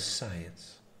followed the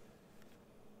science.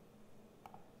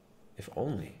 If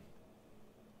only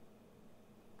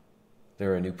there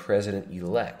were a new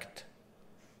president-elect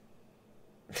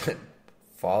that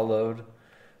followed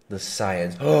the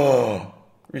science. Oh,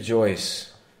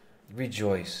 rejoice.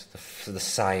 Rejoice. The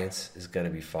science is going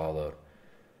to be followed.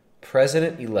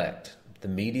 President-elect, the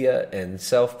media and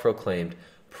self-proclaimed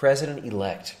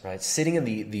president-elect, right? Sitting in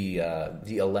the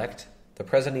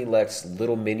president-elect's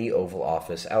little mini Oval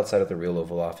Office outside of the real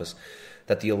Oval Office,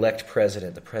 that the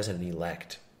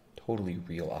president-elect, totally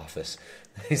real office,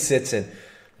 he sits in,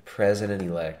 the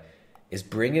president-elect is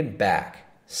bringing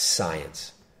back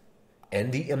science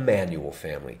and the Emanuel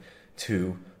family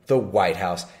to the White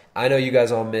House. I know you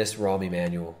guys all missed Rahm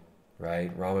Emanuel.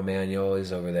 Right? Rahm Emanuel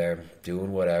is over there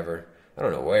doing whatever. I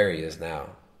don't know where he is now.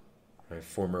 My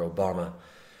former Obama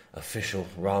official,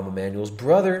 Rahm Emanuel's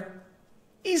brother,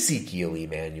 Ezekiel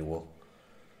Emanuel,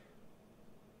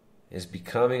 is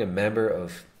becoming a member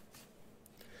of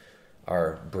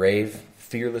our brave,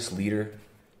 fearless leader,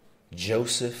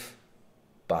 Joseph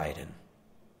Biden.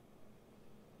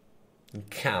 And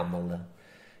Kamala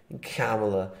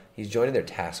Kamala, he's joining their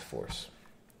task force.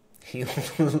 He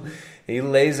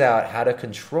lays out how to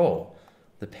control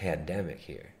the pandemic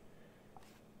here.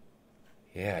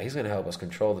 Yeah, he's going to help us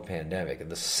control the pandemic.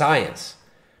 And the science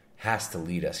has to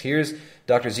lead us. Here's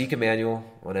Dr. Zeke Emanuel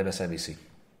on MSNBC.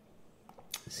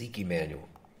 Zeke Emanuel.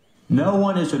 No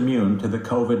one is immune to the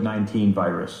COVID-19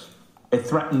 virus. It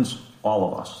threatens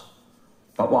all of us.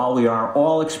 But while we are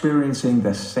all experiencing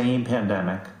the same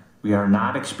pandemic, we are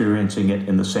not experiencing it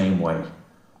in the same way.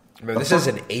 Remember, this is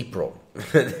in April.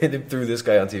 They threw this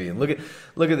guy on TV. And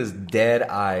look at this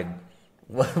dead-eyed.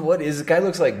 What is this guy?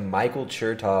 Looks like Michael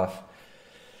Chertoff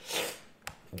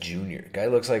Jr. Guy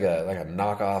looks like a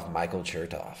knockoff Michael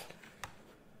Chertoff.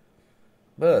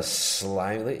 But a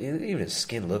slimy. Even his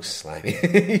skin looks slimy.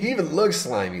 He even looks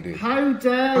slimy, dude. How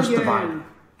dare you?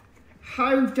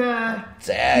 How dare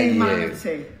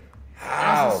humanity?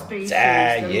 How as a species,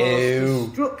 dare the you? most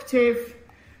destructive,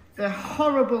 the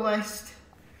horriblest,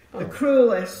 the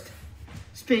cruelest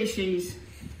species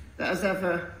that has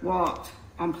ever walked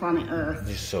on planet Earth.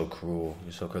 You're so cruel.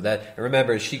 You're so cruel. And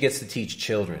remember, she gets to teach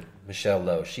children. Michelle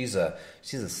Lowe. She's a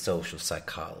social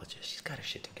psychologist. She's got her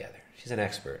shit together. She's an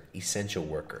expert. Essential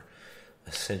worker.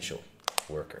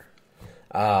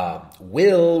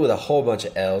 Will with a whole bunch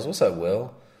of L's. What's up,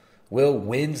 Will? Will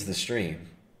wins the stream.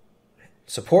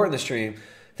 Supporting the stream.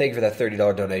 Thank you for that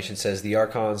 $30 donation. Says the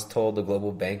Archons told the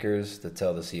global bankers to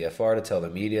tell the CFR, to tell the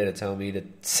media, to tell me to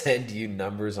send you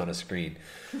numbers on a screen.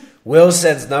 Will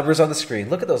sends numbers on the screen.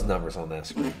 Look at those numbers on that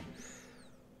screen.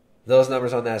 Those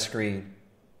numbers on that screen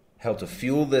help to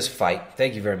fuel this fight.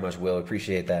 Thank you very much, Will.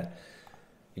 Appreciate that.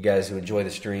 You guys who enjoy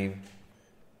the stream,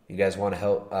 you guys want to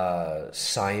help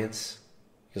science.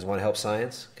 You guys want to help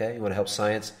science? Okay, you want to help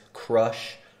science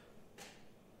crush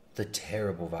the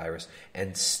terrible virus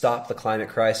and stop the climate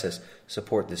crisis.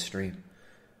 Support this stream.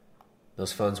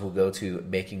 Those funds will go to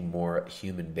making more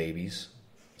human babies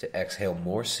to exhale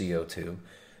more CO2,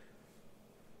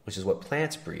 which is what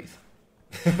plants breathe.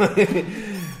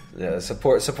 Yeah,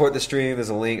 support the stream. There's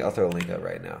a link. I'll throw a link up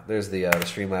right now. There's the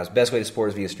Streamlabs. Best way to support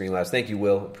is via Streamlabs. Thank you,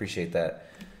 Will. Appreciate that.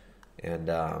 And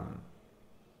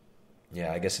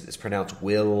yeah, I guess it's pronounced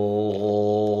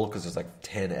Will because there's like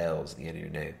 10 L's at the end of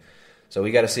your name. So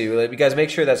we got to see. You guys make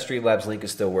sure that Streamlabs link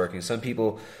is still working. Some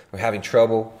people are having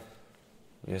trouble.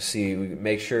 You see,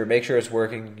 make sure it's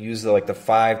working. Use the $5,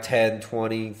 $10,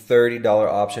 $20, $30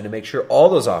 option to make sure all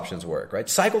those options work. Right?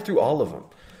 Cycle through all of them.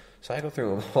 Cycle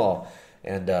through them all,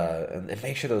 and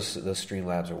make sure those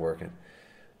Streamlabs are working.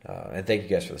 And thank you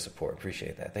guys for the support.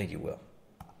 Appreciate that. Thank you, Will.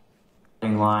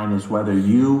 Line is whether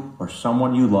you or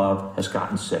someone you love has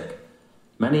gotten sick.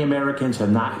 Many Americans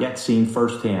have not yet seen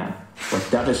firsthand what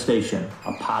devastation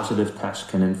a positive test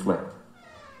can inflict.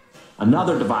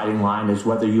 Another dividing line is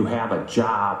whether you have a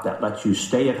job that lets you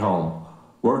stay at home,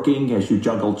 working as you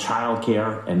juggle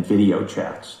childcare and video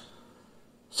chats.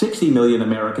 60 million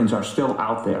Americans are still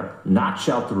out there, not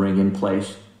sheltering in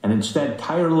place, and instead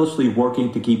tirelessly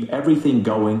working to keep everything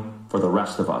going for the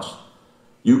rest of us.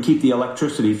 You keep the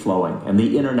electricity flowing and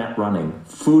the internet running,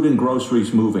 food and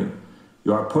groceries moving.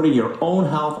 You are putting your own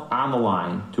health on the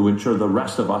line to ensure the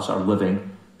rest of us are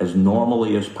living as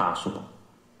normally as possible.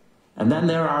 And then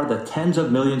there are the tens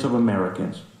of millions of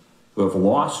Americans who have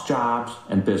lost jobs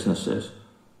and businesses,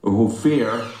 or who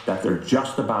fear that they're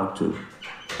just about to.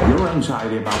 Your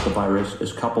anxiety about the virus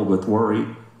is coupled with worry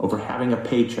over having a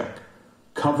paycheck,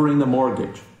 covering the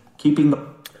mortgage, keeping the...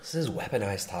 This is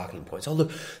weaponized talking points. Oh,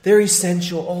 look, they're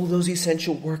essential. Oh, those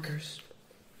essential workers.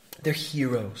 They're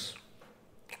heroes.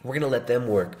 We're going to let them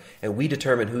work, and we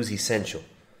determine who's essential.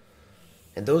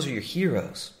 And those are your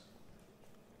heroes.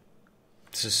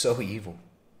 This is so evil.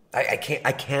 I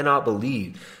cannot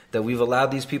believe that we've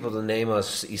allowed these people to name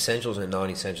us essentials and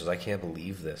non-essentials. I can't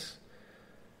believe this.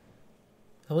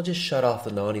 I will just shut off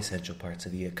the non-essential parts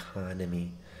of the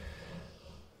economy.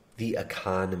 The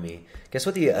economy. Guess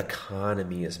what the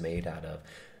economy is made out of?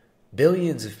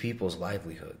 Billions of people's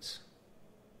livelihoods.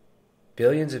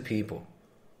 Billions of people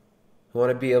who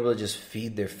want to be able to just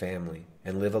feed their family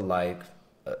and live a life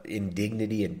in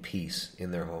dignity and peace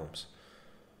in their homes.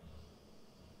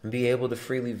 And be able to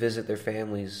freely visit their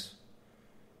families.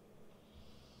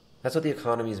 That's what the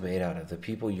economy is made out of. The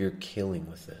people you're killing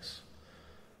with this.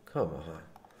 Come on.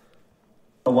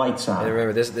 The lights on. And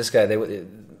remember, this guy,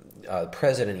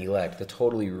 president-elect, the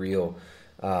totally real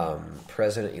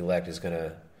president-elect is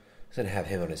gonna have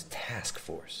him on his task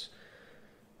force.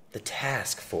 The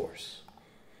task force.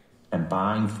 And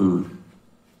buying food.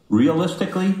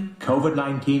 Realistically,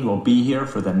 COVID-19 will be here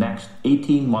for the next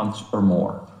 18 months or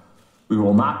more. We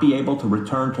will not be able to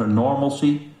return to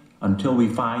normalcy until we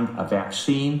find a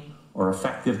vaccine or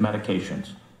effective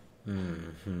medications.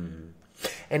 Mm-hmm.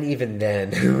 And even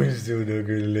then, we're still not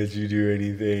going to let you do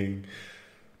anything.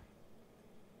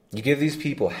 You give these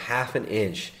people half an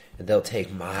inch, and they'll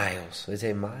take miles. They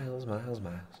take miles. And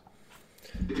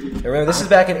remember, this is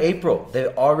back in April. They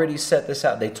already set this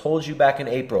out. They told you back in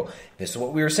April. This is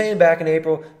what we were saying back in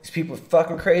April. These people are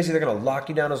fucking crazy. They're going to lock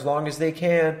you down as long as they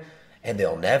can, and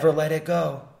they'll never let it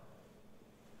go.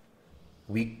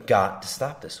 We got to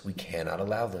stop this. We cannot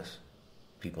allow this.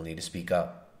 People need to speak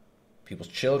up. People's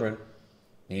children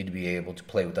need to be able to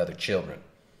play with other children.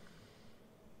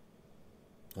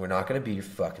 We're not going to be your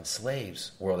fucking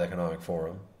slaves. World Economic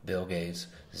Forum, Bill Gates,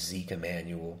 Zeke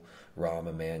Emanuel, Rahm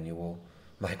Emanuel,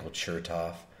 Michael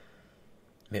Chertoff,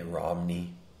 Mitt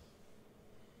Romney,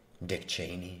 Dick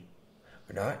Cheney.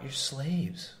 We're not your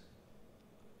slaves.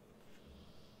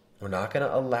 We're not going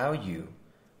to allow you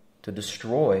to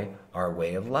destroy our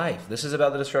way of life. This is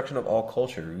about the destruction of all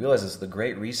culture. We realize it's the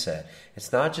Great Reset.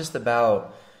 It's not just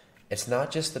about,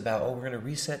 oh, we're going to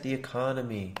reset the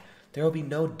economy. There will be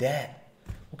no debt.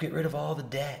 We'll get rid of all the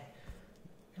debt.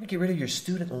 We're going to get rid of your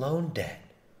student loan debt.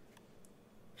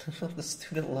 The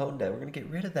student loan debt. We're going to get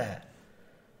rid of that.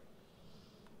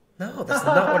 No, that's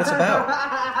not what it's about.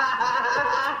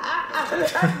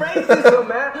 That's racism,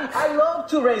 man. I love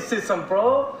to racism,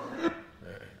 bro.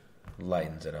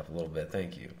 Lightens it up a little bit.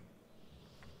 Thank you.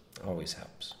 Always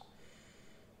helps.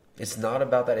 It's not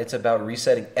about that. It's about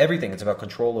resetting everything. It's about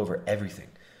control over everything.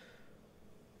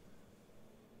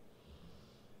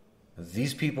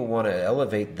 These people want to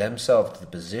elevate themselves to the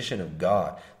position of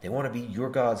God. They want to be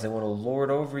your gods. They want to lord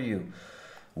over you.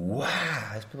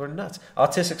 Wow, these people are nuts.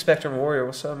 Autistic Spectrum Warrior,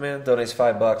 what's up, man? Donates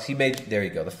 $5. There you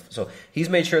go. So he's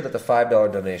made sure that the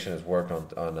 $5 donation has worked on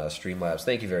Streamlabs.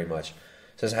 Thank you very much.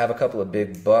 Says, I have a couple of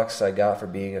big bucks I got for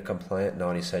being a compliant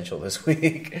non-essential this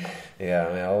week. Yeah,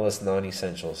 I mean, all this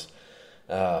non-essentials.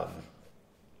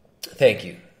 Thank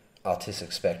you,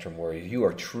 Autistic Spectrum Warrior. You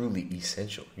are truly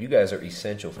essential. You guys are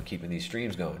essential for keeping these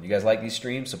streams going. You guys like these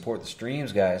streams? Support the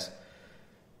streams, guys.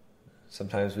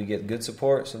 Sometimes we get good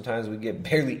support. Sometimes we get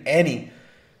barely any.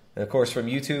 And, of course, from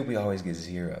YouTube, we always get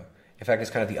zero. In fact,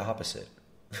 it's kind of the opposite.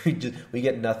 We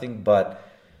get nothing but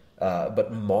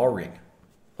marring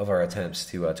of our attempts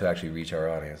to actually reach our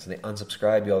audience. And they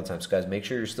unsubscribe you all the time. So, guys, make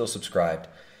sure you're still subscribed.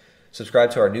 Subscribe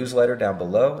to our newsletter down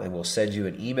below, and we'll send you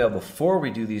an email before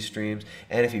we do these streams.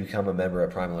 And if you become a member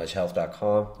at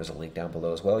primaledgehealth.com, there's a link down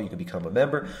below as well. You can become a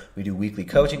member. We do weekly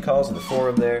coaching calls in the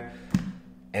forum there.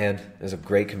 And there's a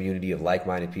great community of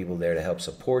like-minded people there to help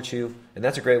support you. And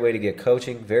that's a great way to get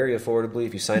coaching very affordably.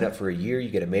 If you sign up for a year, you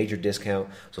get a major discount.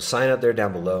 So sign up there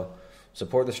down below.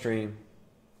 Support the stream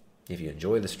if you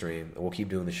enjoy the stream, and we'll keep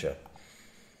doing the show.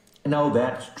 No,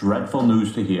 that's dreadful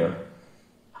news to hear.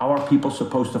 How are people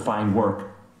supposed to find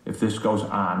work if this goes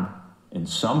on in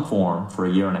some form for a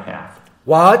year and a half?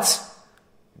 What?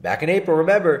 Back in April,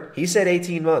 remember, he said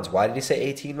 18 months. Why did he say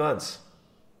 18 months?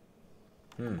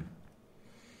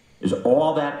 Is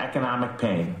all that economic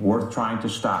pain worth trying to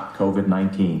stop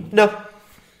COVID-19? No.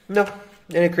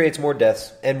 And it creates more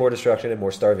deaths and more destruction and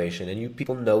more starvation. And you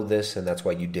people know this, and that's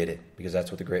why you did it, because that's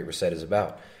what the Great Reset is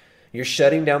about. You're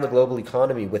shutting down the global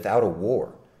economy without a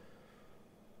war.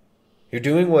 You're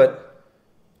doing what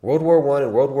World War I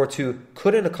and World War II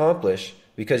couldn't accomplish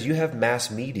because you have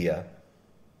mass media,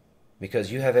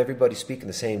 because you have everybody speaking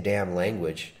the same damn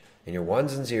language, and your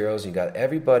ones and zeros, and you got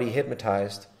everybody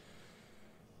hypnotized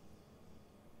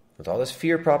with all this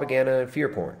fear propaganda and fear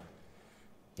porn.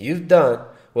 You've done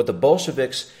what the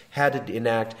Bolsheviks had to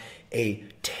enact, a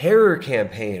terror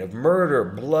campaign of murder,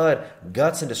 blood,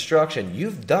 guts, and destruction.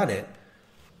 You've done it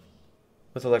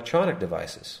with electronic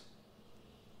devices.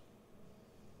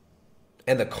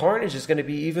 And the carnage is going to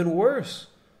be even worse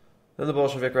than the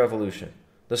Bolshevik Revolution.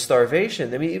 The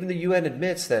starvation, I mean, even the UN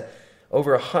admits that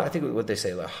over I think what they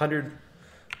say, 100...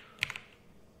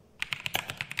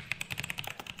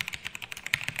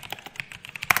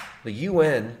 The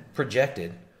UN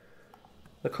projected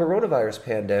the coronavirus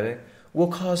pandemic will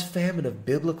cause famine of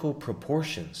biblical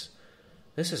proportions.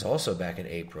 This is also back in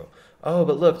April. Oh,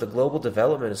 but look, the global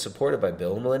development is supported by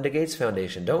Bill and Melinda Gates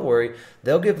Foundation. Don't worry,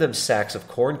 they'll give them sacks of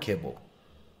corn kibble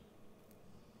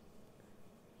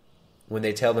when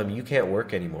they tell them you can't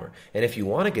work anymore. And if you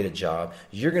want to get a job,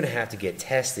 you're going to have to get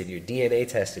tested, your DNA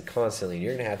tested constantly, and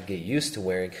you're going to have to get used to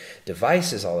wearing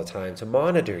devices all the time to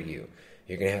monitor you.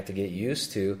 You're going to have to get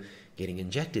used to getting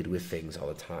injected with things all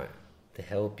the time to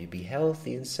help you be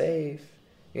healthy and safe.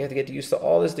 You have to get used to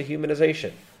all this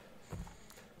dehumanization.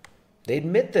 They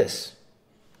admit this.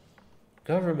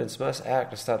 Governments must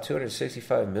act to stop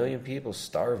 265 million people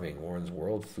starving, warns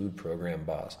World Food Program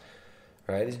boss.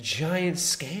 right? These giant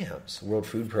scams. World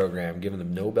Food Program giving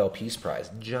them Nobel Peace Prize.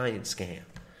 Giant scam.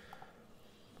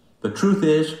 The truth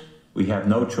is, we have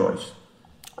no choice.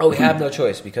 Oh, we have no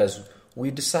choice because we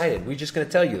decided. We're just going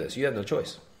to tell you this. You have no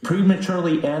choice.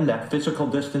 Prematurely end that physical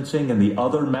distancing and the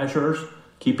other measures,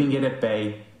 keeping it at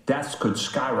bay, deaths could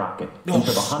skyrocket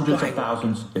into the hundreds of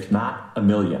thousands, if not a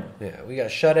million. Yeah, we got to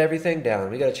shut everything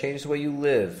down. We got to change the way you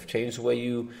live, change the way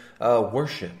you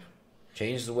worship,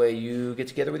 change the way you get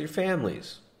together with your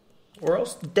families, or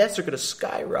else deaths are going to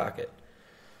skyrocket.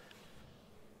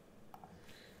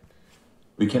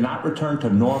 We cannot return to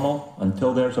normal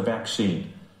until there's a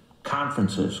vaccine.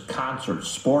 Conferences, concerts,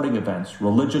 sporting events,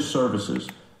 religious services,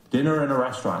 dinner in a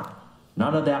restaurant,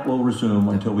 none of that will resume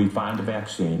until we find a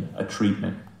vaccine, a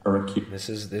treatment, or a cure.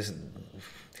 This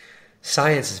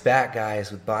science is back,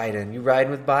 guys, with Biden. You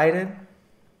riding with Biden?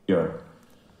 Sure.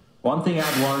 One thing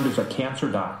I've learned as a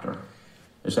cancer doctor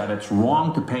is that it's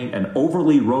wrong to paint an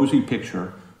overly rosy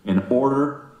picture in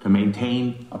order to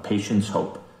maintain a patient's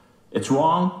hope. It's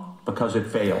wrong because it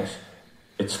fails.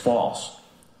 It's false.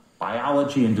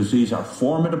 Biology and disease are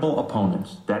formidable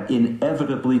opponents that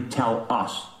inevitably tell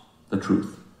us the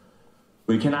truth.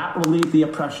 We cannot relieve the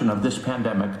oppression of this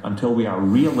pandemic until we are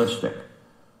realistic.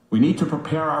 We need to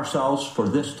prepare ourselves for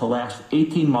this to last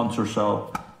 18 months or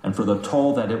so and for the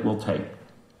toll that it will take.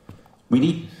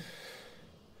 These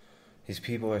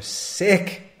people are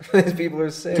sick. These people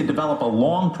are sick. To develop a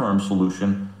long-term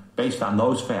solution based on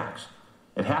those facts.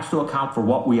 It has to account for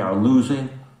what we are losing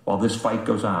while this fight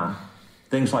goes on.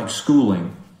 Things like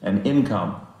schooling and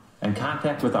income and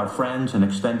contact with our friends and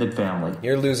extended family.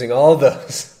 You're losing all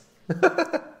those.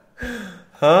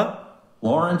 Huh?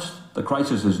 Lawrence, the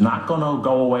crisis is not going to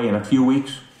go away in a few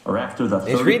weeks or after the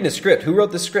He's reading the script. Who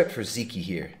wrote the script for Zeke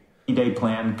here? 30-day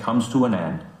plan comes to an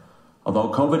end.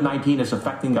 Although COVID-19 is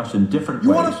affecting us in different ways.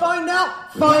 You want to find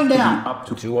out? Find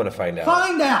out. I do want to find out.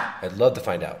 Find out. I'd love to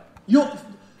find out. You'll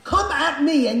come at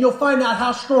me and you'll find out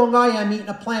how strong I am eating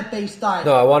a plant-based diet.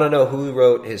 No, I want to know who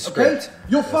wrote his script. Okay?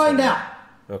 You'll find out.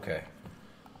 Okay.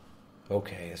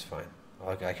 Okay, it's fine.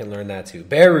 I can learn that too.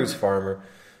 Bear Roots Farmer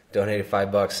donated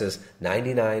 $5, says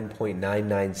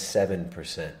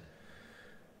 99.997%.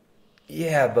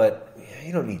 Yeah, but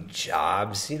you don't need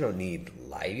jobs. You don't need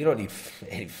life. You don't need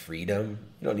any freedom.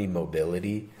 You don't need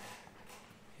mobility.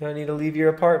 You don't need to leave your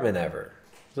apartment ever.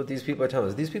 That's what these people are telling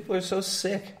us. These people are so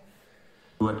sick.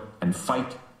 Do it and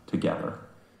fight together.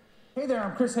 Hey there,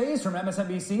 I'm Chris Hayes from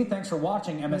MSNBC. Thanks for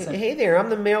watching MSNBC. Hey there, I'm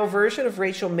the male version of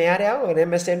Rachel Maddow at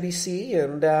MSNBC,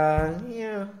 and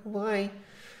yeah, why?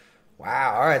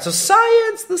 Wow, all right, so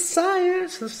the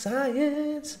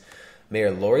science.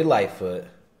 Mayor Lori Lightfoot,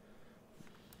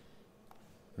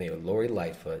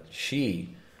 she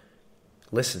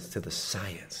listens to the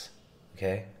science,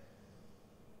 okay?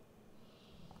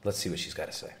 Let's see what she's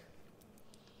got to say.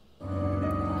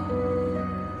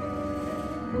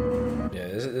 Yeah,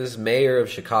 this is mayor of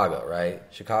Chicago, right?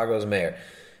 Chicago's mayor.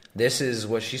 This is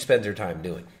what she spends her time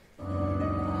doing.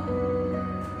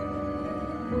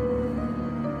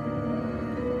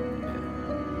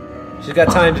 She's got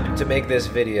time to make this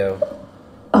video.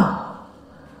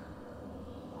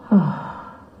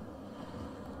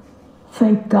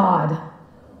 Thank God.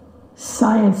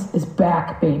 Science is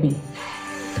back, baby.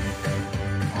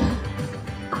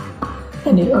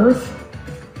 And the earth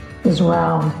is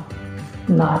round,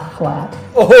 not flat.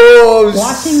 Oh,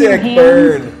 washing sick your hands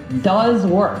burn. Does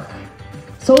work.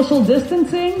 Social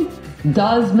distancing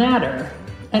does matter.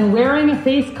 And wearing a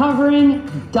face covering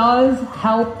does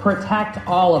help protect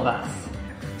all of us.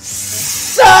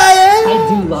 Science! I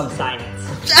do love science.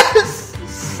 Yes!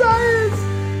 Science!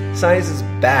 Science is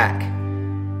back.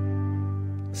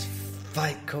 Let's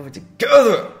fight COVID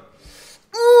together.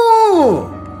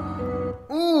 Ooh!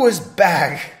 Ooh, it's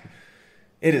back.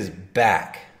 It is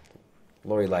back.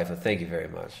 Lori Lightfoot, thank you very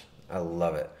much. I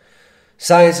love it.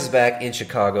 Science is back in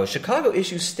Chicago. Chicago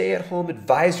issues stay-at-home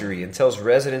advisory and tells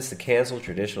residents to cancel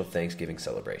traditional Thanksgiving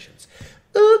celebrations.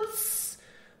 Oops!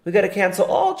 We gotta cancel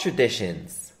all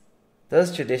traditions.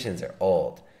 Those traditions are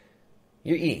old.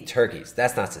 You're eating turkeys.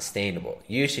 That's not sustainable.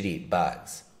 You should eat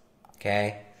bugs.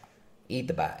 Okay? Eat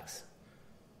the bugs.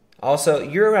 Also,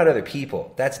 you're around other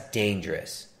people. That's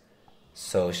dangerous.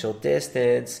 Social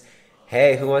distance.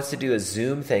 Hey, who wants to do a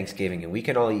Zoom Thanksgiving and we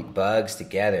can all eat bugs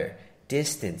together?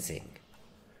 Distancing.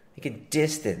 We can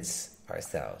distance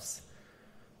ourselves.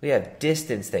 We have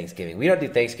distance Thanksgiving. We don't do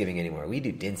Thanksgiving anymore. We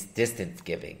do distance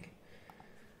giving.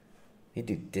 We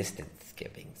do distance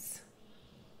givings.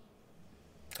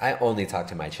 I only talk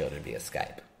to my children via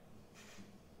Skype.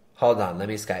 Hold on, let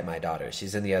me Skype my daughter.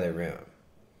 She's in the other room.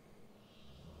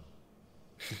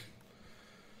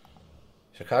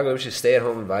 Chicago issues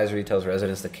stay-at-home advisory tells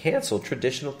residents to cancel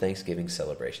traditional Thanksgiving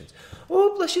celebrations.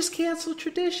 Oh, let's just cancel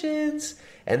traditions.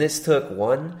 And this took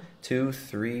 4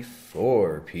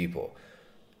 people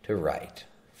to write.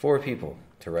 4 people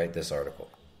to write this article.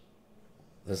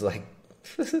 There's like...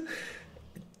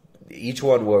 each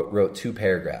one wrote 2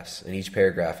 paragraphs, and each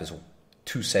paragraph is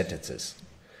 2 sentences.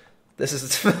 This is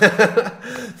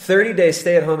 30-day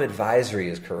stay-at-home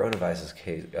advisory as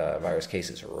coronavirus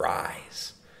cases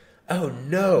rise. Oh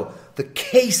no, the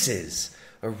cases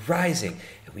are rising.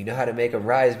 And we know how to make them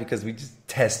rise because we just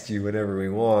test you whenever we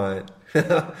want.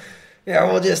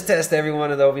 Yeah, we'll just test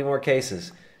everyone and there'll be more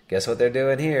cases. Guess what they're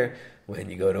doing here? When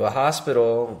you go to a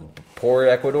hospital, poor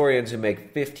Ecuadorians who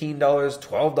make $15,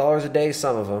 $12 a day,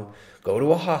 some of them, go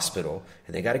to a hospital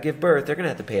and they got to give birth, they're going to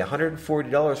have to pay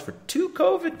 $140 for 2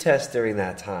 COVID tests during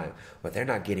that time. But they're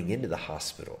not getting into the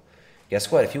hospital. Guess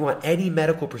what? If you want any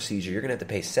medical procedure, you're going to have to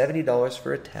pay $70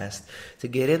 for a test to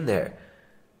get in there.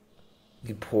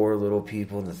 You poor little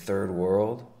people in the third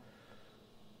world.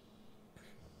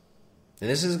 And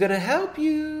this is going to help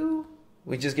you.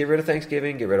 We just get rid of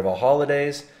Thanksgiving, get rid of all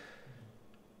holidays.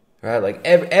 Right? Like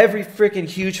every freaking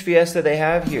huge fiesta they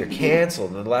have here,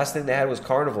 canceled. And the last thing they had was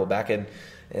Carnival back in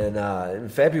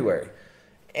February.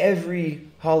 Every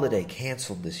holiday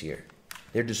canceled this year.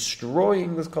 They're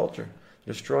destroying this culture.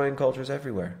 Destroying cultures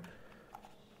everywhere.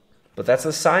 But that's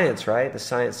the science, right? The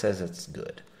science says it's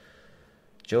good.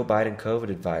 Joe Biden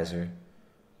COVID advisor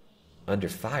under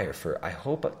fire for I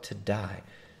hope to die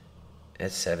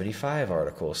at 75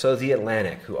 article. So The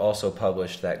Atlantic, who also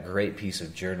published that great piece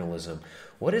of journalism,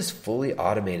 what is fully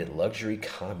automated luxury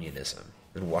communism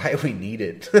and why we need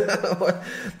it?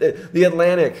 The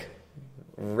Atlantic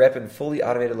repping fully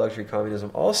automated luxury communism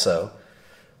also.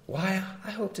 Why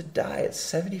I hope to die at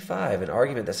 75, an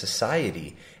argument that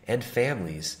society and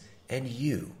families and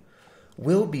you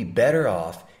will be better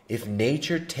off if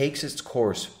nature takes its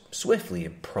course swiftly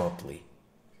and promptly.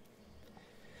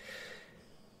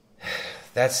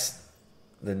 That's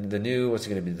the new, what's it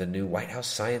going to be, the new White House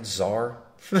science czar?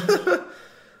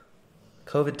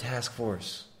 COVID task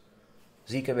force.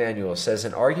 Zeke Emanuel says,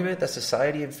 an argument that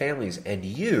society and families and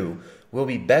you will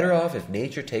be better off if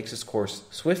nature takes its course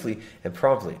swiftly and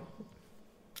promptly.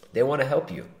 They want to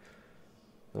help you.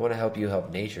 They want to help you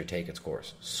help nature take its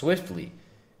course swiftly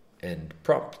and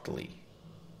promptly.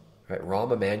 Right?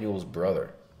 Rahm Emanuel's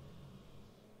brother.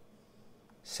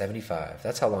 75.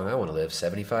 That's how long I want to live.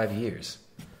 75 years.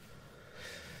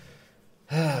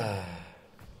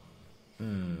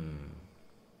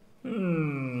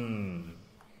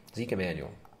 Zeke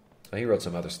Emanuel. So he wrote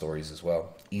some other stories as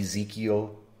well.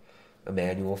 Ezekiel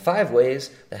Emanuel. 5 ways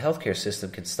the healthcare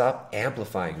system can stop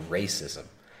amplifying racism.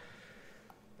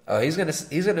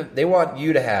 They want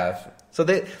you to have, so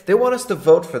they want us to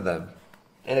vote for them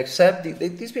and accept,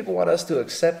 these people want us to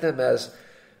accept them as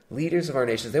leaders of our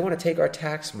nations. They want to take our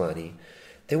tax money.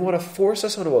 They want to force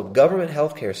us onto a government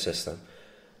healthcare system.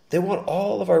 They want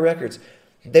all of our records.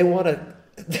 They want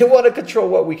to control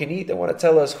what we can eat. They want to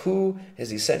tell us who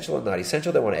is essential and not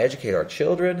essential. They want to educate our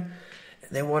children.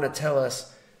 They want to tell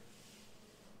us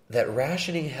that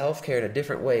rationing healthcare in a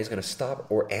different way is going to stop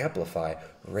or amplify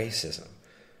racism.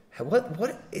 What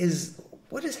does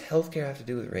healthcare have to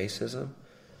do with racism?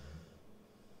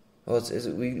 Well,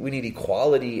 we need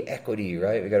equality, equity,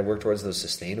 right? We got to work towards those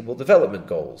sustainable development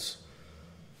goals.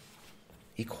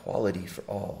 Equality for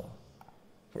all.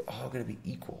 We're all going to be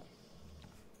equal.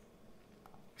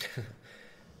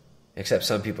 Except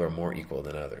some people are more equal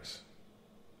than others.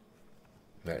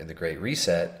 Right? In the Great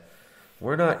Reset,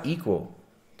 we're not equal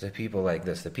to people like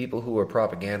this. The people who are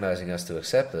propagandizing us to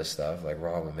accept this stuff, like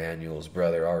Rahm Emanuel's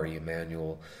brother, Ari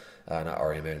Emanuel, not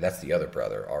Ari Emanuel, that's the other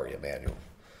brother, Ari Emanuel,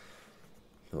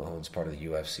 who owns part of the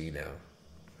UFC now.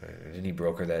 Right? Didn't he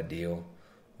broker that deal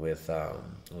with,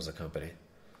 what was the company?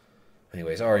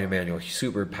 Anyways, Ari Emanuel,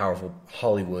 super powerful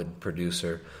Hollywood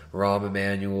producer. Rahm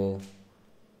Emanuel,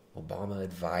 Obama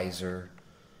advisor.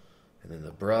 And then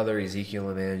the brother, Ezekiel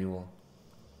Emanuel.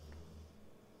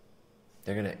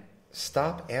 They're going to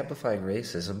stop amplifying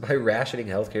racism by rationing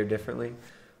healthcare differently.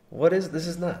 This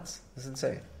is nuts. This is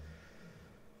insane.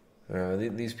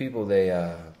 These people, they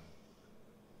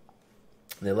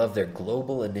love their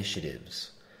global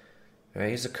initiatives.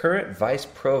 Right? He's the current vice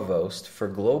provost for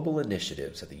global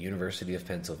initiatives at the University of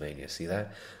Pennsylvania. See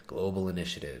that? Global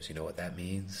initiatives. You know what that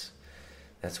means?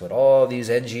 That's what all these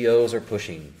NGOs are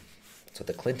pushing. That's what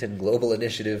the Clinton Global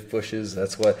Initiative pushes.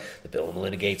 That's what the Bill and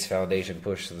Melinda Gates Foundation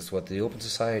pushes. That's what the Open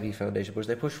Society Foundation pushes.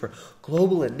 They push for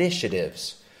global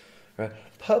initiatives. Right?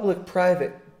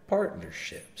 Public-private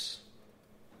partnerships.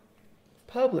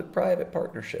 Public-private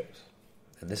partnerships.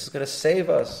 And this is going to save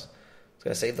us. It's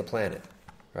going to save the planet,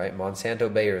 right?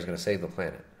 Monsanto Bayer is going to save the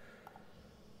planet.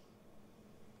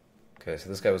 Okay, so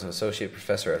this guy was an associate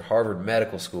professor at Harvard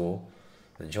Medical School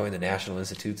and joined the National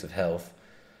Institutes of Health.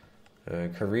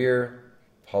 Career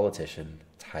politician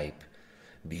type,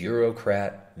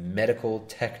 bureaucrat, medical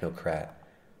technocrat,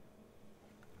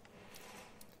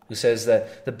 who says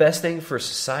that the best thing for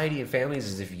society and families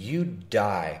is if you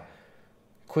die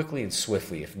quickly and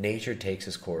swiftly, if nature takes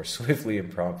its course swiftly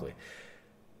and promptly.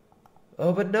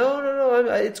 Oh, but no,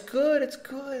 it's good, it's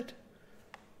good.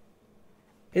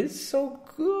 It's so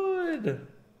good.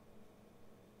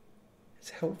 It's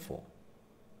helpful.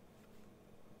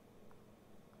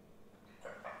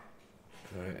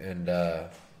 And where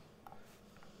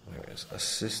is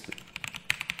assisted?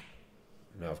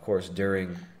 Now, of course,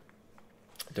 during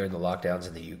the lockdowns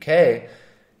in the UK,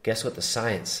 guess what the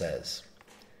science says?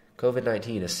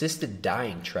 COVID-19, assisted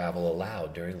dying travel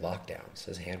allowed during lockdown,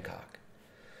 says Hancock.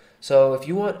 So if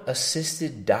you want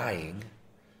assisted dying,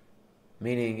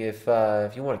 meaning if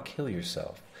you want to kill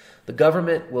yourself, the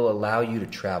government will allow you to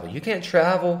travel. You can't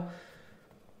travel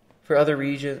for other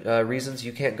reasons.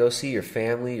 You can't go see your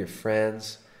family, your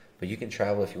friends, but you can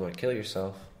travel if you want to kill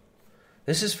yourself.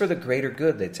 This is for the greater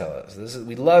good, they tell us.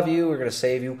 We love you, we're going to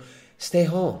save you. Stay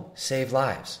home, save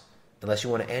lives, unless you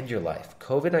want to end your life.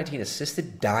 COVID-19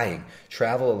 assisted dying,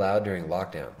 travel allowed during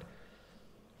lockdown.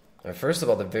 Now, first of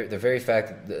all, the very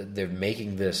fact that they're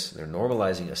making this, they're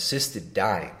normalizing assisted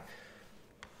dying,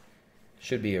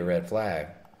 should be a red flag.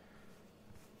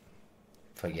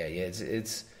 But yeah,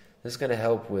 this is going to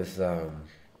help with the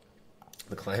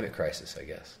climate crisis, I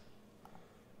guess.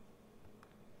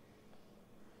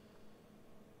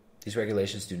 These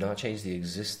regulations do not change the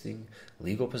existing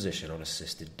legal position on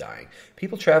assisted dying.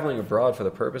 People traveling abroad for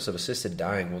the purpose of assisted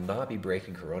dying will not be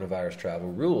breaking coronavirus travel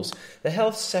rules. The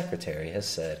health secretary has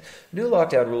said new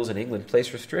lockdown rules in England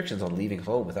place restrictions on leaving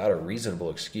home without a reasonable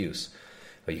excuse.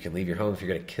 But you can leave your home if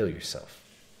you're going to kill yourself.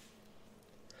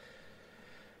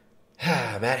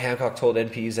 Matt Hancock told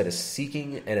MPs that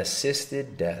seeking an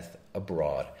assisted death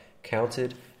abroad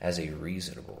counted as a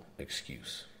reasonable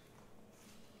excuse.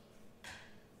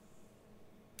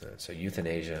 So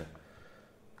euthanasia,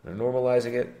 they're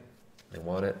normalizing it. They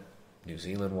want it. New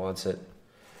Zealand wants it.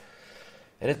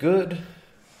 And it's good.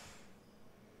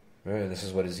 Right, this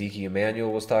is what Ezekiel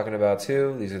Emanuel was talking about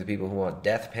too. These are the people who want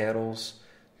death panels.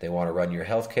 They want to run your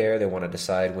health care. They want to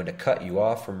decide when to cut you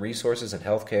off from resources and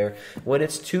health care when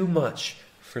it's too much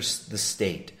for the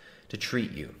state to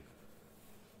treat you.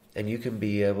 And you can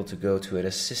be able to go to an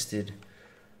assisted,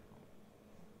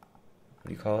 what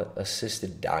do you call it?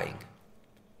 Assisted dying.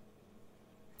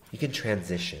 You can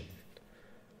transition.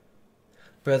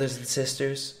 Brothers and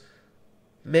sisters,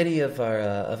 many of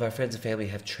our friends and family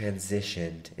have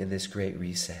transitioned in this great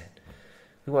reset.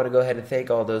 We want to go ahead and thank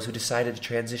all those who decided to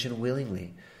transition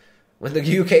willingly. When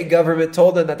the UK government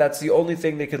told them that that's the only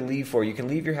thing they could leave for. You can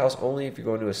leave your house only if you're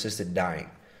going to assisted dying.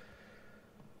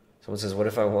 Someone says, what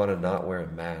if I want to not wear a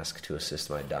mask to assist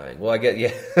my dying? Well,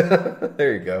 yeah,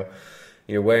 there you go.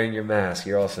 You're wearing your mask.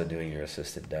 You're also doing your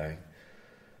assisted dying.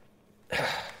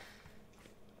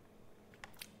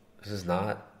 This is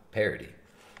not parody.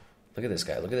 Look at this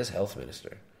guy. Look at this health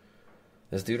minister.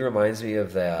 This dude reminds me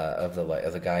of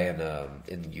the guy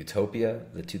in Utopia,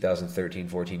 the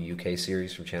 2013-14 UK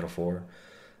series from Channel 4.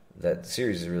 That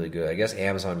series is really good. I guess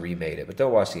Amazon remade it, but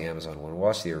don't watch the Amazon one.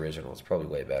 Watch the original. It's probably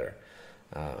way better.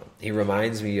 He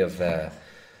reminds me of the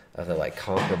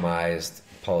compromised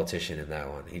politician in that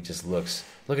one. He just looks.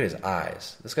 Look at his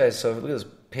eyes. This guy is so. Look at his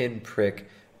pinprick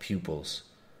pupils.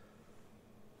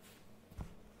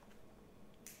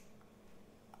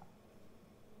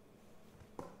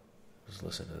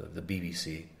 Listen to the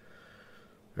BBC.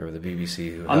 Remember the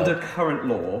BBC who under current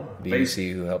law,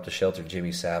 BBC who helped to shelter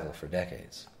Jimmy Savile for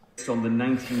decades. Based on the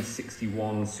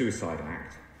 1961 Suicide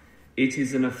Act, it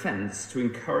is an offence to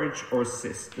encourage or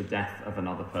assist the death of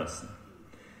another person.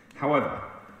 However,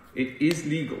 it is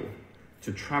legal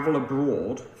to travel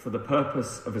abroad for the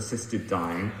purpose of assisted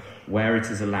dying where it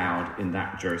is allowed in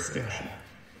that jurisdiction.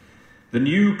 The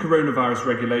new coronavirus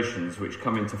regulations, which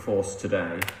come into force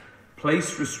today,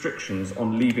 place restrictions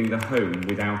on leaving the home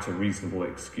without a reasonable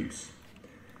excuse.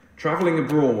 Travelling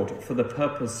abroad for the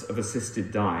purpose of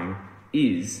assisted dying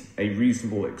is a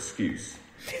reasonable excuse.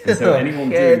 And so anyone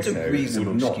doing so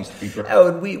would not be granted. Oh,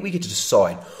 and we get to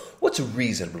decide what's a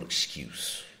reasonable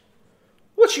excuse.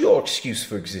 What's your excuse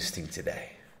for existing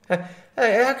today?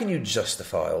 How can you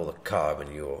justify all the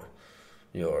carbon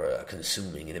you're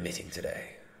consuming and emitting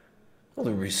today? All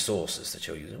the resources that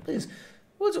you're using. Please,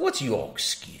 what's your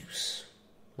excuse?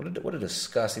 What a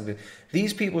disgusting thing.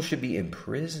 These people should be in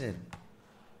prison.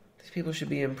 These people should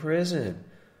be in prison.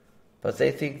 But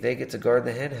they think they get to guard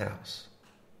the hen house.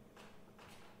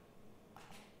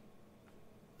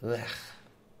 Ugh.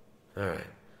 All right.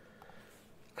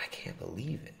 I can't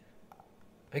believe it.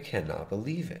 I cannot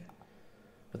believe it.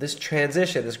 But this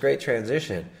transition, this great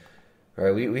transition,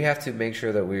 right? We have to make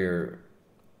sure that we're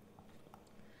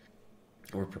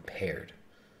prepared.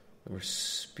 We're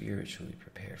spiritually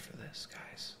prepared for this,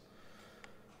 guys.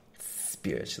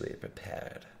 Spiritually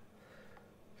prepared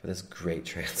for this great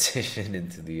transition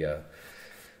into the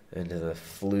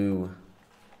flu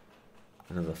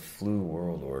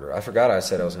world order. I forgot I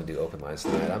said I was going to do open lines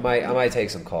tonight. I might take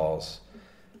some calls,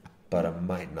 but I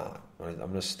might not.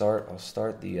 I'll start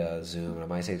the Zoom, and I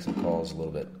might take some calls a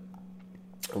little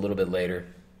bit later.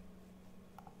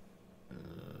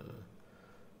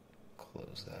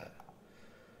 Close that.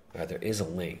 All right, there is a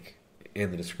link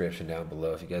in the description down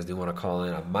below if you guys do want to call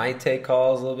in. I might take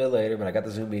calls a little bit later, but I got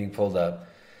the Zoom meeting pulled up,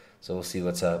 so we'll see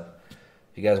what's up.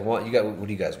 If you guys want, what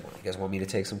do you guys want? You guys want me to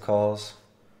take some calls?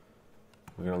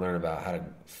 We're going to learn about how to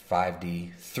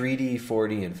 5D, 3D,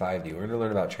 4D, and 5D. We're going to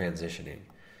learn about transitioning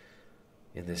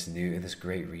in this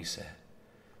great reset.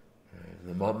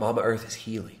 Mama Earth is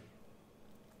healing.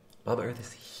 Mama Earth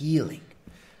is healing.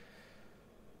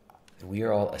 And we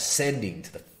are all ascending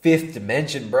to the 5th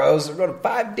dimension, bros. We're going to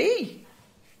 5D.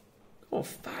 We're going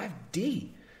 5D.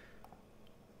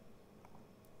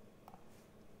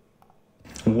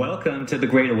 Welcome to the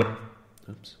Great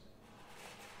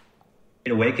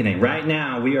Awakening. Right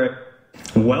now,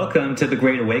 Welcome to the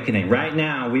Great Awakening. Right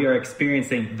now, we are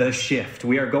experiencing the shift.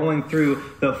 We are going through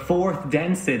the 4th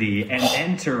density and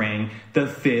entering the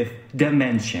 5th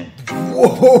dimension.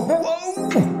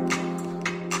 Whoa!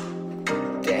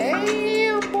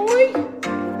 Damn, boy!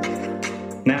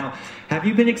 Now, have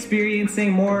you been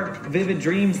experiencing more vivid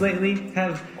dreams lately?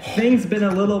 Have things been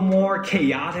a little more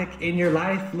chaotic in your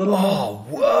life?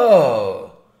 Whoa!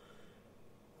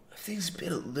 Things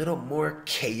been a little more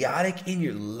chaotic in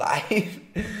your life?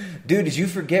 Dude, did you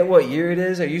forget what year it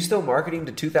is? Are you still marketing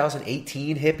to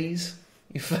 2018 hippies?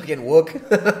 You fucking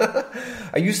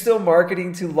wook. Are you still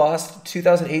marketing to lost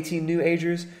 2018 new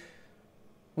agers?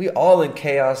 We all in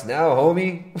chaos now,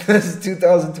 homie. This is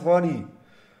 2020. A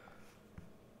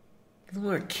little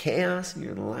more chaos in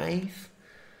your life?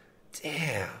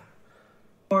 Damn.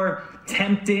 More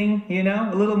tempting,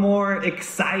 a little more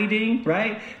exciting,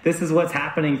 right? This is what's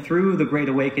happening through the Great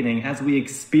Awakening as we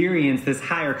experience this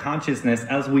higher consciousness,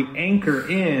 as we anchor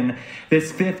in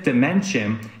this 5th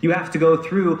dimension. You have to go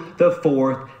through the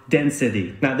 4th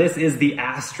density. Now, this is the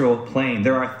astral plane.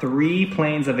 There are 3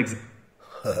 planes of existence.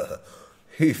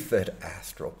 He said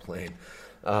astral plane.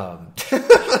 What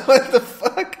the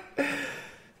fuck?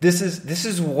 This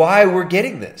is why we're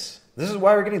getting this. This is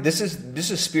why we're getting this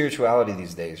is spirituality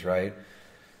these days, right?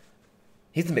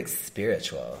 He's a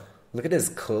McSpiritual. Look at his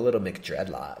cool little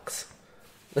McDreadlocks.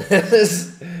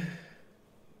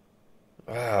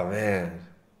 Wow, man.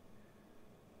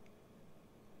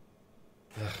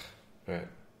 All right.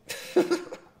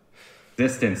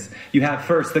 Existence. You have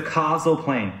first the causal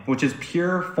plane, which is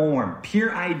pure form,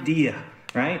 pure idea,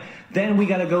 right? Then we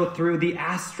got to go through the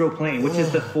astral plane, which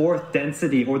is the 4th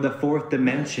density or the 4th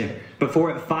dimension,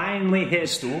 before it finally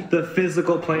hits the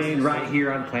physical plane right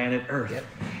here on planet Earth. Yep.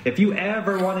 If you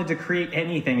ever wanted to create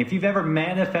anything, if you've ever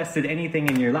manifested anything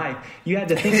in your life, you had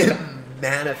to think about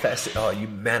manifested. Oh, you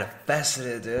manifested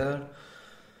it, dude.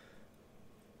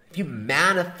 If you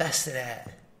manifested it.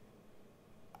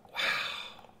 Wow.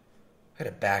 I got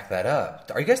to back that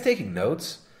up. Are you guys taking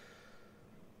notes?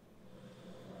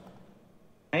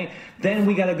 Right? Then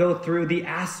we got to go through the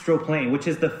astral plane, which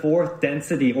is the 4th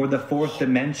density or the 4th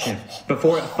dimension,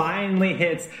 before it finally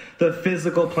hits the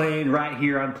physical plane right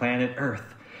here on planet Earth.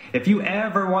 If you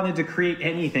ever wanted to create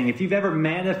anything, if you've ever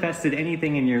manifested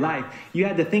anything in your life, you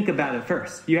had to think about it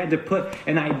first. You had to put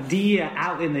an idea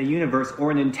out in the universe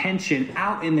or an intention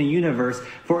out in the universe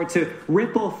for it to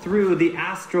ripple through the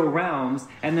astral realms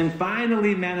and then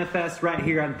finally manifest right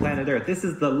here on planet Earth. This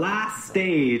is the last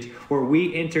stage where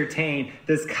we entertain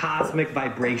this cosmic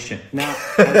vibration. Now,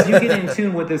 as you get in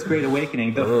tune with this Great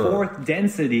Awakening, the 4th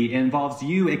density involves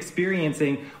you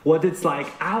experiencing what it's like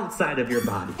outside of your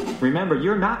body. Remember,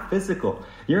 you're not physical.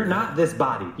 You're not this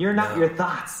body. You're not your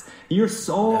thoughts. You're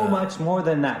so much more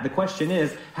than that. The question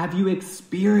is, have you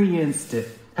experienced it?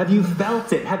 Have you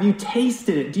felt it? Have you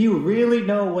tasted it? Do you really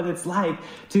know what it's like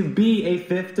to be a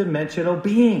 5th dimensional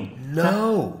being?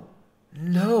 No.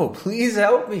 No. Please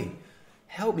help me.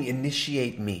 Help me.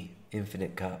 Initiate me,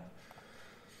 Infinite Cup.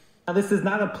 Now, this is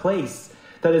not a place.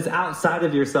 that is outside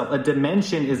of yourself. A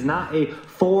dimension is not a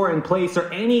foreign place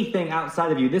or anything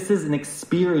outside of you. This is an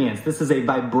experience. This is a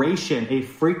vibration, a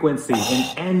frequency,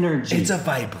 an energy. It's a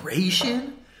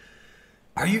vibration?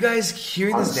 Are you guys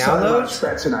hearing this I'm download? so much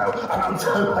better now, and I'm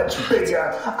so much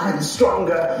bigger and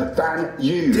stronger than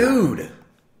you. Dude!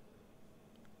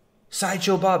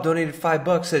 Sideshow Bob donated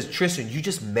 $5, says, Tristan, you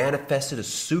just manifested a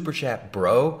super chat,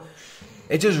 bro.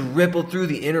 It just rippled through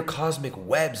the inner cosmic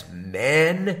webs,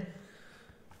 man.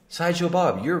 Sideshow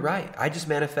Bob, you're right. I just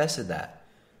manifested that.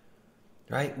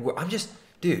 Right? I'm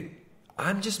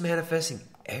just manifesting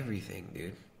everything,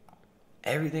 dude.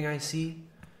 Everything I see,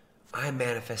 I'm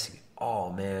manifesting it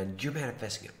all, man. You're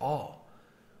manifesting it all.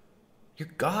 You're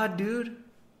God, dude.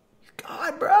 You're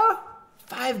God, bro.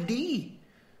 5D.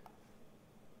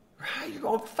 Right? You're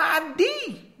going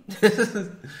 5D.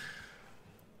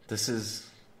 This is...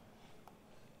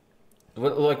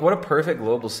 What a perfect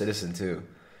global citizen, too.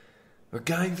 We're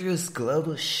going through this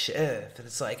global shift. And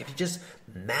it's like, if you just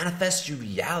manifest your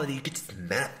reality, you could just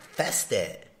manifest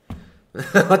it.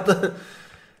 What the...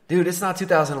 Dude, it's not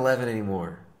 2011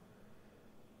 anymore.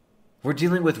 We're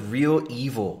dealing with real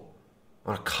evil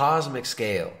on a cosmic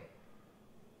scale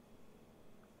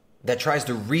that tries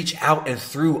to reach out and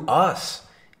through us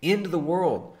into the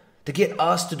world to get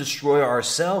us to destroy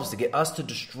ourselves, to get us to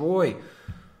destroy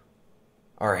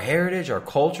our heritage, our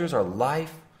cultures, our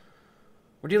life.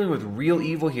 We're dealing with real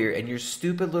evil here, and your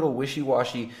stupid little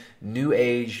wishy-washy new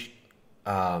age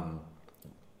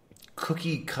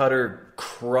cookie cutter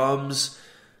crumbs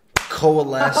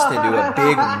coalesced into a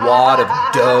big wad of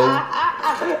dough.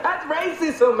 That's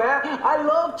racism, man. I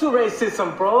love to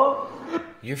racism, bro.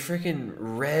 Your freaking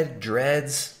red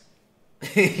dreads,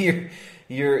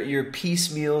 your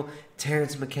piecemeal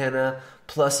Terrence McKenna,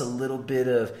 plus a little bit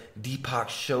of Deepak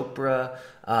Chopra,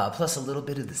 plus a little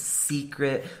bit of The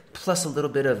Secret, plus a little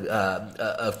bit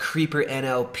of creeper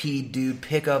NLP dude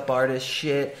pickup artist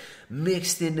shit,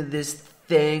 mixed into this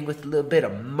thing with a little bit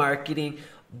of marketing.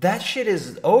 That shit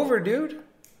is over, dude.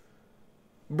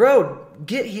 Bro,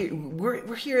 get here.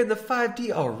 We're here in the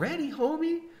 5D already,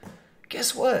 homie.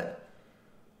 Guess what?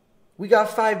 We got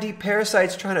 5D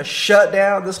parasites trying to shut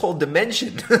down this whole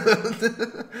dimension.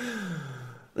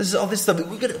 This is all this stuff.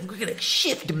 We're gonna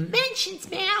shift dimensions,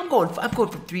 man. I'm going from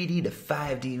 3D to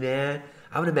 5D, man.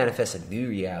 I'm gonna manifest a new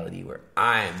reality where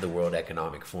I'm the World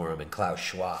Economic Forum and Klaus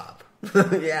Schwab.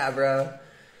 Yeah, bro.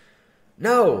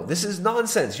 No, this is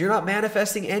nonsense. You're not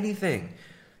manifesting anything.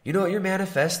 You know what you're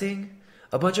manifesting?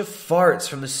 A bunch of farts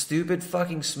from the stupid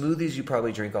fucking smoothies you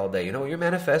probably drink all day. You know what you're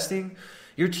manifesting?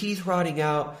 Your teeth rotting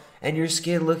out and your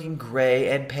skin looking gray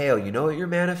and pale. You know what you're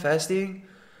manifesting?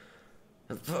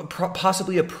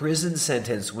 Possibly a prison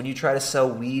sentence when you try to sell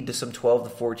weed to some 12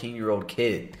 to 14-year-old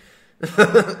kid.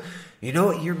 You know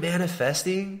what you're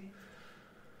manifesting?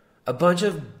 A bunch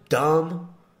of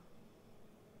dumb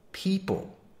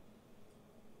people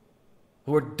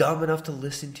who are dumb enough to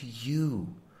listen to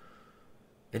you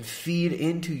and feed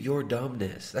into your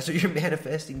dumbness. That's what you're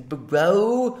manifesting,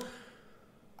 bro.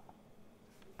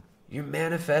 You're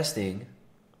manifesting...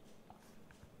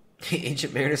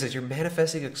 Ancient Mariner says, you're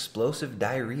manifesting explosive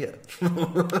diarrhea.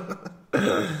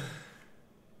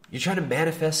 You're trying to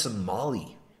manifest some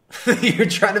Molly.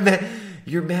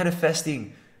 You're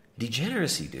manifesting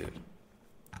degeneracy, dude.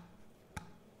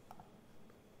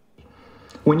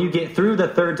 When you get through the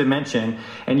third dimension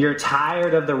and you're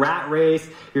tired of the rat race,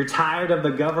 you're tired of the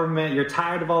government, you're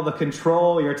tired of all the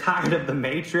control, you're tired of the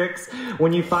matrix,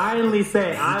 when you finally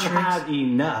say, I've had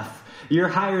enough, your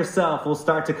higher self will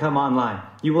start to come online.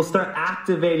 You will start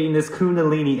activating this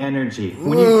Kundalini energy.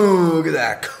 Look at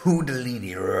that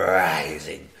Kundalini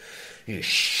rising. You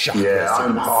shock. Yeah,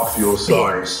 I'm half your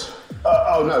size.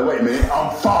 Oh no, wait a minute.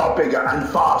 I'm far bigger and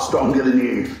far stronger than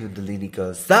you. Kundalini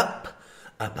goes up,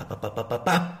 up, up, up, up, up, up,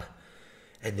 up.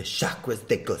 And the chakras,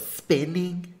 they go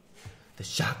spinning. The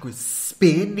chakras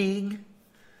spinning.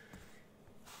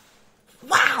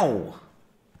 Wow.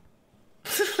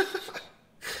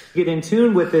 Get in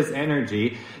tune with this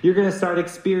energy, you're going to start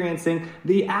experiencing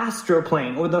the astral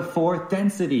plane or the fourth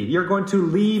density. You're going to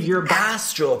leave your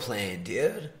astral plane,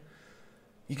 dude.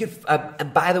 You could,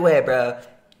 and by the way, bro,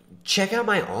 check out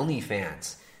my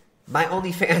OnlyFans. My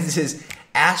OnlyFans is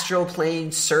Astral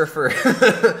Plane Surfer.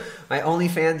 My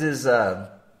OnlyFans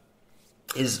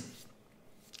is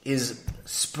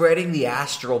spreading the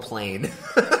astral plane.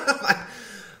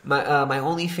 my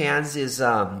OnlyFans is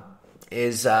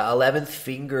 11th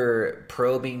finger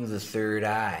probing the third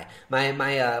eye. My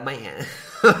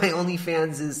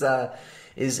OnlyFans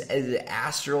is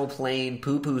astral plane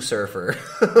poo poo surfer.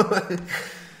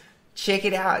 Check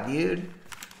it out, dude.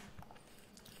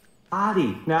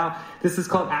 body. Now, this is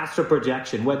called astral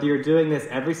projection. Whether you're doing this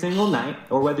every single night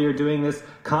or whether you're doing this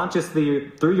consciously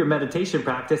through your meditation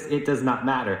practice, it does not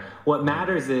matter. What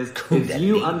matters is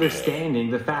you understanding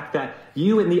the fact that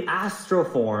you in the astral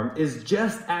form is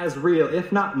just as real,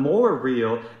 if not more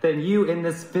real, than you in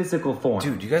this physical form.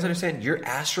 Dude, do you guys understand? Your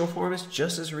astral form is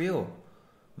just as real.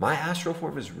 My astral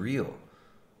form is real.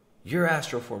 Your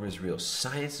astral form is real.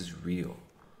 Science is real.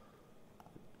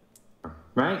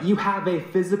 Right? You have a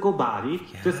physical body,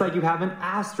 just like you have an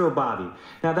astral body.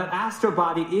 Now, that astral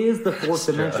body is the fourth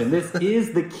dimension. This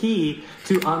is the key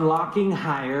to unlocking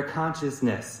higher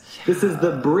consciousness. This is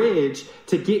the bridge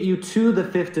to get you to the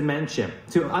fifth dimension,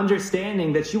 to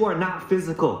understanding that you are not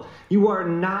physical. You are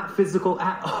not physical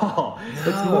at all.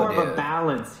 It's more of a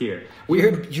balance here.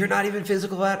 You're not even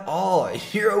physical at all.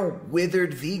 You're a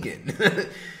withered vegan.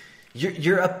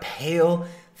 You're a pale,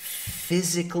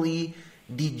 physically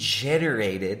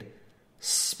degenerated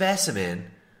specimen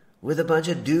with a bunch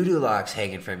of doo-doo locks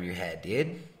hanging from your head,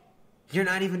 dude. You're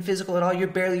not even physical at all. You're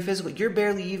barely physical. You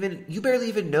barely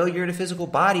even know you're in a physical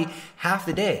body half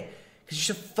the day because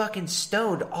you're so fucking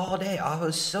stoned all day off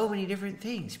of so many different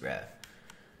things, bruh.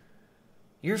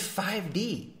 You're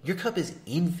 5D. Your cup is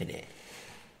infinite.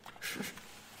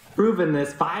 Proven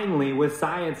this finally with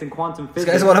science and quantum physics.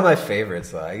 This guy's one of my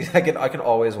favorites, though. I can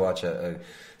always watch it.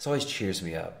 This always cheers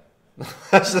me up.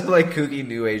 Some like kooky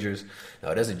New Agers.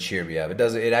 No, it doesn't cheer me up. It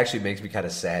doesn't. It actually makes me kind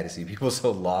of sad to see people so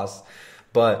lost.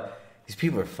 But these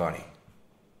people are funny.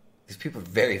 These people are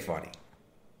very funny.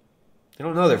 They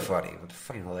don't know they're funny, but they're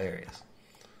fucking hilarious.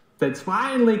 That's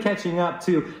finally catching up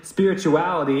to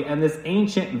spirituality and this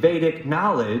ancient Vedic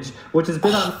knowledge, which has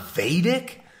been on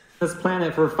Vedic this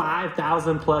planet for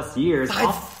 5,000 plus years.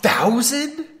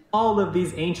 5,000? All of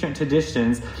these ancient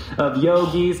traditions of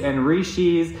yogis and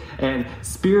rishis and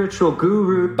spiritual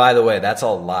gurus. By the way, that's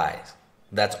all lies.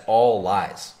 That's all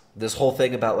lies. This whole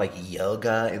thing about like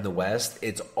yoga in the West,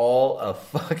 it's all a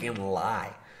fucking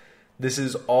lie. This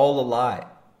is all a lie.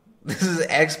 This is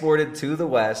exported to the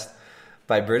West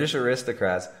by British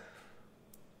aristocrats.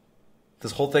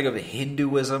 This whole thing of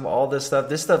Hinduism, all this stuff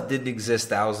didn't exist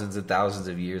thousands and thousands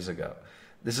of years ago.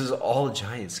 This is all a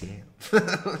giant scam.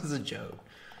 This is a joke.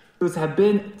 Have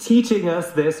been teaching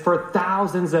us this for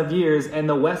thousands of years, and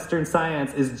the Western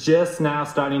science is just now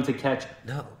starting to catch.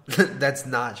 No, that's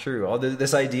not true. All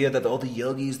this idea that all the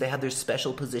yogis, they have their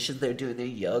special positions, they're doing their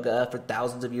yoga for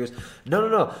thousands of years.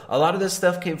 No. A lot of this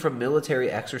stuff came from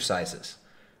military exercises.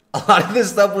 A lot of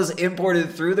this stuff was imported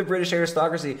through the British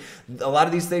aristocracy. A lot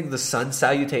of these things, the sun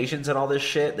salutations and all this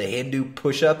shit, the Hindu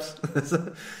push-ups,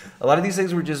 a lot of these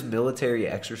things were just military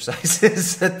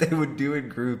exercises that they would do in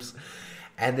groups.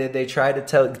 And then they try to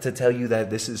tell you that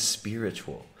this is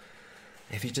spiritual.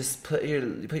 If you just put your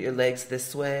legs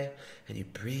this way and you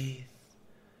breathe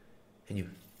and you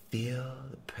feel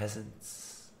the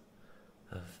presence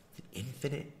of the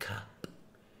infinite cup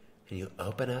and you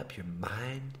open up your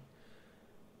mind,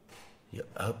 you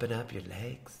open up your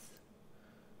legs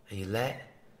and you let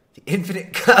the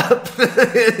infinite cup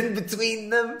in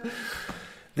between them.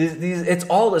 It's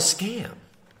all a scam.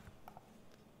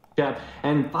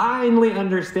 And finally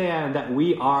understand that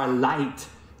we are light.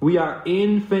 We are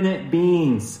infinite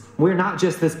beings. We're not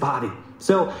just this body.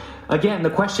 So again,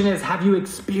 the question is, have you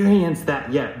experienced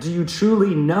that yet? Do you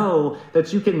truly know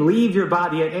that you can leave your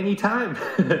body at any time?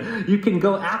 You can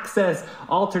go access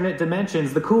alternate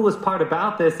dimensions. The coolest part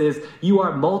about this is you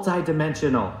are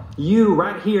multidimensional. You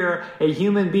right here, a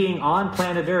human being on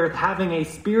planet Earth having a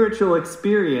spiritual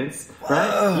experience,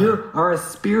 right? You are a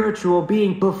spiritual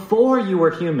being before you were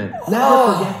human.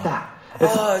 Never forget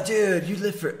that. Dude, you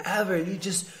live forever.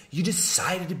 You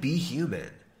decided to be human.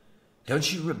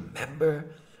 Don't you remember?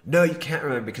 No, you can't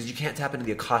remember because you can't tap into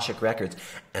the Akashic Records.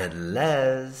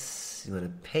 Unless you want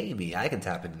to pay me, I can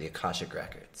tap into the Akashic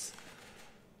Records.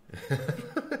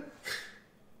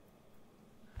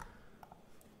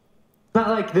 It's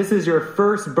not like this is your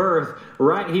first birth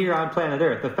right here on planet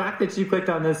Earth. The fact that you clicked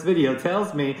on this video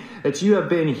tells me that you have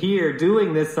been here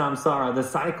doing this samsara, the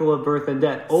cycle of birth and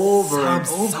death, over and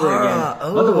over again.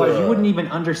 Otherwise, you wouldn't even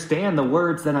understand the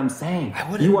words that I'm saying.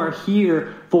 You are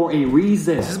here for a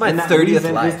reason. This is my and that 30th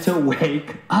reason life. is to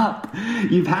wake up.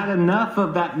 You've had enough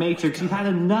of that matrix. You've had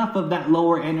enough of that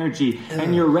lower energy.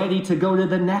 And you're ready to go to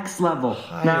the next level.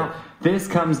 Now, this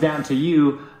comes down to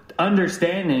you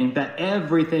understanding that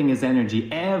everything is energy,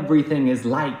 everything is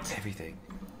light. Everything.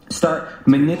 Start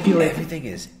manipulating. Everything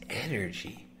is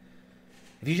energy.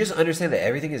 If you just understand that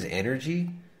everything is energy,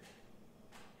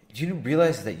 do you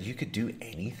realize that you could do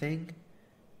anything?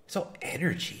 It's all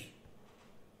energy.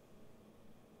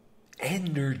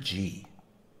 Energy.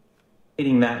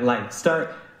 That light.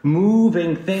 Start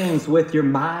moving things with your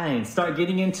mind. Start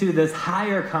getting into this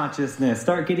higher consciousness.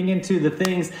 Start getting into the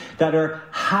things that are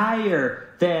higher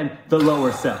than the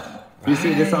lower self. You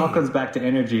see, this all comes back to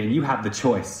energy, and you have the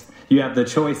choice. You have the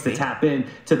choice to tap in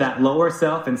to that lower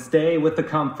self and stay with the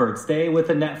comfort, stay with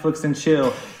the Netflix and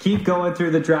chill, keep going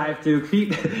through the drive-thru,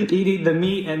 keep eating the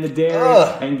meat and the dairy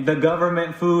and the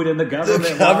government food and the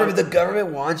government. The government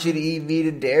wants you to eat meat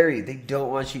and dairy. They don't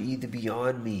want you to eat the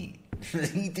Beyond Meat.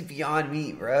 Eat the Beyond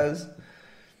Meat, bros.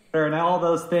 And all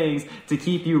those things to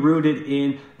keep you rooted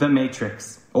in the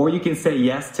matrix. Or you can say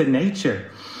yes to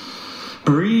nature.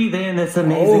 Breathe in this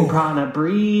amazing prana.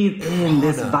 Breathe in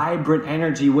this vibrant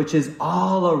energy, which is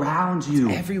all around you.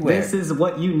 It's everywhere. This is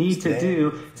what you need to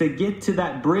do to get to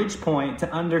that bridge point,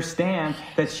 to understand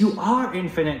that you are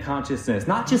infinite consciousness.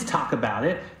 Not just talk about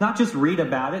it, not just read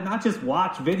about it, not just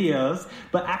watch videos,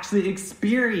 but actually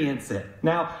experience it.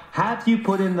 Now, have you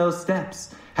put in those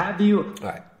steps? Have you... All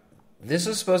right. This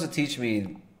is supposed to teach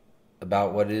me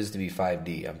about what it is to be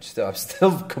 5D. I'm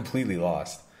still completely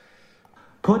lost.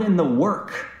 Put in the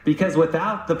work, because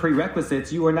without the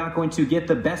prerequisites, you are not going to get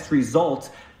the best result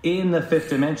in the fifth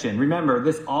dimension. Remember,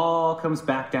 this all comes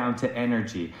back down to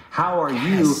energy. How are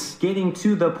you getting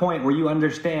to the point where you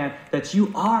understand that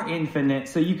you are infinite,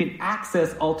 so you can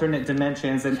access alternate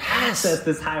dimensions and access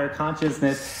this higher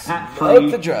consciousness at free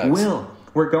will?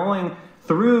 We're going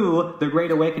through the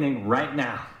Great Awakening right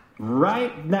now.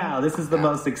 Right now, this is the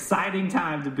most exciting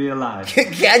time to be alive.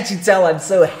 Can't you tell I'm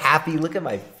so happy? Look at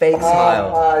my fake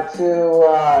smile. So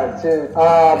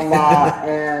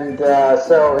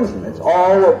it's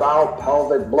all about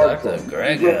pelvic blood flow.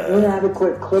 You get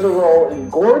inadequate clitoral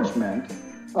engorgement,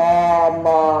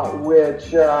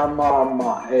 which a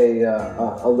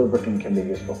lubricant can be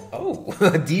useful.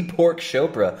 Oh, D Pork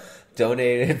Chopra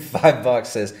donated $5.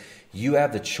 Says you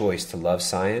have the choice to love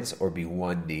science or be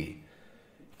 1D.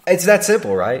 It's that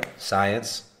simple, right?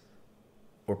 Science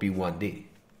or be 1D.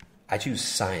 I choose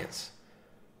science.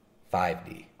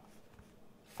 5D.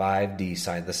 5D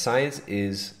science. The science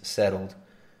is settled.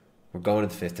 We're going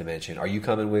to the fifth dimension. Are you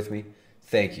coming with me?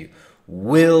 Thank you.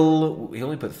 Will, he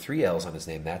only put 3 L's on his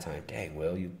name that time. Dang,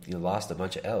 Will, you lost a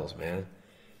bunch of L's, man.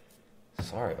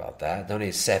 Sorry about that.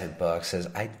 Donated $7. Says,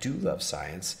 I do love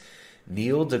science.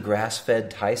 Neil deGrasse Fed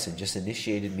Tyson just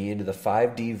initiated me into the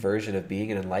 5D version of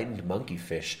being an enlightened monkey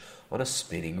fish on a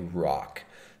spinning rock.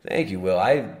 Thank you, Will.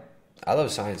 I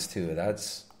love science too.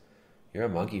 You're a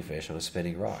monkey fish on a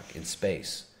spinning rock in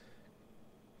space.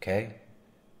 Okay?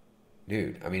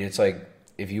 Dude, I mean, it's like,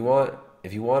 if you want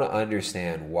to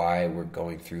understand why we're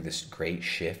going through this great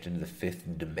shift into the fifth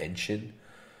dimension,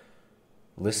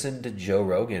 listen to Joe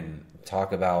Rogan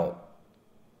talk about,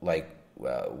 like,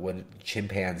 what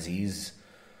chimpanzees,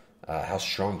 how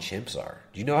strong chimps are.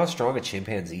 Do you know how strong a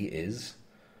chimpanzee is?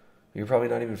 You're probably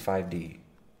not even 5D.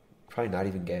 Probably not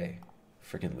even gay.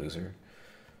 Freaking loser.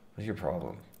 What's your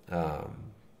problem?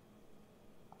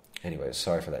 Anyways,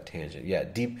 sorry for that tangent. Yeah,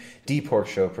 D Pork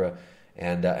Chopra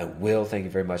and Will, thank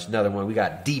you very much. Another one, we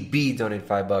got DB donated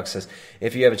 $5. Says,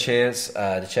 if you have a chance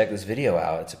to check this video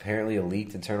out, it's apparently a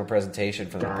leaked internal presentation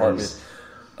from the department.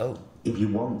 Oh. If you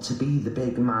want to be the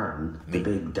big man, the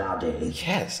big daddy.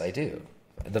 Yes, I do.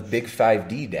 The big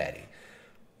 5D daddy.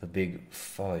 The big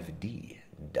 5D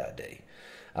daddy.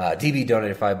 DB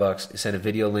donated $5. Sent a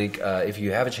video link. If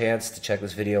you have a chance to check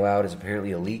this video out, it's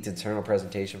apparently a leaked internal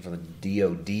presentation from the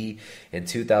DOD in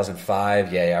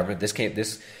 2005. Yeah, I remember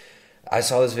this. I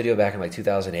saw this video back in like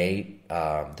 2008,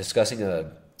 discussing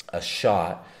a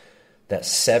shot that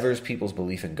severs people's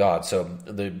belief in God. So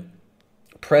the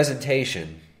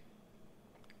presentation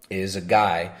is a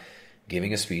guy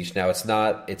giving a speech. Now it's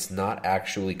not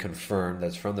actually confirmed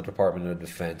that's from the Department of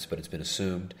Defense, but it's been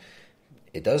assumed.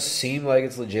 It does seem like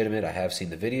it's legitimate. I have seen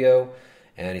the video,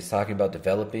 and he's talking about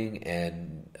developing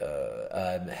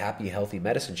a happy, healthy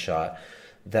medicine shot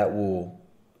that will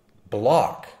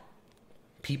block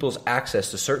people's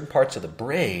access to certain parts of the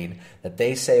brain that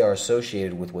they say are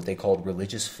associated with what they call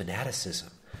religious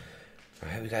fanaticism.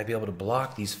 Right? We got to be able to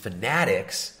block these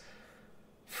fanatics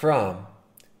from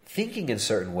thinking in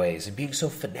certain ways and being so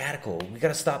fanatical. We got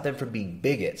to stop them from being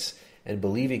bigots and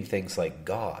believing things like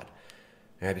God.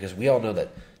 Right? Because we all know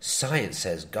that science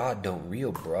says God don't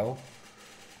real, bro.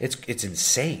 It's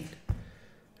insane.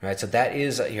 Right? So that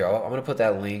is here. I'm going to put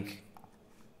that link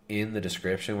in the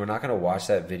description. We're not going to watch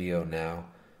that video now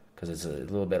because it's a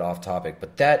little bit off topic,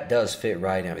 but that does fit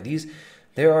right now. I mean,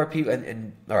 there are people,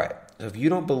 and all right. So if you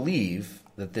don't believe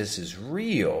that this is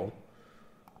real,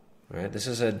 right?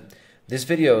 This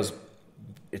video is,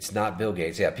 it's not Bill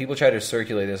Gates. Yeah, people try to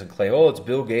circulate this and claim, oh, it's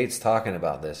Bill Gates talking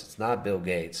about this. It's not Bill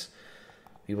Gates.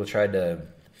 People tried to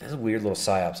There's weird little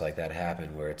psyops like that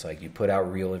happen where it's like you put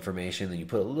out real information, then you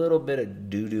put a little bit of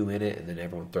doo-doo in it, and then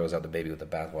everyone throws out the baby with the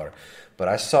bathwater. But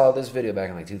I saw this video back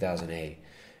in like 2008,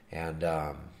 and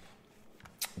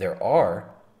there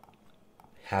are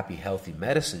happy, healthy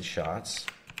medicine shots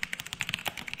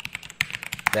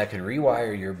that can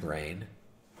rewire your brain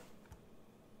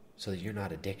so that you're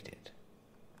not addicted.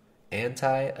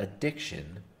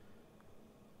 Anti-addiction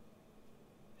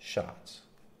shots.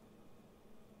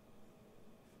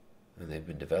 And they've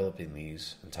been developing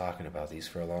these and talking about these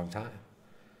for a long time.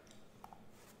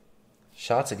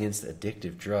 Shots against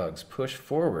addictive drugs push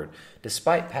forward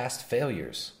despite past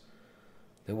failures.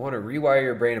 They want to rewire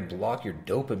your brain and block your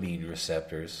dopamine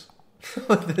receptors.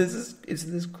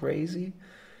 Isn't this crazy?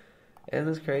 Isn't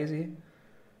this crazy?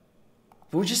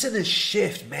 But we're just in this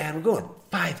shift, man. We're going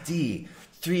 5D,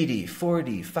 3D,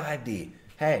 4D, 5D.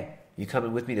 Hey, you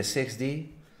coming with me to 6D?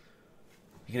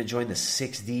 You gonna join the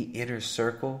 6D inner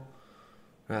circle?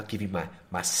 I'll give you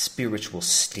my spiritual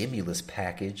stimulus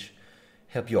package.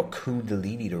 Help your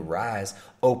kundalini to rise.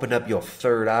 Open up your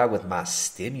third eye with my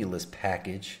stimulus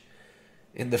package.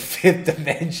 In the 5th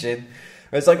dimension.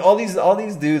 It's like all these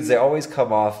dudes, they always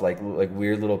come off like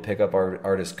weird little pickup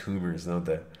artist coomers, don't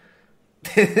they?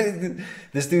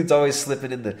 This dude's always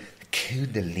slipping in the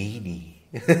kundalini.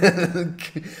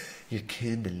 Your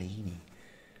kundalini.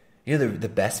 You know, the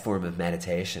best form of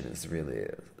meditation is really,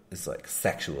 it's like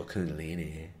sexual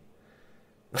kundalini.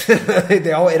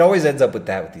 It always ends up with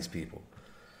that with these people.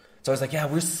 It's always like, yeah,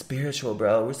 we're spiritual,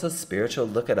 bro. We're so spiritual.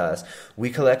 Look at us.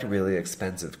 We collect really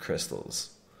expensive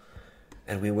crystals.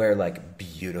 And we wear like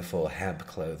beautiful hemp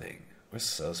clothing. We're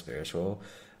so spiritual.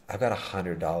 I've got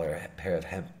 $100 pair of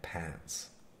hemp pants.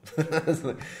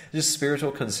 Just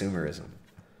spiritual consumerism.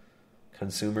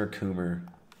 Consumer coomer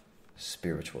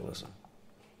spiritualism.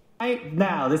 Right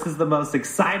now, this is the most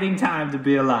exciting time to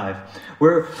be alive.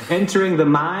 We're entering the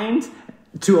mind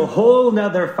to a whole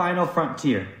nother final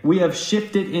frontier. We have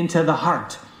shifted into the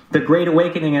heart. The Great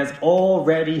Awakening has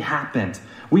already happened.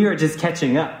 We are just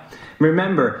catching up.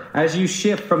 Remember, as you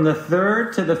shift from the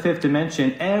 3rd to the 5th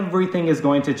dimension, everything is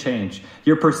going to change.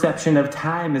 Your perception of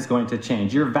time is going to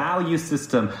change. Your value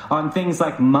system on things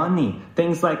like money,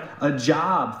 things like a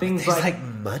job, things like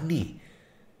money,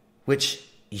 which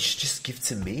you should just give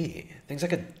to me. Things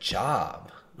like a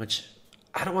job, which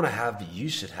I don't want to have, but you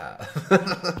should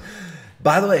have.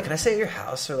 By the way, can I stay at your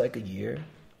house for like a year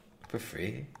for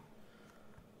free?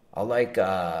 I'll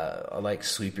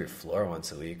sweep your floor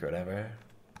once a week or whatever.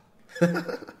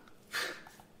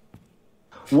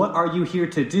 What are you here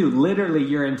to do? Literally,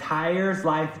 your entire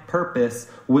life purpose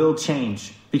will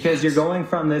change because you're going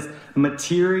from this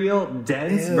material,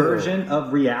 dense version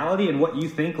of reality and what you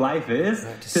think life is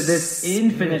to this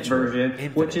infinite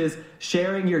version, which is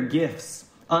sharing your gifts,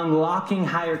 unlocking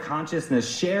higher consciousness,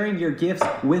 sharing your gifts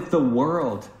with the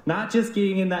world, not just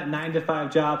getting in that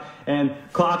 9-to-5 job and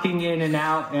clocking in and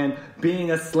out and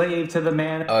being a slave to the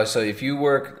man. Oh, so if you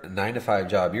work a 9-to-5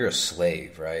 job, you're a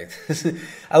slave, right?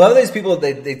 I love these people,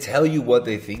 they tell you what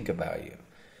they think about you.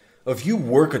 If you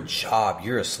work a job,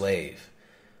 you're a slave.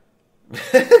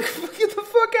 Get the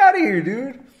fuck out of here,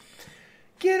 dude.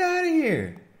 Get out of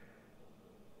here.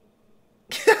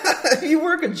 If you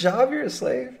work a job, you're a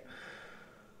slave.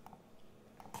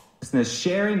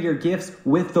 Sharing your gifts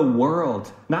with the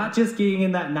world, not just getting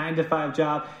in that 9-to-5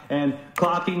 job and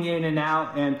clocking in and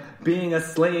out and being a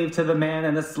slave to the man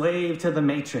and a slave to the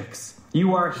matrix.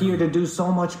 You are here to do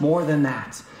so much more than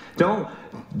that. Don't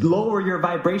lower your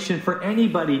vibration for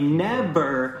anybody.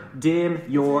 Never dim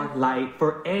your light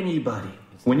for anybody.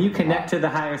 When you connect to the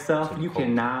higher self, you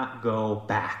cannot go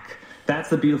back. That's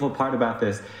the beautiful part about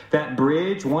this. That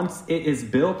bridge, once it is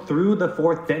built through the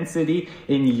 4th density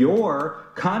in your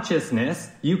consciousness,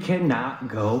 you cannot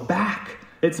go back.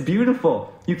 It's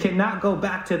beautiful. You cannot go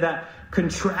back to that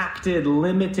contracted,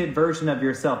 limited version of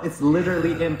yourself. It's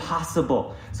literally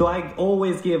impossible. So I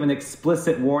always give an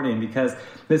explicit warning because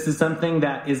this is something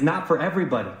that is not for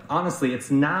everybody. Honestly,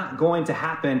 it's not going to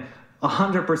happen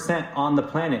 100% on the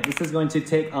planet. This is going to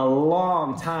take a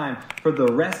long time for the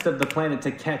rest of the planet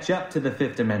to catch up to the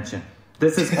 5th dimension.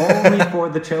 This is only for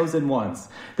the chosen ones.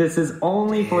 This is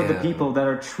only for the people that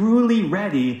are truly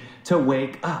ready to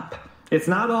wake up. It's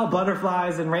not all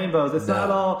butterflies and rainbows. It's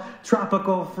not all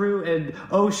tropical fruit and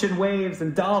ocean waves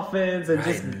and dolphins and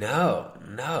just... No.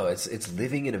 It's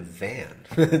living in a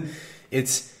van.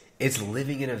 It's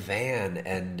living in a van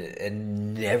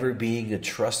and never being a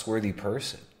trustworthy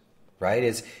person. Right?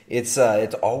 It's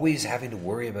always having to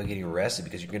worry about getting arrested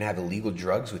because you're going to have illegal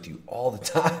drugs with you all the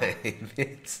time.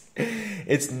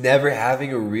 It's never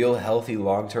having a real healthy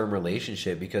long-term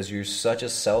relationship because you're such a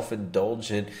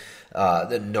self-indulgent,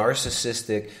 the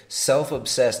narcissistic,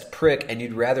 self-obsessed prick, and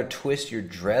you'd rather twist your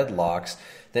dreadlocks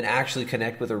than actually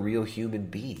connect with a real human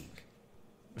being.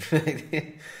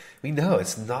 We know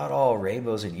it's not all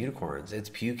rainbows and unicorns. It's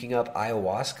puking up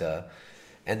ayahuasca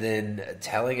and then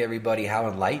telling everybody how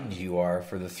enlightened you are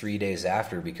for the 3 days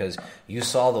after because you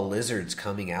saw the lizards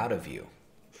coming out of you.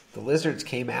 The lizards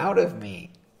came out of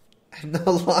me. I'm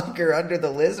no longer under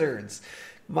the lizards.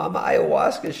 Mama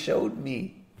ayahuasca showed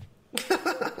me.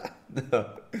 No.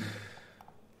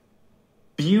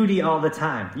 Beauty all the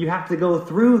time. You have to go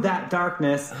through that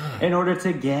darkness in order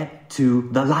to get to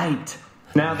the light.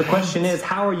 Now, the question is,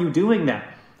 how are you doing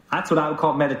that? That's what I would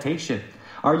call meditation.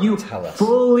 Are you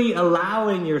fully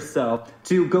allowing yourself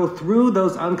to go through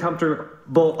those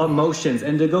uncomfortable emotions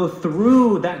and to go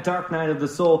through that dark night of the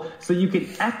soul so you can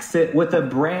exit with a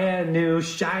brand new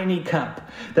shiny cup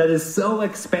that is so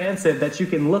expansive that you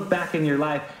can look back in your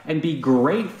life and be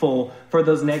grateful for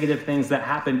those negative things that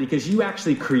happened because you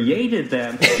actually created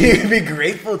them? You be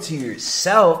grateful to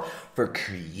yourself for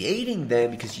creating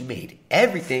them because you made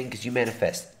everything, because you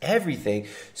manifest everything.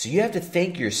 So you have to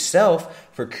thank yourself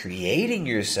for creating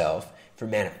yourself, for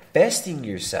manifesting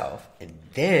yourself. And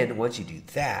then once you do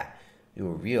that, you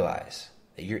will realize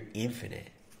that you're infinite.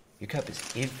 Your cup is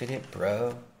infinite,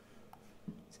 bro.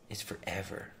 It's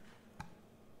forever.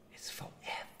 It's forever.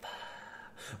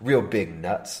 Real Big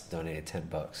Nuts donated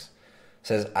 $10.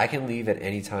 Says, I can leave at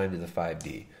any time to the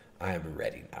 5D. I am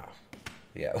ready now.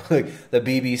 Yeah, the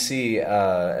BBC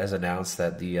has announced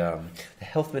that the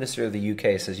health minister of the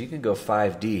UK says you can go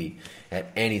 5D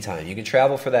at any time. You can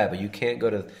travel for that, but you can't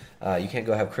go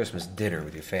have Christmas dinner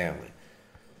with your family.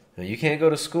 Now, you can't go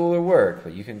to school or work,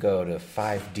 but you can go to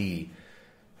 5D.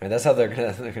 And that's how they're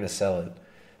gonna sell it.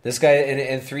 This guy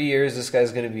in 3 years, this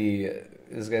guy's gonna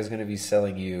be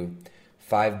selling you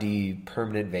 5D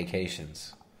permanent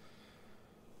vacations.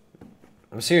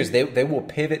 I'm serious. They will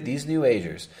pivot these new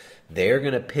agers. They're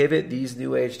going to pivot these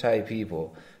new age type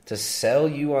people to sell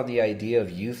you on the idea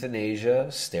of euthanasia,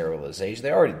 sterilization.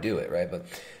 They already do it, right? But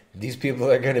these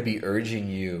people are going to be urging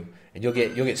you, and you'll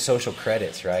get social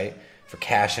credits, right, for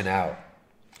cashing out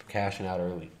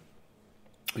early.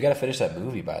 We got to finish that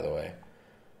movie, by the way.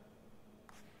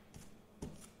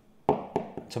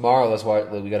 Tomorrow, let's watch.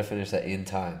 We got to finish that In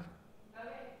Time.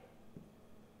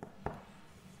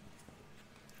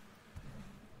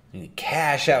 You can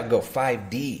cash out and go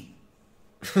 5D.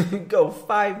 Go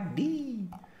 5D.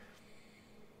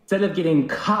 Instead of getting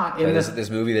caught in this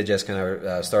movie that Jessica and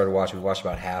I started watching, we watched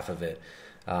about half of it.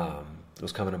 It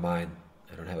was coming to mind.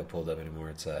 I don't have it pulled up anymore.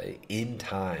 It's In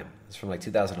Time. It's from like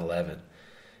 2011,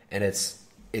 and it's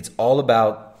all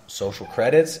about social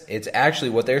credits. It's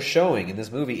actually what they're showing in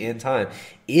this movie, In Time,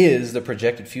 is the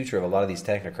projected future of a lot of these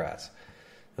technocrats,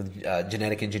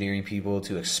 genetic engineering people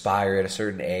to expire at a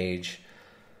certain age.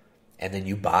 And then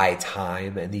you buy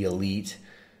time, and the elite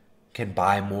can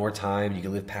buy more time. You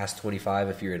can live past 25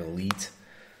 if you're an elite.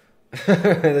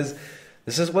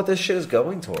 This is what this shit is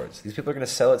going towards. These people are going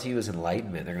to sell it to you as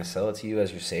enlightenment. They're going to sell it to you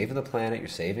as you're saving the planet, you're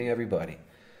saving everybody.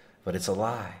 But it's a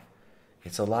lie.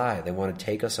 It's a lie. They want to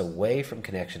take us away from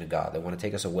connection to God. They want to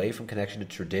take us away from connection to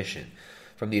tradition,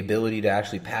 from the ability to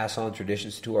actually pass on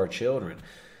traditions to our children.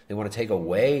 They want to take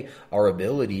away our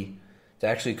ability to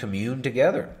actually commune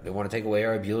together. They want to take away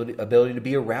our ability to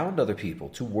be around other people,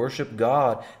 to worship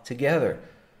God together.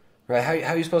 Right?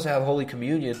 How are you supposed to have Holy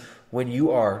Communion when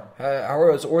you are, how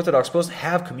are us Orthodox supposed to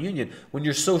have communion when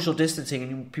you're social distancing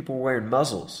and people are wearing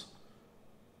muzzles?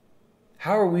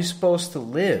 How are we supposed to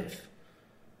live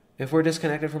if we're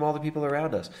disconnected from all the people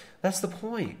around us? That's the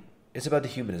point. It's about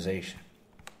dehumanization.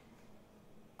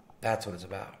 That's what it's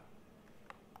about.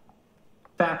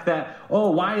 Fact that,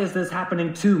 why is this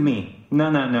happening to me?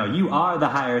 No. You are the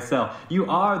higher self. You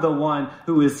are the one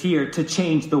who is here to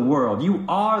change the world. You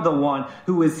are the one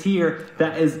who is here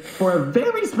that is for a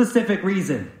very specific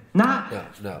reason. No.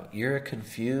 You're a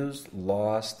confused,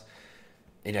 lost,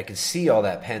 and I can see all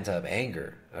that pent-up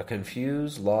anger. A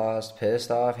confused, lost,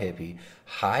 pissed off hippie,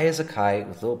 high as a kite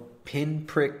with little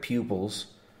pinprick pupils,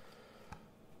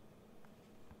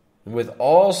 and with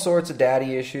all sorts of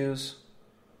daddy issues.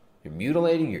 You're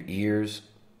mutilating your ears.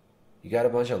 You got a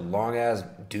bunch of long-ass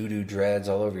doo-doo dreads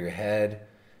all over your head.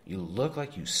 You look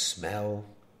like you smell.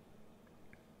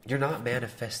 You're not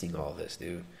manifesting all this,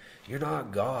 dude. You're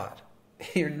not God.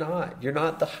 You're not. You're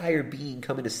not the higher being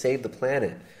coming to save the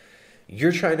planet.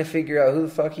 You're trying to figure out who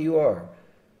the fuck you are.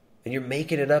 And you're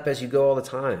making it up as you go all the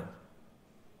time.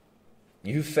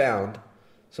 You found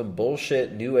some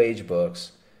bullshit New Age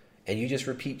books, and you just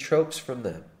repeat tropes from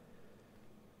them.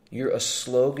 You're a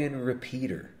slogan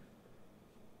repeater.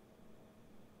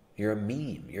 You're a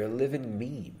meme. You're a living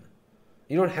meme.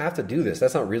 You don't have to do this.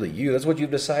 That's not really you. That's what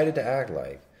you've decided to act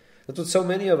like. That's what so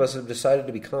many of us have decided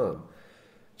to become.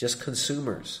 Just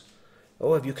consumers.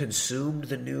 Oh, have you consumed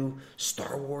the new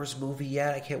Star Wars movie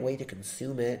yet? I can't wait to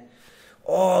consume it.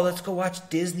 Oh, let's go watch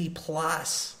Disney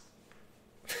Plus.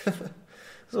 That's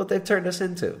what they've turned us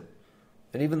into.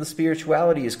 And even the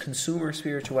spirituality is consumer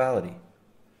spirituality.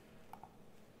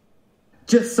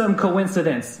 Just some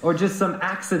coincidence or just some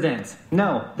accident.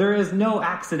 No, there is no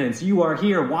accidents. You are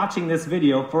here watching this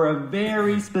video for a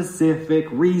very specific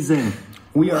reason.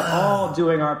 We are all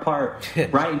doing our part,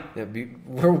 right?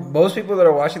 Most people that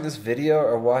are watching this video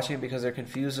are watching it because they're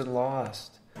confused and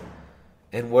lost.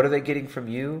 And what are they getting from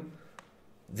you?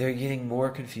 They're getting more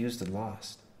confused and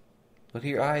lost. Look at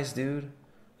your eyes, dude.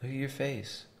 Look at your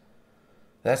face.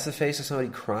 That's the face of somebody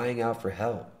crying out for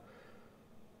help.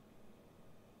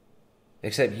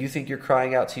 Except you think you're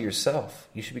crying out to yourself.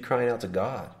 You should be crying out to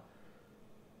God.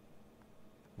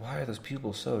 Why are those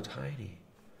pupils so tiny?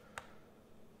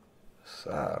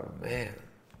 Oh, man.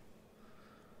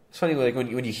 It's funny, like when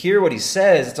you hear what he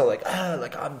says, it's all like,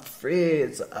 like I'm free.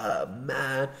 It's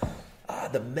man.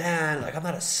 The man, like I'm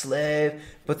not a slave.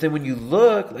 But then when you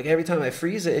look, like every time I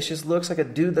freeze it, it just looks like a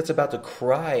dude that's about to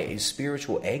cry a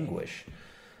spiritual anguish.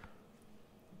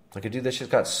 Like a dude that's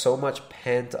just got so much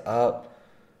pent up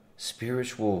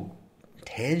spiritual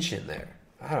tension there.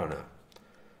 I don't know.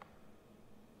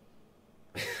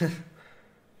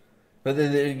 But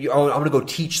then I'm going to go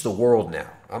teach the world now.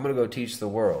 I'm going to go teach the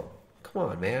world. Come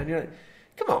on, man.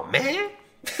 Come on, man.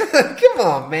 Come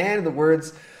on, man. In the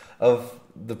words of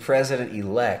the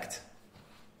president-elect,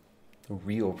 the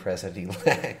real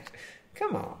president-elect.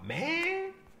 Come on,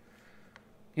 man.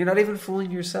 You're not even fooling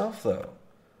yourself, though.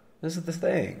 This is the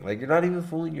thing. Like, you're not even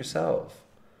fooling yourself.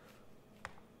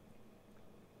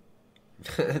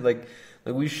 like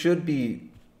we should be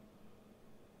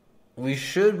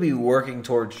working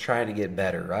towards trying to get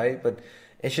better, right? But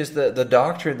it's just the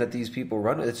doctrine that these people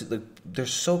run. They're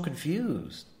so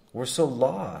confused. We're so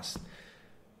lost,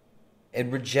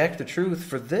 and reject the truth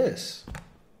for this.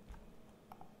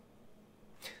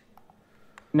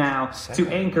 Now, to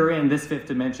anchor in this fifth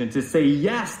dimension, to say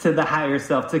yes to the higher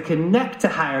self, to connect to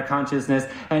higher consciousness,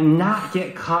 and not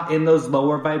get caught in those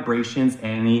lower vibrations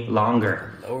any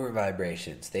longer. Lower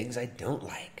vibrations, things I don't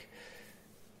like.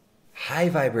 High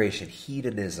vibration,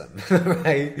 hedonism,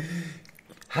 right?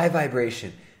 High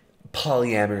vibration,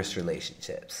 polyamorous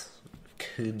relationships.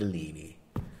 Kundalini.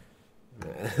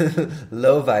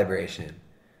 Low vibration,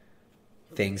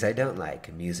 things I don't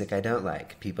like, music I don't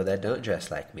like, people that don't dress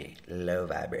like me. Low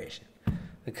vibration.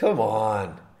 Come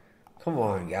on,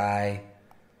 guy.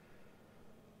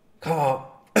 Come on,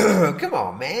 come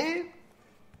on, man.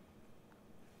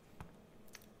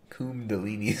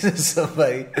 Kundalini.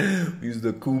 Somebody use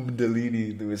the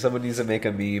Kundalini. Someone needs to make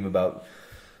a meme about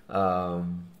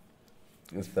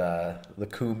with the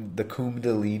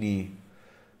Kundalini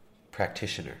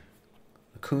practitioner,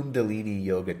 the Kundalini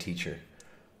yoga teacher.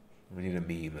 We need a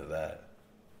meme of that.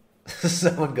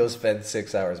 Someone go spend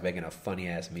 6 hours making a funny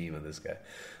ass meme of this guy,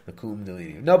 the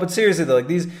Kundalini. No, but seriously though, like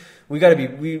these,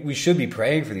 we should be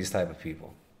praying for these type of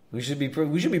people. We should be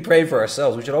praying for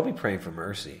ourselves. We should all be praying for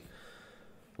mercy.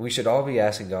 We should all be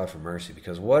asking God for mercy,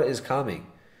 because what is coming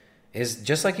is,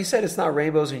 just like he said, it's not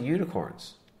rainbows and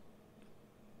unicorns.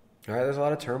 All right, there's a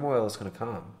lot of turmoil that's going to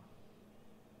come.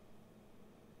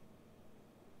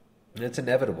 And it's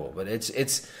inevitable, but it's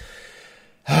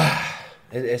sad.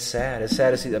 It's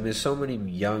sad to see. I mean, so many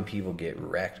young people get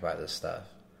wrecked by this stuff,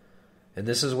 and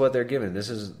this is what they're given. This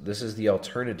is the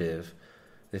alternative.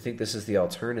 They think this is the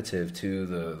alternative to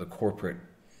the corporate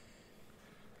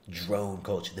drone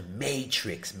culture, the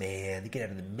Matrix, man. They get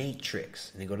out of the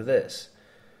Matrix and they go to this.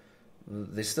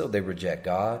 They reject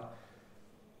God,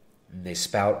 and they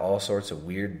spout all sorts of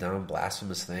weird, dumb,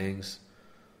 blasphemous things,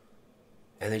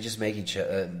 and they just make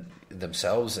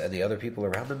themselves and the other people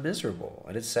around them miserable,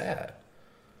 and it's sad.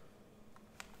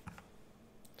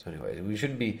 So anyway, we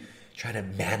shouldn't be trying to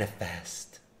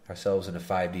manifest ourselves into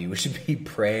 5D. We should be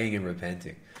praying and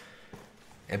repenting,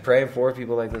 and praying for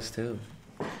people like this too.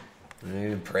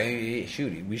 And pray.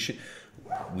 Shoot, we should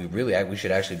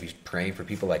actually be praying for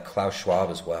people like Klaus Schwab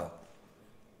as well.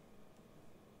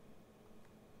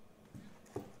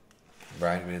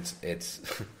 Right? I mean, it's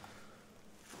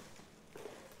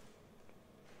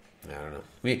I don't know.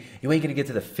 You ain't gonna get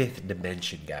to the fifth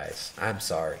dimension, guys. I'm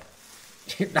sorry.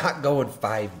 You're not going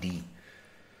 5D.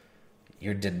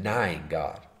 You're denying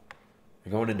God.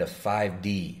 You're going into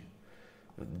 5D.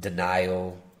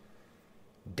 Denial,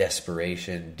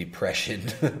 desperation, depression.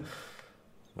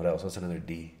 What else? What's another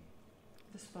D?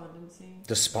 Despondency.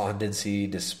 Despondency,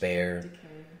 despair. Decay.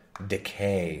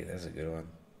 Decay. That's a good one.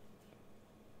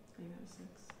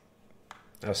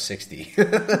 I was 60.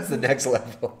 That's the next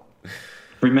level.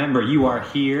 Remember, you are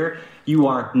here. You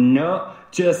are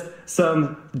not just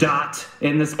some dot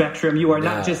in the spectrum. You are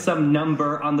not just some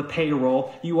number on the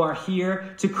payroll. You are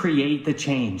here to create the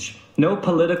change. No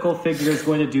political figure is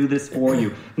going to do this for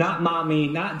you. Not mommy,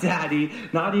 not daddy,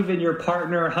 not even your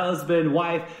partner, husband,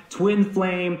 wife, twin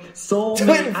flame,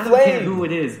 soulmate. I don't care who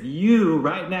it is. You,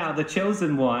 right now, the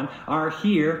chosen one, are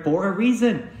here for a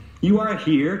reason. You are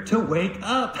here to wake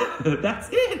up. That's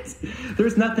it.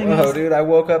 There's nothing else. Whoa, dude, I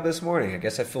woke up this morning. I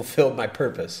guess I fulfilled my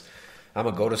purpose. I'm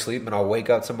going to go to sleep and I'll wake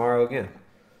up tomorrow again.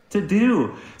 To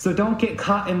do. So don't get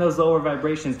caught in those lower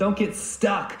vibrations. Don't get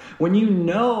stuck. When you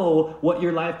know what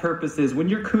your life purpose is, when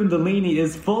your Kundalini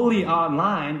is fully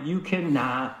online, you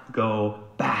cannot go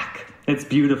back. It's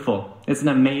beautiful. It's an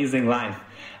amazing life.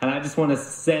 And I just want to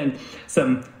send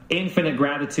some infinite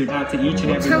gratitude out to each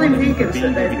and every one of you for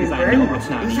being here, because I know it's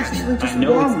not easy. I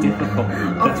know it's difficult.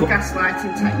 That's what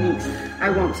gaslighting techniques I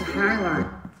want to highlight.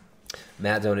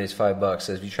 Matt donates $5.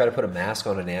 Says, if you try to put a mask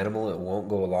on an animal, it won't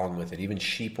go along with it. Even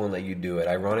sheep won't let you do it.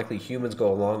 Ironically, humans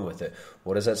go along with it.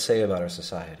 What does that say about our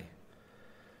society?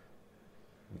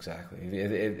 Exactly.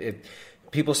 If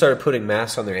people started putting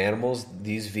masks on their animals,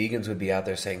 these vegans would be out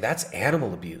there saying, that's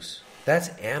animal abuse. That's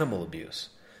animal abuse.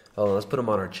 Oh, let's put them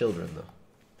on our children, though.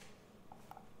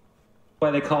 Why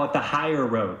they call it the higher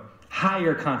road,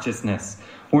 higher consciousness.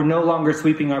 We're no longer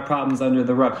sweeping our problems under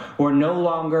the rug. We're no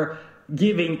longer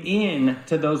giving in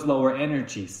to those lower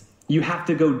energies. You have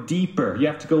to go deeper. You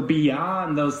have to go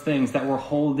beyond those things that were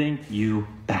holding you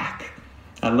back.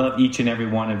 I love each and every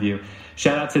one of you.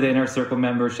 Shout out to the Inner Circle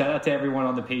members. Shout out to everyone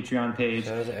on the Patreon page.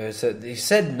 You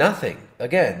said nothing.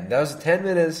 Again, that was 10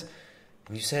 minutes.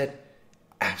 And you said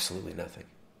absolutely nothing.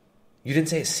 You didn't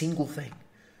say a single thing.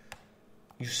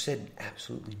 You said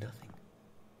absolutely nothing.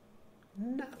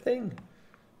 Nothing.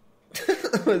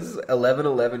 It was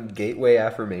 1111 Gateway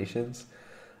Affirmations.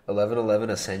 1111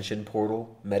 Ascension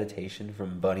Portal Meditation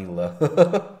from Bunny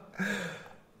Lowe.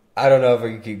 I don't know if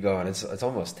we can keep going. It's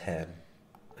almost 10.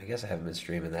 I guess I haven't been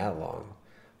streaming that long.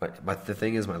 But the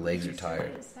thing is, my legs are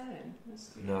tired.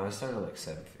 No, I started at like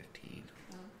 7:15.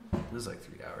 It was like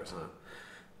 3 hours, huh?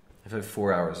 I feel like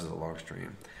 4 hours is a long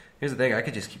stream. Here's the thing, I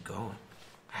could just keep going.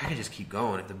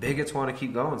 If the bigots want to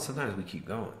keep going, sometimes we keep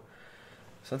going.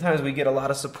 Sometimes we get a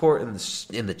lot of support in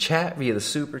the chat via the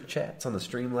super chats on the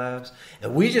Streamlabs,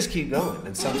 and we just keep going.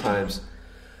 And sometimes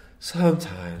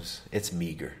it's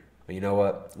meager. But you know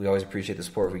what? We always appreciate the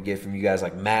support we get from you guys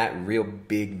like Matt, Real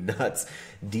Big Nuts,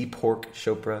 D Pork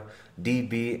Chopra,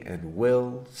 DB, and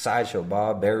Will, Sideshow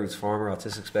Bob, Bear Roots Farmer,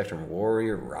 Autistic Spectrum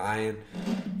Warrior, Ryan.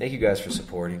 Thank you guys for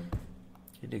supporting.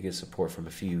 You did get support from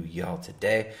a few y'all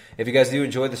today. If you guys do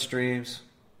enjoy the streams,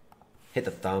 hit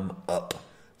the thumb up.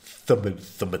 Thumb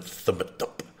it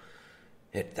up.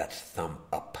 Hit that thumb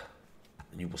up.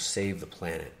 And you will save the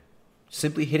planet.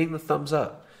 Simply hitting the thumbs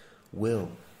up will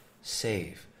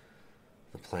save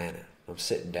the planet. I'm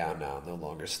sitting down now, no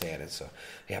longer standing. So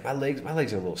yeah, my legs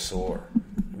are a little sore.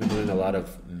 I've been doing a lot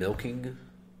of milking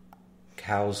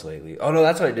cows lately. Oh no,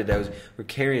 that's what I did. I was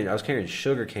carrying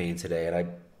sugar cane today, and I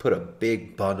put a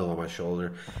big bundle on my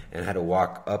shoulder and had to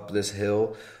walk up this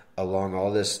hill along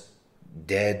all this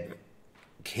dead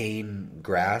cane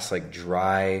grass, like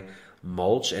dry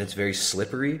mulch, and it's very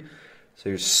slippery. So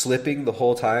you're slipping the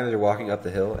whole time as you're walking up the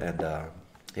hill, and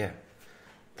yeah,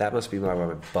 that must be why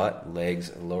my butt, legs,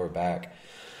 and lower back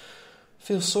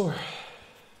feel sore.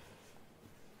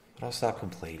 But I'll stop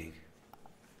complaining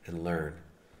and learn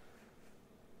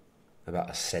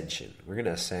about ascension. We're going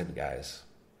to ascend, guys.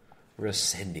 We're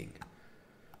ascending.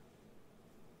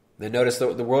 Then notice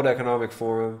the World Economic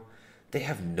Forum, they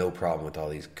have no problem with all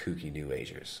these kooky New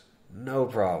Agers. No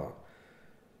problem.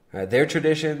 All right, their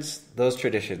traditions, those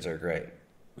traditions are great.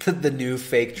 The new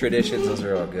fake traditions, those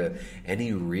are all good.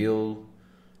 Any real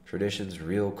traditions,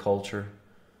 real culture,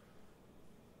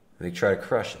 they try to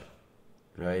crush it.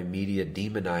 Right? Media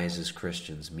demonizes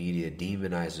Christians. Media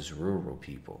demonizes rural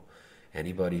people.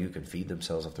 Anybody who can feed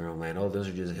themselves off their own land. Oh, those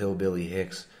are just hillbilly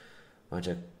hicks. Bunch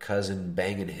of cousin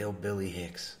banging hillbilly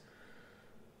hicks.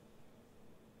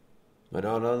 But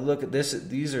no, look at this.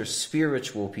 These are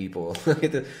spiritual people.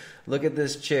 Look at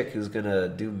this chick who's gonna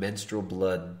do menstrual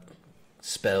blood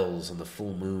spells on the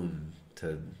full moon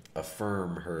to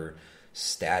affirm her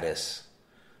status.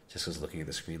 Just was looking at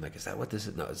the screen like, is that what this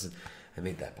is? No, I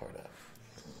made that part up.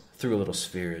 Threw a little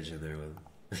spherage in there with.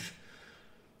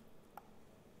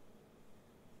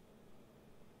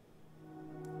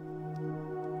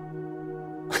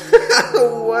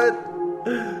 What?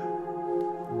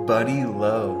 Bunny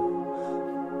Lowe.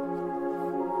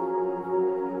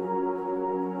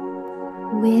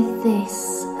 With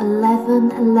this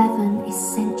 1111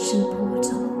 Ascension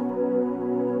portal,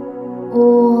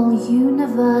 all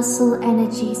universal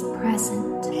energies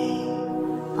present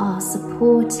are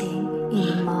supporting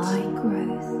in my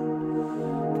growth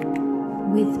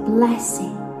with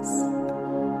blessings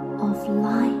of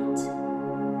light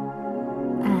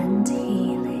and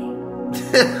healing.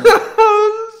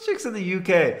 This chick's in the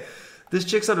UK. This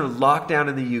chick's under lockdown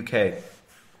in the UK.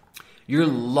 You're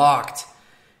locked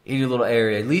in your little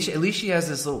area. At least she has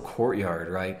this little courtyard,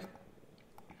 right?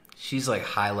 She's like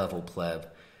high level pleb.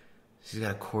 She's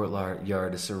got a courtyard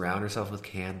to surround herself with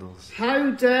candles. How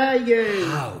dare you?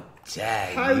 How dare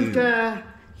you? How dare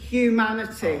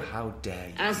humanity? Oh, how dare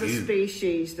you? As a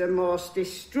species, the most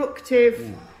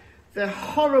destructive, the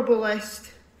horriblest,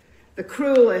 the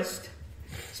cruelest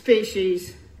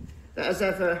species that has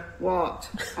ever walked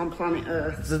on planet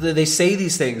Earth. So they say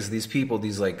these things, these people,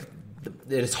 these like,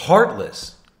 it's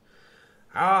heartless.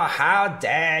 Oh, how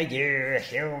dare you?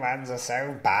 Humans are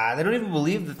so bad. They don't even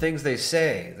believe the things they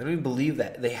say. They don't even believe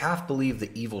that. They half believe the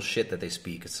evil shit that they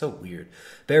speak. It's so weird.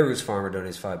 Bear Roots Farmer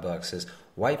donates $5. Says,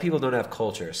 white people don't have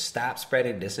culture. Stop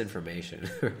spreading disinformation.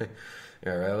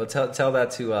 All right, well, tell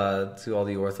that to all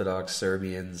the Orthodox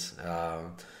Serbians.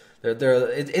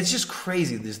 It's just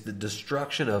crazy, the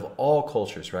destruction of all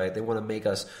cultures, right? They want to make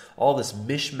us all this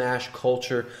mishmash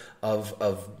culture of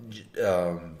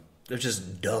they're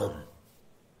just dumb.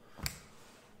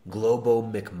 Globo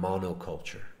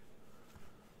McMonoculture.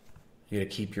 You gotta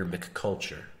keep your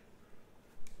McCulture.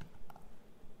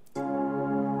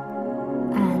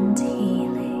 And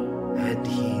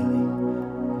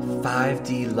healing.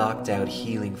 5D locked out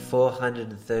healing,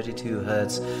 432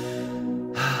 hertz.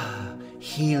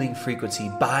 Healing frequency,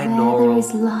 binaural. Where there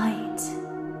is light,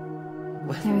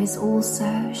 there is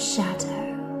also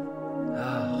shadow.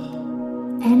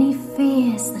 Any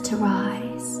fears that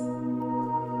arise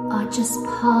are just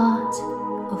part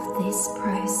of this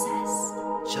process.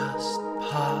 Just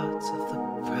part of the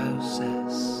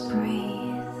process.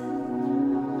 Breathe.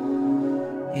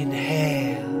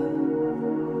 Inhale.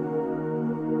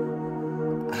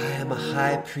 I am a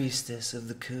high priestess of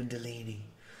the Kundalini.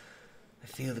 I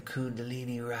feel the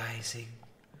Kundalini rising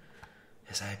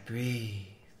as I breathe.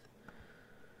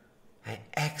 I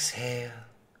exhale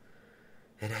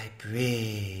and I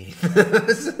breathe.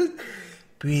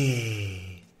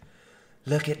 Breathe.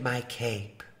 Look at my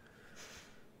cape.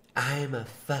 I am a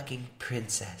fucking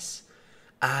princess.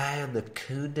 I am the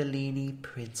Kundalini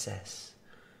princess.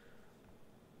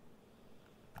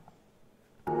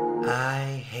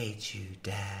 I hate you,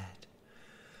 Dad.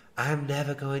 I'm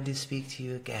never going to speak to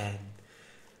you again.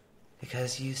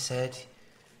 Because you said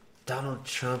Donald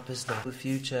Trump is not the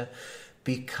future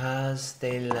because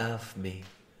they love me.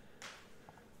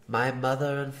 My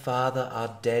mother and father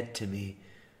are dead to me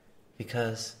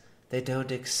because they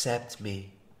don't accept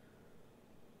me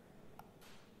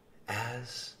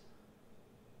as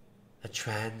a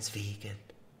trans vegan.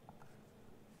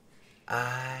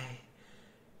 I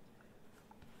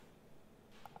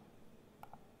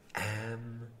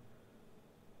am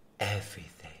everything.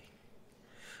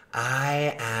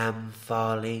 I am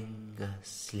falling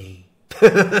asleep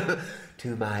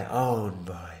to my own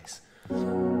voice.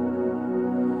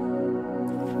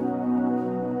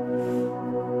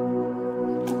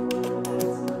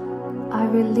 I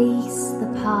release the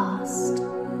past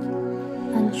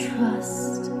and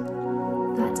trust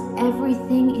that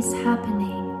everything is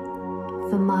happening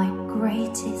for my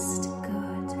greatest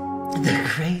good.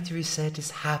 The Great Reset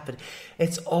is happening.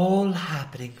 It's all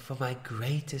happening for my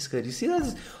greatest good. You see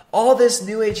this? All this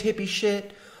New Age hippie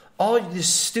shit, all this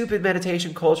stupid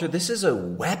meditation culture, this is a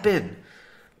weapon.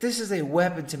 This is a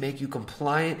weapon to make you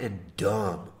compliant and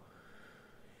dumb.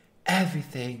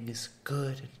 Everything is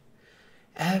good.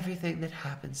 Everything that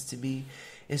happens to me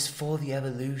is for the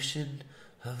evolution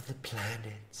of the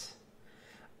planet.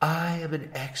 I am an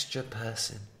extra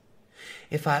person.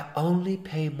 If I only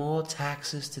pay more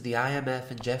taxes to the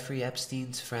IMF and Jeffrey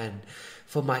Epstein's friend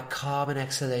for my carbon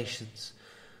exhalations,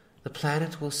 the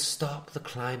planet will stop the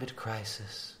climate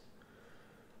crisis.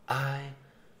 I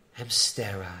am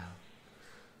sterile.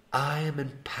 I am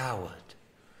empowered.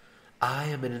 I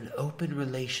am in an open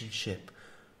relationship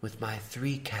with my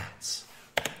 3 cats.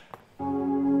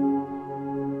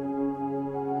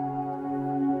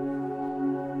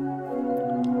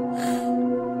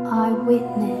 I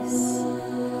witness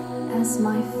as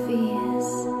my fears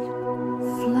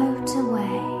float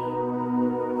away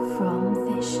from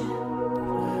vision.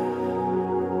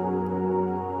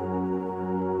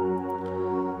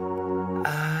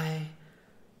 I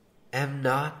am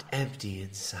not empty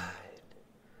inside.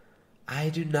 I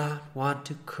do not want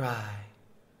to cry.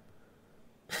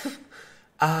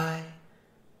 I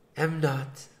am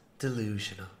not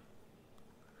delusional.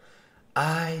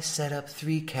 I set up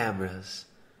 3 cameras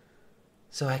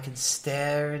so I can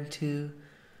stare into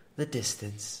the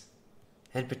distance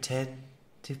and pretend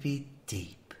to be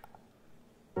deep.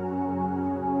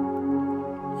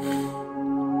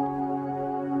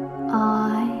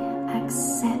 I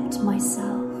accept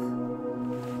myself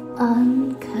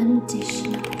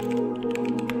unconditionally.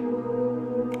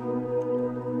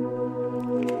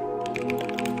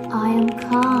 I am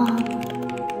calm.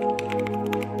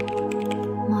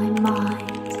 My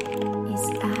mind is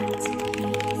at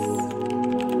peace.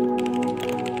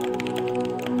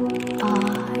 I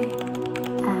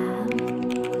am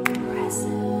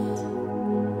present.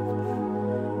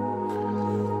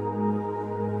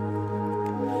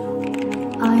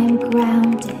 I am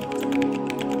grounded.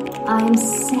 I am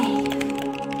safe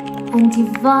and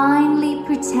divinely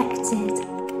protected,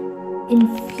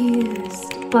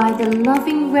 infused by the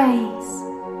loving rays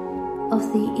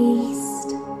of the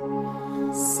east,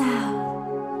 south,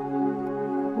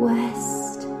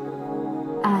 west,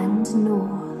 and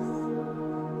north.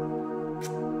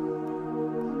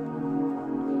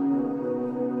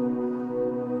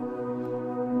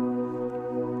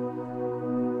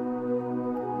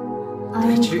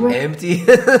 Did you empty?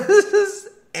 This is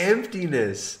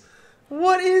emptiness.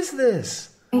 What is this?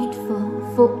 Grateful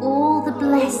for all the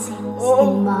blessings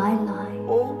in my life.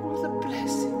 All the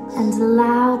blessings. And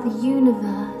allow the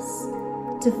universe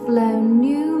to flow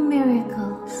new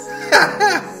miracles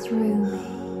through me.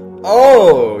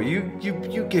 Oh, you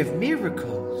give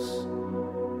miracles.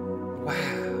 Wow.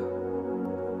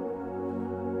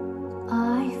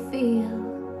 I feel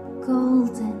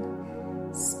golden,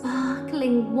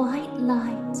 sparkling white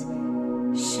light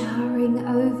showering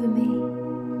over me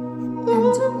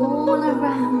and all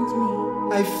around me.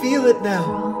 I feel it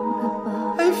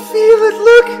now. I feel it,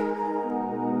 look!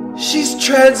 She's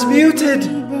transmuted! I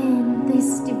breathe in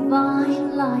this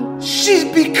divine light. She's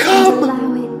become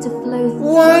allow it to flow through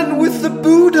one with the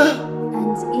Buddha.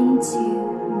 And into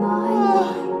my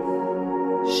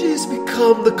life. She's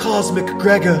become the cosmic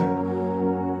Gregor.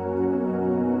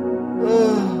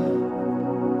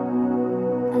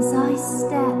 As I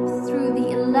step through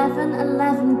the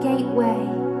 1111 gateway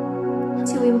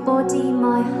to embody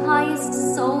my highest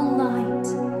soul light,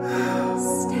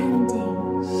 standing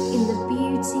in the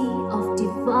beauty of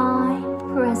divine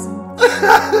presence, I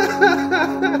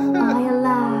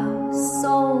allow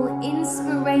soul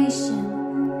inspiration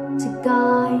to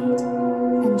guide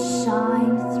and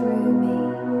shine through me,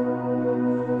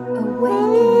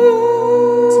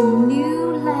 awakening to new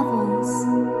levels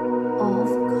of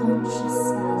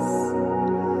consciousness,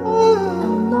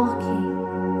 unlocking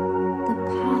the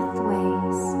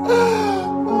pathways of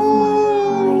my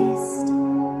highest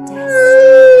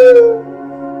destiny.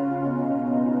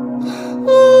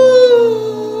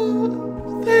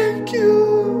 Thank you.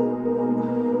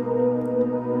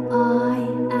 I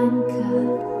anchor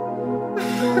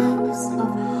realms of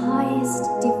highest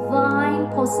divine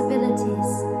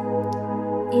possibilities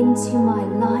into my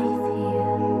life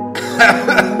here.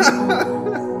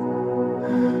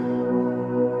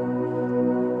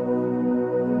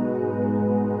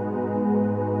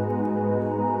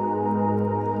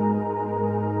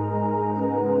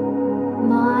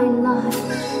 My life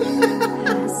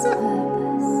has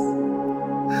purpose.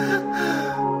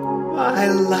 My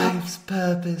life's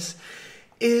purpose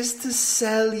is to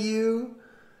sell you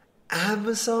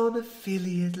Amazon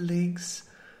affiliate links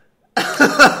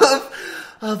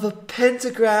of a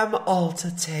pentagram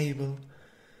altar table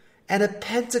and a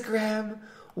pentagram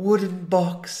wooden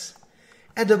box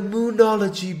and a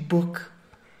moonology book.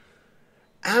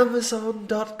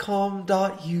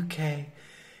 Amazon.com.uk.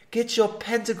 Get your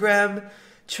pentagram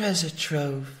treasure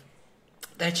trove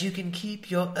that you can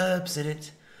keep your herbs in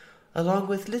it, along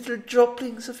with little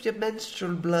droplings of your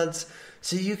menstrual bloods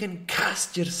so you can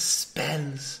cast your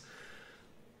spells.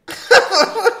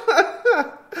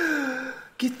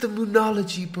 Get the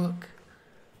Moonology book,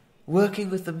 working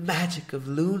with the magic of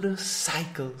lunar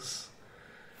cycles.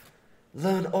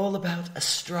 Learn all about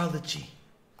astrology.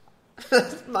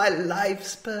 That's my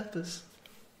life's purpose.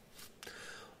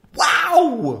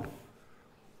 Wow!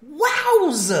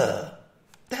 Wowza!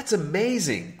 That's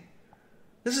amazing.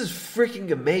 This is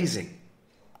freaking amazing.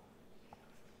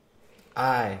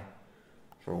 I,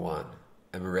 for one,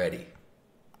 am ready.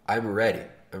 I'm ready.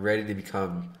 I'm ready to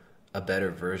become a better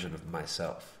version of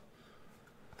myself.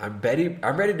 I'm ready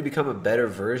to become a better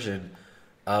version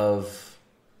of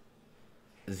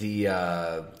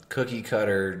the cookie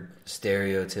cutter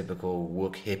stereotypical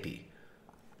wook hippie.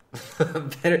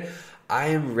 I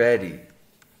am ready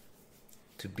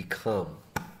to become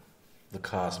the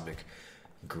cosmic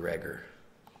Greger.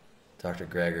 Dr.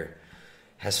 Greger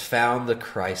has found the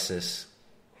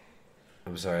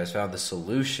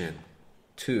solution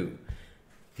to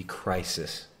the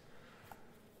crisis.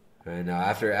 Right now,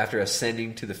 after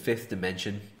ascending to the 5th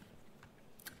dimension,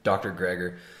 Dr.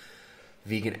 Greger,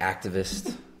 vegan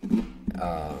activist,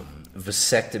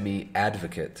 vasectomy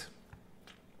advocate,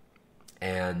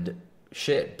 and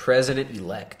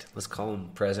president-elect. Let's call him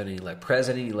president-elect.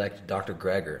 President-elect Dr.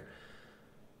 Greger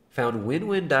found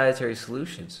win-win dietary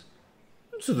solutions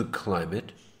to the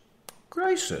climate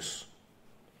crisis.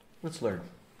 Let's learn.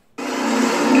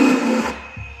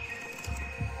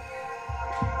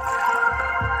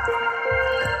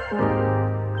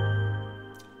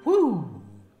 Woo!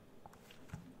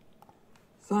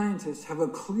 Scientists have a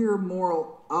clear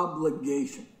moral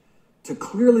obligation to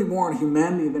clearly warn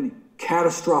humanity of any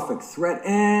catastrophic threat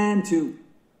and to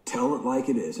tell it like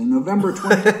it is. In November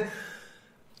 20...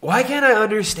 Why can't I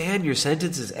understand your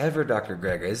sentences ever, Dr.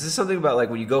 Greger? Is this something about like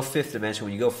when you go 5th dimension,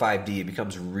 when you go 5D, it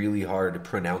becomes really hard to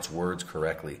pronounce words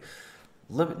correctly?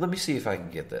 Let me see if I can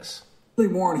get this.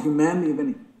 Warn humanity of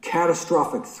any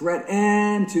catastrophic threat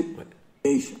and to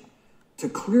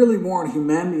clearly warn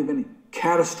humanity of any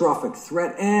catastrophic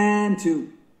threat and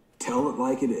to tell it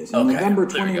like it is. In November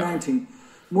 2019,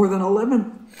 more than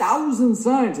 11,000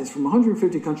 scientists from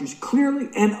 150 countries clearly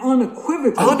and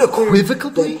unequivocally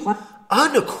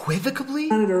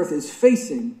planet Earth is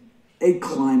facing a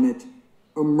climate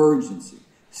emergency.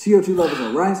 CO2 levels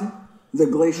are rising. The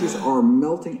glaciers are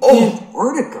melting.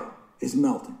 Antarctica is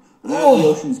melting. The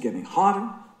ocean is getting hotter,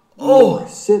 more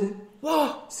acidic.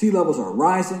 Sea levels are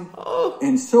rising,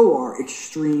 and so are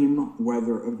extreme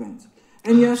weather events.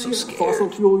 And yes,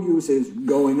 fossil fuel use is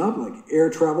going up, like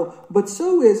air travel, but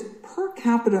so is per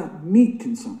capita meat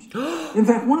consumption. In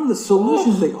fact, one of the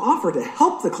solutions they offer to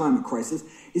help the climate crisis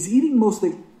is eating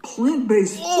mostly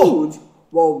plant-based foods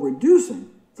while reducing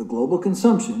the global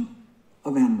consumption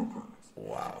of animal products.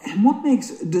 Wow. And what makes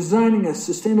designing a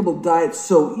sustainable diet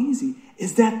so easy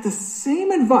is that the same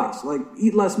advice, like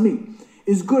eat less meat,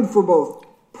 is good for both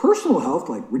personal health,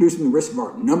 like reducing the risk of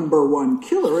our number one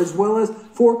killer, as well as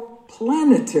for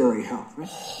planetary health. Right?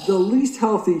 The least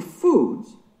healthy foods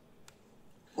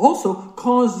also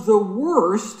cause the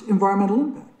worst environmental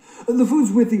impact. The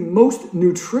foods with the most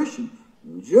nutrition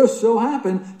just so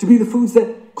happen to be the foods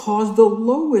that cause the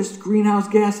lowest greenhouse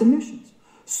gas emissions.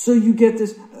 So you get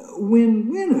this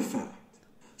win-win effect.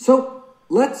 So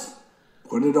let's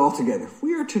put it all together. If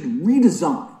we are to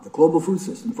redesign the global food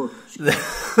system for...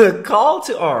 The call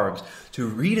to arms to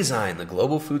redesign the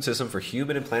global food system for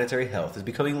human and planetary health is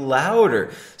becoming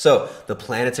louder. So the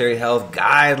planetary health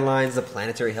guidelines, the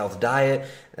planetary health diet,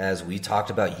 as we talked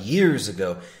about years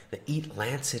ago, the Eat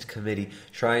Lancet Committee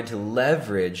trying to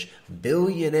leverage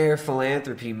billionaire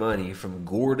philanthropy money from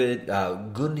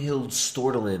Gunhild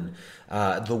Stordelin,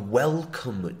 the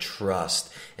Wellcome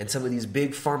Trust, and some of these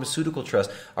big pharmaceutical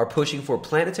trusts are pushing for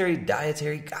planetary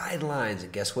dietary guidelines.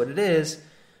 And guess what it is?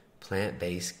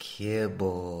 Plant-based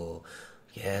kibble.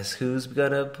 Guess who's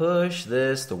gonna push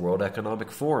this? The World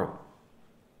Economic Forum.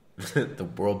 The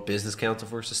World Business Council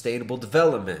for Sustainable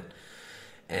Development.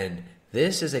 And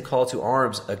this is a call to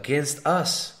arms against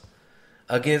us,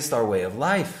 against our way of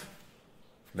life.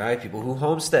 Right? People who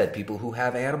homestead, people who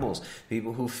have animals,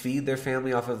 people who feed their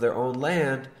family off of their own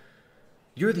land.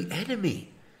 You're the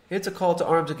enemy. It's a call to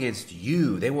arms against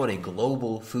you. They want a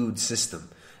global food system.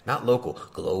 Not local,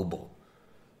 global.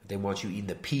 They want you eating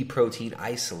the pea protein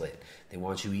isolate. They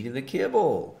want you eating the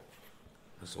kibble.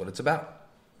 That's what it's about.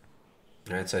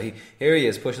 All right, so here he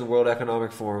is pushing the World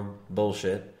Economic Forum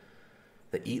bullshit.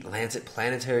 The Eat Lancet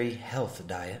Planetary Health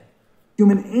Diet.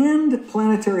 Human and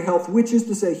planetary health, which is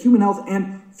to say human health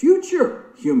and future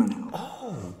human health.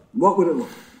 Oh. What would it look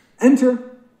like?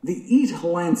 Enter the Eat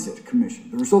Lancet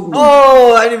Commission. The result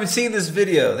I didn't even see this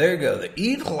video. There you go. The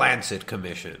Eat Lancet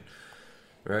Commission.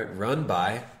 Right, run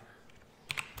by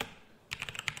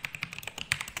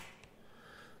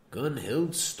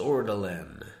Gunhild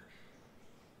Stordelin.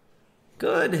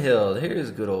 Gunhild.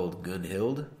 Here's good old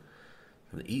Gunhild.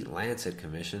 From the Eat Lancet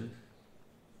Commission.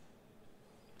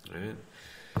 All right.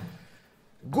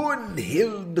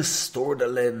 Gunhild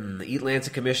Stordelin, the Eat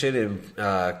Lancet Commission, in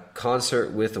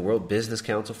concert with the World Business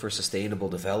Council for Sustainable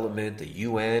Development, the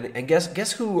UN, and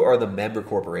guess who are the member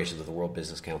corporations of the World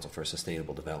Business Council for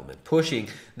Sustainable Development, pushing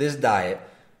this diet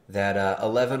that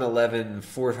 1111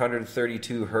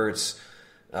 432 hertz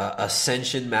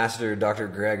Ascension Master Dr.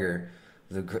 Greger,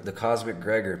 the Cosmic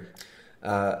Greger.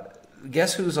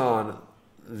 Guess who's on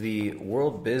the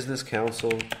World Business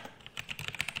Council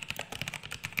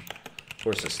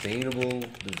for Sustainable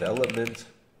Development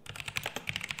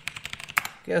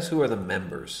Guess who are the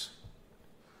members?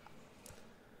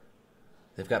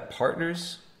 They've got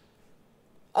partners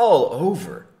all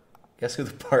over. Guess who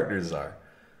the partners are?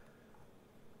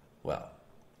 Well,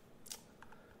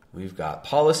 we've got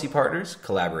policy partners,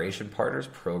 collaboration partners,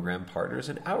 program partners,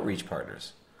 and outreach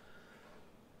partners.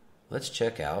 Let's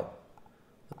check out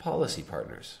the policy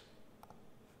partners.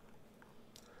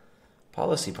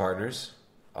 Policy partners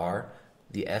are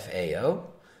the FAO,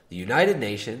 the United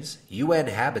Nations, UN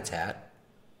Habitat,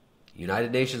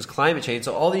 United Nations Climate Change,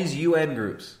 so all these UN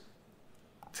groups.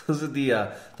 Those are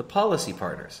the policy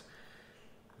partners.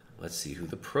 Let's see who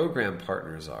the program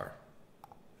partners are.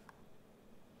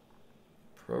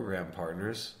 Program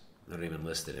partners, not even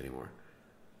listed anymore.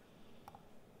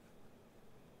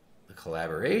 The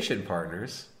collaboration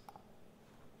partners,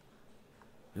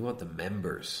 we want the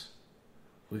members.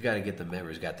 We've got to get the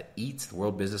members. We've got the EATS, the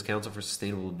World Business Council for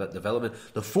Sustainable Development,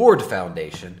 the Ford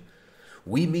Foundation,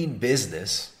 We Mean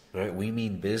Business, right? We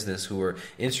Mean Business, who are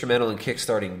instrumental in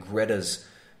kickstarting Greta's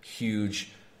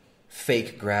huge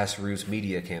fake grassroots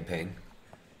media campaign.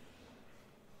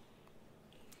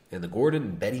 And the Gordon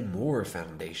and Betty Moore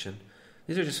Foundation.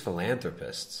 These are just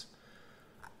philanthropists.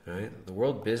 Right? The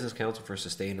World Business Council for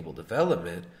Sustainable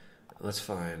Development. We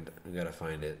got to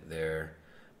find it. They're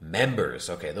members.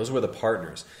 Okay, those were the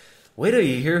partners. Wait till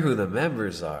you hear who the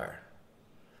members are.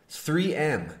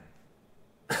 3M.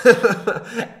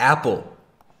 Apple.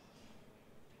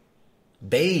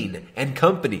 Bain and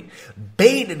Company.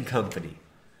 Bain and Company.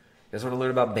 You guys want to learn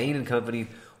about Bain and Company?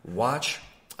 Watch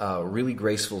Really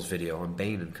Graceful's video on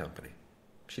Bain and Company.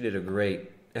 She did a great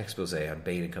expose on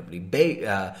Bain and Company.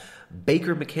 Baker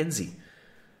McKenzie,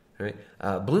 right?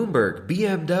 Bloomberg,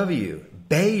 BMW,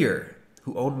 Bayer,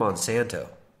 who owned Monsanto,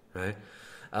 right?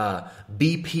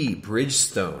 BP,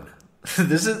 Bridgestone.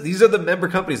 These are the member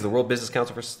companies of the World Business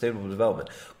Council for Sustainable Development.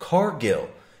 Cargill,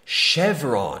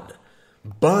 Chevron,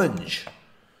 Bunge,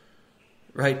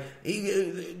 right?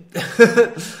 Isn't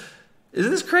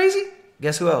this crazy?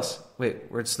 Guess who else? Wait,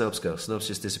 where'd Snopes go? Snopes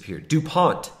just disappeared.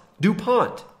 DuPont.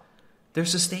 They're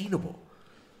sustainable.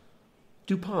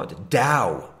 DuPont.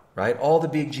 Dow, right? All the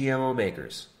big GMO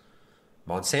makers.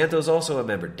 Monsanto's also a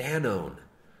member. Danone.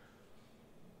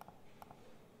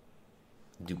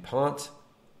 DuPont.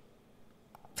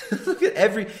 Look at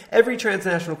every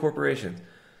transnational corporation.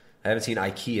 I haven't seen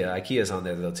IKEA. IKEA's on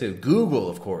there though too. Google,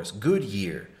 of course.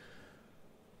 Goodyear.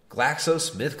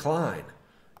 GlaxoSmithKline.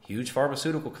 Huge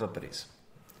pharmaceutical companies.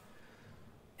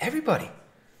 Everybody.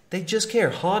 They just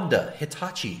care. Honda,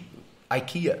 Hitachi,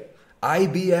 IKEA,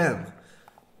 IBM.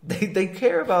 They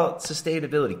care about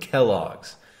sustainability.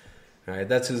 Kellogg's. All right,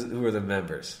 that's who are the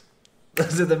members.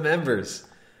 Those are the members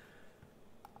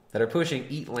that are pushing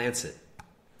Eat Lancet.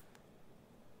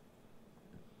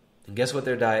 And guess what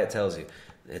their diet tells you?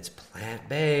 It's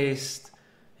plant-based.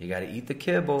 You got to eat the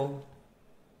kibble.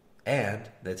 And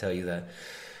they tell you that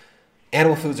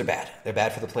animal foods are bad. They're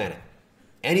bad for the planet.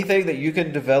 Anything that you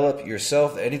can develop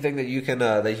yourself, anything that you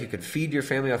can feed your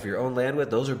family off your own land with,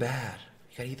 those are bad.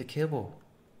 You got to eat the kibble.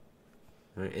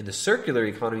 Right? In the circular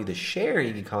economy, the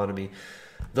sharing economy,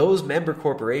 those member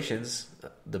corporations,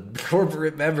 the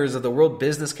corporate members of the World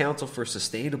Business Council for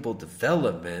Sustainable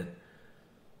Development,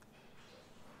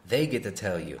 they get to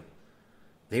tell you.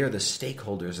 They are the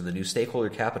stakeholders in the new stakeholder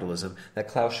capitalism that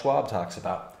Klaus Schwab talks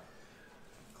about.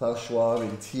 Klaus Schwab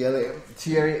and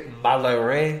Thierry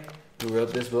Mallory, who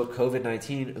wrote this book,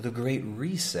 COVID-19, The Great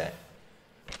Reset.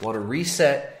 Want to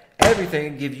reset everything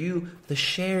and give you the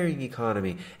sharing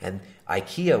economy. And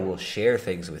IKEA will share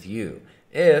things with you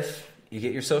if you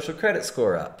get your social credit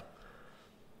score up.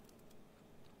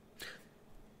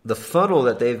 The funnel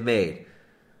that they've made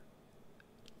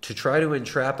to try to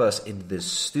entrap us into this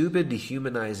stupid,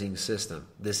 dehumanizing system,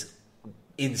 this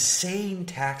insane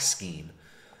tax scheme,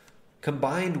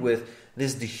 combined with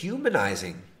this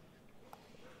dehumanizing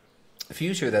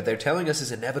future that they're telling us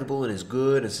is inevitable and is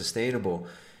good and sustainable,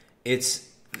 it's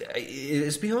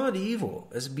beyond evil.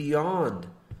 It's beyond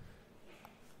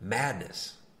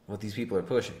madness what these people are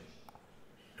pushing.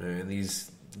 And these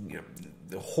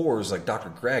the whores like Dr.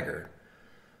 Greger,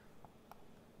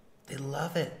 they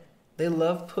love it. They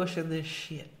love pushing this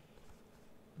shit.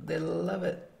 They love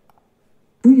it.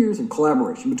 2 years of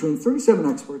collaboration between 37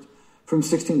 experts from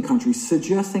 16 countries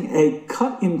suggesting a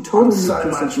cut in total meat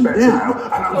consumption down. Now,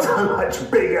 and I'm so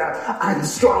much bigger and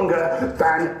stronger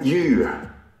than you. There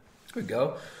we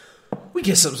go. We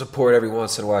get some support every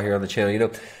once in a while here on the channel. You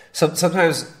know,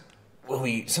 sometimes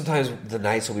the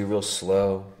nights will be real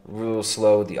slow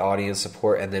with the audience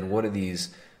support, and then one of these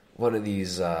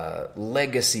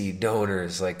legacy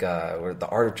donors, like where the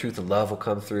Art of Truth and Love will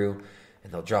come through,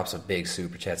 and they'll drop some big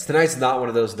super chats. Tonight's not one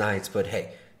of those nights, but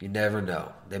hey, You never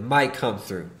know. They might come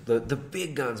through. The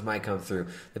big guns might come through.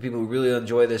 The people who really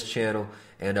enjoy this channel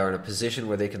and are in a position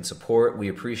where they can support, we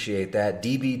appreciate that.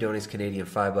 DB donates Canadian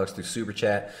 $5 through Super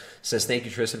Chat. Says, thank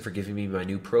you, Tristan, for giving me my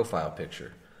new profile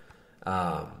picture.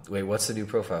 Wait, what's the new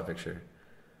profile picture?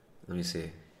 Let me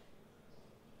see.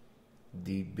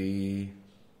 DB...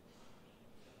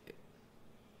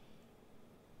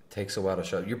 Takes a while to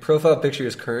show up. Your profile picture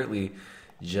is currently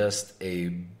just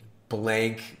a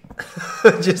blank,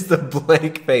 just a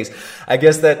blank face. I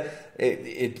guess that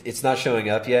it's not showing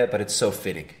up yet, but it's so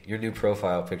fitting. Your new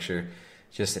profile picture,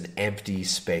 just an empty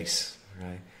space,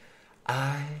 right?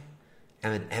 I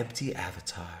am an empty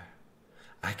avatar.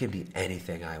 I can be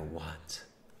anything I want.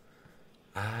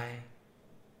 I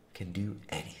can do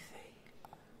anything.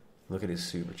 Look at his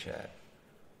super chat.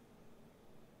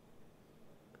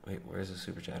 Wait, where's the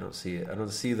super chat? I don't see it. I don't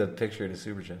see the picture in the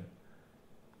super chat.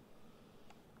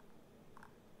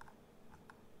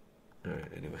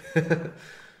 Alright, anyway.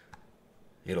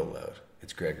 It'll load.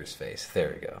 It's Gregor's face.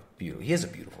 There we go. Beautiful. He has a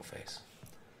beautiful face.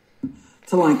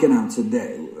 To like an ounce a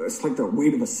day. It's like the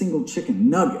weight of a single chicken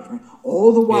nugget, right?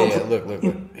 All the while... Yeah, look.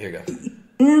 Here you go.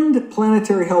 And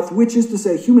planetary health, which is to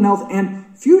say human health and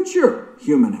future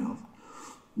human health.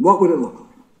 What would it look like?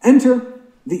 Enter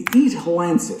the Eat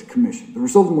Lancet Commission, the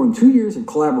result of more than 2 years of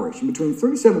collaboration between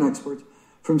 37 experts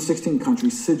from 16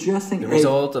 countries suggesting the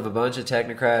result of a bunch of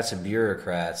technocrats and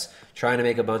bureaucrats trying to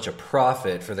make a bunch of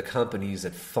profit for the companies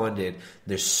that funded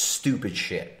their stupid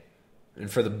shit. And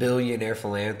for the billionaire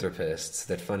philanthropists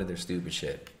that funded their stupid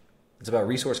shit. It's about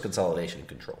resource consolidation and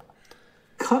control.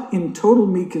 Cut in total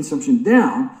meat consumption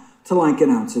down to like an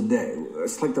ounce a day.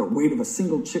 It's like the weight of a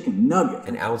single chicken nugget.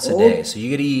 An ounce a day. So you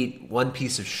got to eat one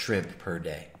piece of shrimp per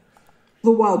day.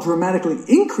 The while dramatically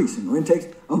increasing our intakes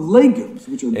of legumes,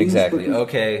 which are exactly.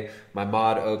 Okay, my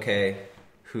mod,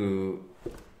 who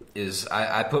is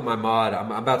I put my mod.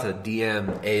 I'm about to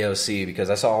DM AOC because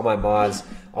I saw all my mods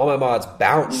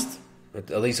bounced.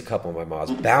 At least a couple of my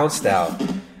mods bounced out.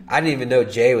 I didn't even know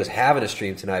Jay was having a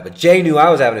stream tonight, but Jay knew I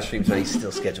was having a stream tonight. He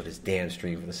still scheduled his damn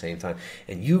stream for the same time.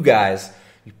 And you guys,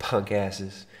 you punk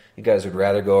asses, you guys would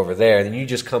rather go over there than you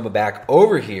just come back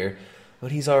over here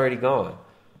when he's already gone.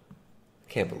 I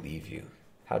can't believe you.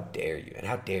 How dare you? And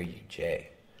how dare you,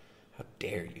 Jay? How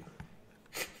dare you?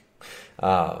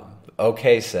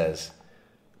 OK says,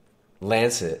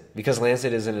 Lancet, because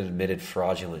Lancet is an admitted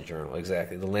fraudulent journal.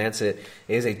 Exactly. The Lancet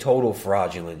is a total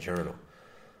fraudulent journal.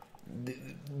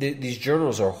 These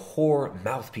journals are whore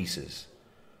mouthpieces.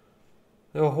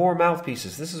 They're whore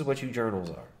mouthpieces. This is what you journals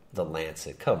are. The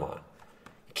Lancet. Come on,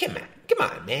 man.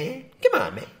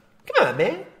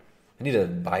 I need a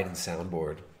Biden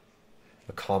soundboard.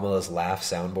 A Kamala's laugh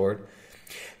soundboard.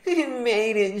 You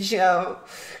made it, Joe.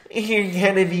 You're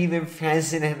gonna be the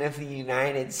president of the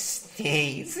United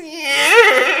States.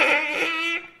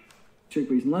 Yeah.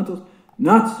 Chickpeas and lentils,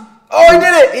 nuts.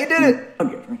 Oh, he did it.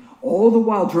 All the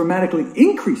while dramatically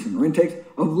increasing our intakes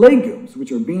of legumes,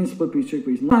 which are beans, split peas,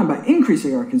 chickpeas, and lime, by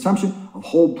increasing our consumption of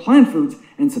whole plant foods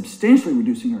and substantially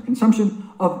reducing our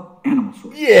consumption of animal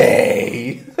sources.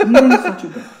 Yay! Eating such a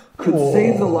diet could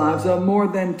save the lives of more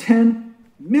than 10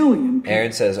 million people.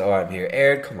 Aaron says, oh, I'm here.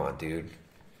 Aaron, come on, dude.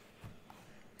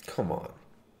 Come on.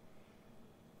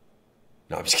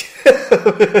 No, I'm just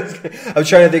kidding. I'm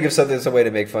trying to think of some way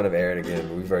to make fun of Aaron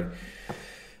again, but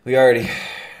we already...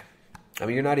 I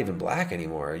mean, you're not even black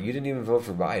anymore. You didn't even vote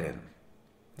for Biden.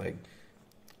 Like,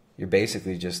 you're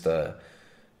basically just a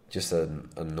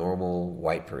normal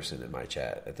white person in my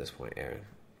chat at this point, Aaron.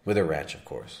 With a ranch, of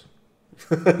course.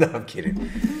 No, I'm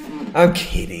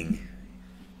kidding.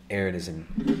 Aaron is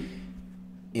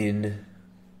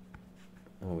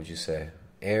what would you say?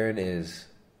 Aaron is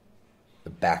the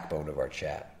backbone of our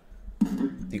chat.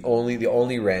 The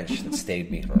only wrench that stayed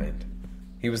behind.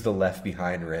 He was the left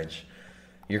behind wrench.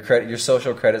 Your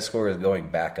social credit score is going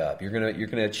back up. You're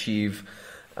gonna achieve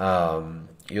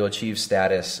you'll achieve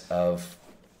status of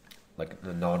like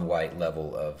the non-white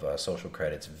level of social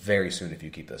credits very soon if you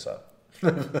keep this up.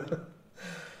 Playing.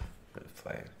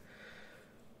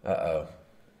 Uh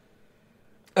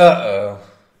oh.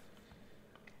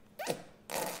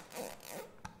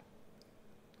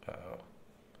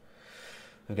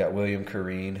 We've got William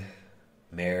Careen.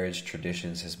 Marriage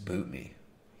traditions has boot me.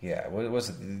 Yeah, what was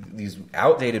it? These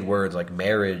outdated words like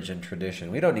marriage and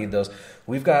tradition. We don't need those.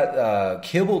 We've got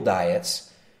kibble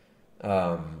diets,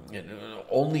 OnlyFans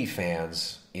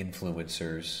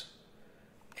influencers,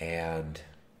 and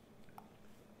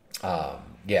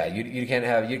you can't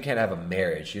have a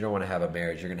marriage. You don't want to have a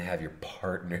marriage. You're going to have your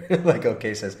partner. Like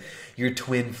OK says, your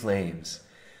twin flames.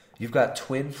 You've got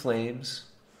twin flames.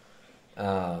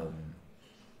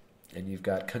 And you've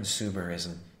got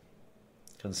consumerism.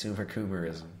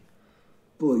 Consumer-coomerism.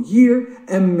 A year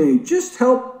and may just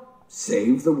help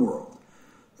save the world.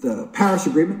 The Paris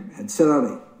Agreement had set out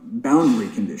a boundary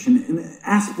condition, an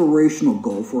aspirational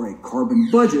goal for a carbon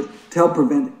budget to help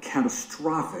prevent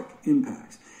catastrophic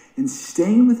impacts. And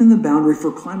staying within the boundary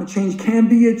for climate change can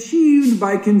be achieved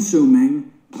by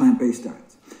consuming plant-based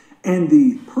diets. And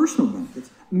the personal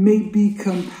benefits may be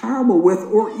comparable with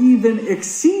or even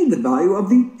exceed the value of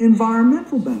the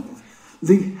environmental benefits.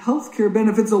 The healthcare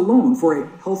benefits alone for a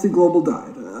healthy global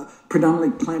diet, a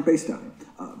predominantly plant-based diet,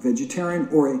 a vegetarian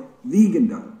or a vegan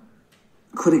diet,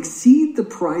 could exceed the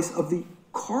price of the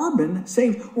carbon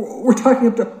saved. We're talking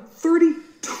up to $30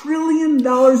 trillion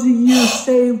a year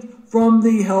saved from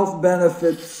the health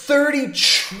benefits. 30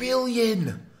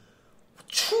 trillion!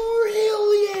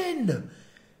 Trillion!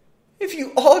 If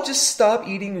you all just stop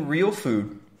eating real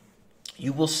food,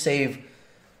 you will save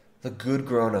the good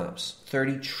grown-ups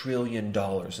 $30 trillion in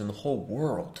the whole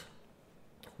world.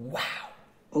 Wow.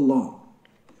 Alone.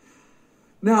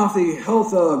 Now, if the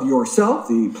health of yourself,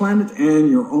 the planet, and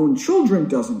your own children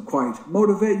doesn't quite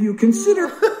motivate you, consider...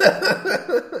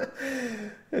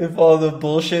 If all the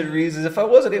bullshit reasons, if I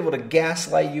wasn't able to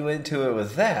gaslight you into it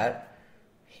with that,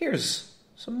 here's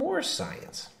some more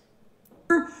science.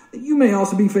 You may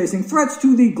also be facing threats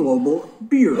to the global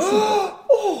beer supply.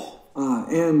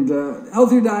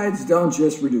 Healthier diets don't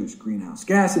just reduce greenhouse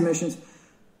gas emissions.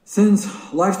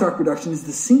 Since livestock production is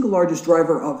the single largest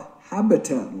driver of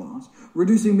habitat loss,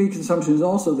 reducing meat consumption is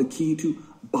also the key to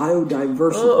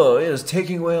biodiversity. Oh, it is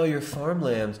taking away all your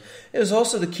farmlands. It is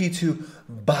also the key to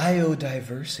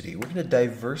biodiversity. We're going to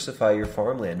diversify your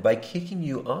farmland by kicking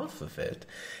you off of it.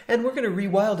 And we're going to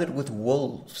rewild it with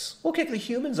wolves. We'll kick the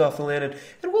humans off the land and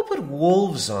we'll put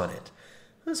wolves on it.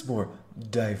 That's more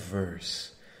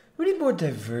diverse. We need more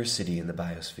diversity in the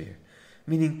biosphere,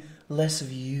 meaning less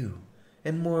of you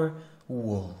and more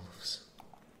wolves.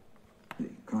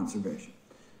 Conservation.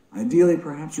 Ideally,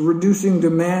 perhaps reducing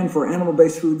demand for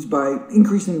animal-based foods by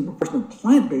increasing the proportion of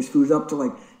plant-based foods up to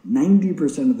like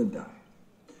 90% of the diet.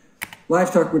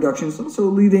 Livestock reduction is also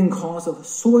a leading cause of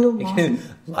soil loss.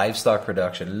 Livestock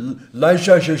production.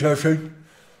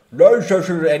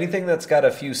 Anything that's got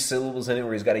a few syllables in it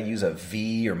where he's got to use a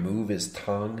V or move his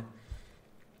tongue.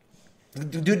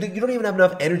 Dude, you don't even have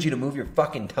enough energy to move your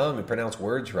fucking tongue and pronounce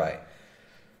words right.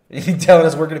 You're telling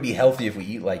us we're going to be healthy if we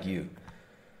eat like you.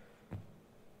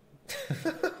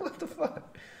 What the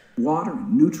fuck? Water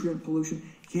and nutrient pollution,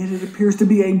 yet it appears to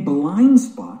be a blind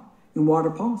spot in water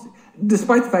policy.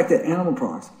 Despite the fact that animal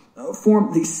products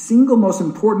form the single most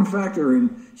important factor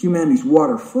in humanity's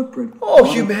water footprint.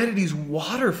 Humanity's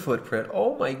water footprint.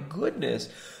 Oh my goodness.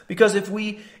 Because if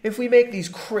we make these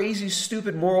crazy,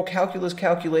 stupid moral calculus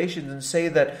calculations and say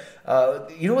that,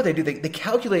 you know what they do? They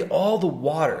calculate all the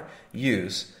water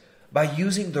use by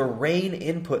using the rain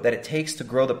input that it takes to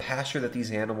grow the pasture that these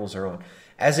animals are on.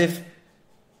 As if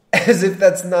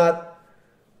that's not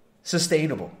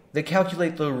sustainable. They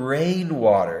calculate the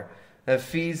rainwater that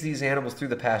feeds these animals through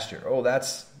the pasture. Oh,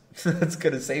 that's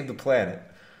going to save the planet.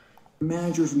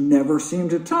 Managers never seem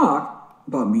to talk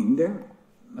about meat and dairy.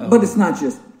 But it's not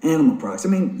just animal products. I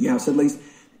mean, yes, at least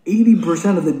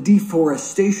 80% of the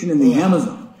deforestation in the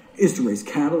Amazon is to raise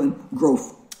cattle and grow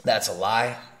food. That's a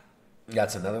lie.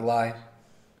 That's another lie.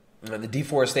 And the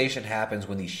deforestation happens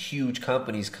when these huge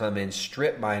companies come in,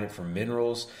 strip mine it for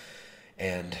minerals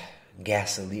and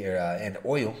gasoline and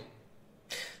oil.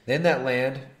 Then that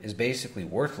land is basically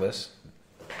worthless.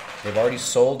 They've already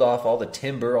sold off all the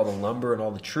timber, all the lumber, and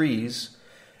all the trees.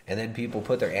 And then people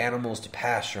put their animals to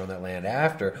pasture on that land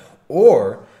after.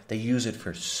 Or they use it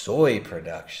for soy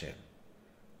production.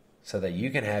 So that you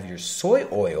can have your soy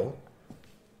oil.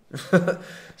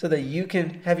 So that you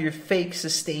can have your fake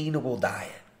sustainable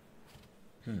diet.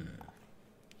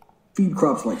 Feed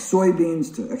crops like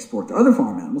soybeans to export to other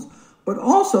farm animals, but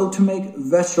also to make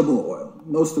vegetable oil,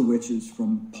 most of which is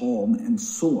from palm and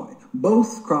soy.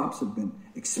 Both crops have been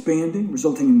expanding,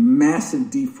 resulting in massive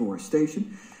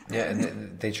deforestation. Yeah,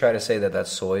 and they try to say that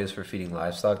soy is for feeding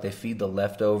livestock. They feed the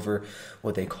leftover,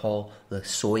 what they call the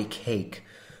soy cake,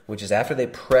 which is after they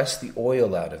press the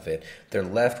oil out of it, they're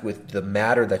left with the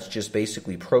matter that's just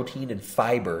basically protein and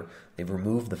fiber. They've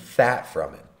removed the fat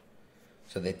from it.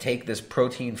 So they take this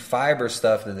protein fiber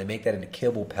stuff and then they make that into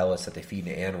kibble pellets that they feed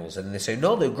to animals. And then they say,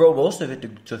 no, they grow most of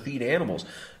it to feed animals.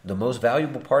 The most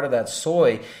valuable part of that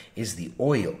soy is the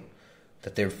oil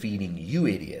that they're feeding you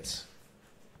idiots.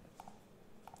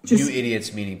 You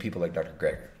idiots meaning people like Dr.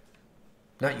 Greger.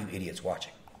 Not you idiots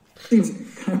watching. Seems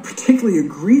kind of particularly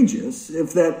egregious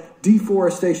if that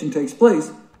deforestation takes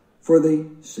place for the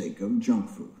sake of junk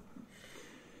food.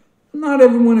 Not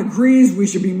everyone agrees we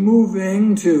should be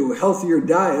moving to healthier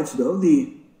diets, though.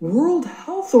 The World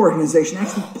Health Organization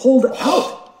actually pulled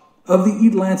out of the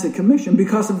Eat-Lancet Commission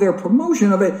because of their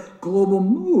promotion of a global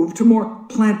move to more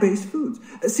plant-based foods.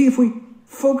 See, if we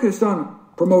focused on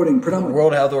promoting predominantly... The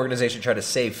World Health Organization tried to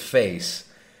save face,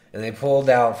 and they pulled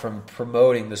out from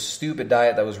promoting the stupid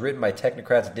diet that was written by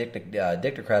technocrats,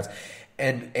 dictocrats,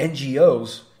 and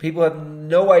NGOs. People have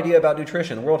no idea about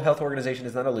nutrition. The World Health Organization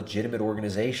is not a legitimate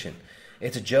organization.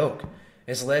 It's a joke.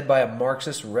 It's led by a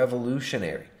Marxist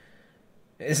revolutionary.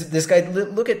 This guy,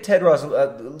 look at Ted Ross.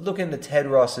 Look into Ted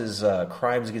Ross's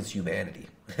crimes against humanity.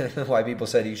 Why people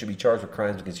said he should be charged with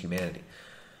crimes against humanity.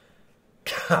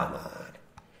 Come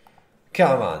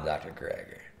on, Dr.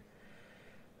 Greger.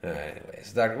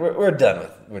 Anyways, Doctor, we're done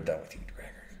with you,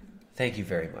 Greger. Thank you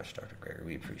very much, Dr. Greger.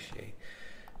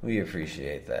 We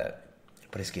appreciate that.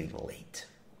 But it's getting late.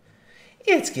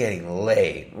 It's getting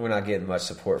late. We're not getting much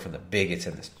support from the bigots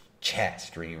in this chat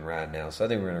stream right now, so I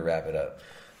think we're going to wrap it up.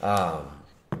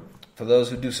 For those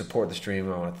who do support the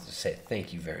stream, I wanted to say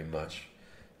thank you very much.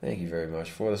 Thank you very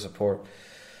much for the support.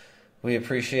 We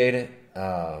appreciate it.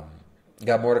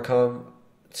 Got more to come.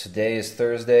 Today is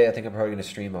Thursday. I think I'm probably going to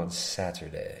stream on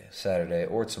Saturday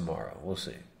or tomorrow. We'll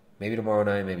see. Maybe tomorrow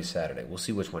night, maybe Saturday. We'll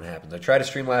see which one happens. I tried to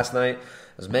stream last night.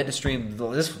 I was meant to stream.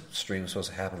 This stream was supposed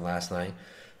to happen last night.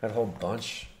 I had a whole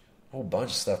bunch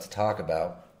of stuff to talk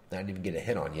about. I didn't even get a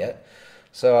hit on yet.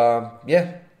 So,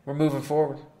 yeah, we're moving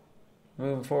forward.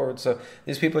 So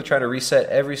these people are trying to reset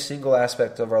every single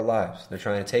aspect of our lives. They're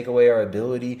trying to take away our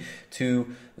ability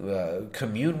to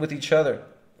commune with each other,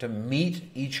 to meet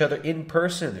each other in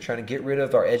person. They're trying to get rid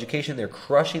of our education. They're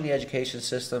crushing the education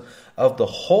system of the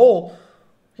whole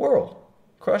world.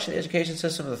 Crushing the education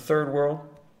system of the third world.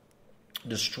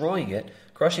 Destroying it.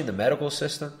 Crushing the medical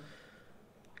system.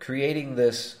 Creating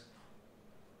this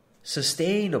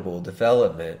sustainable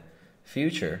development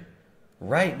future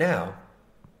right now,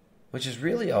 which is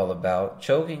really all about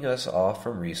choking us off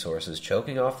from resources,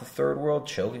 choking off the third world,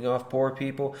 choking off poor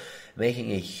people,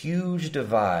 making a huge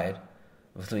divide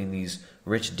between these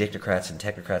rich dictocrats and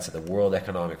technocrats at the World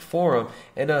Economic Forum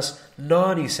and us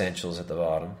non-essentials at the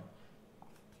bottom.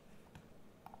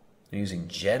 They're using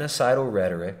genocidal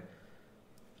rhetoric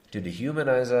to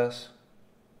dehumanize us.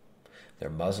 They're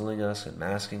muzzling us and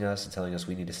masking us and telling us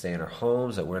we need to stay in our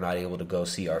homes, that we're not able to go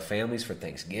see our families for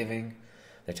Thanksgiving.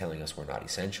 They're telling us we're not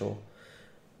essential.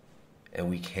 And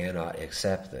we cannot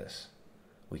accept this.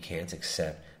 We can't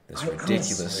accept this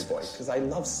ridiculous... I'm a soy boy because I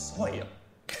love soy.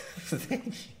 Thank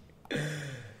you.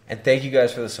 And thank you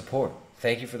guys for the support.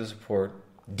 Thank you for the support.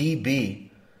 DB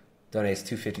donates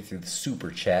 $2.50 through the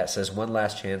super chat. Says, one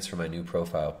last chance for my new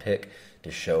profile pic to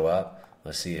show up.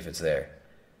 Let's see if it's there.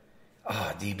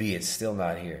 DB, it's still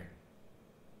not here.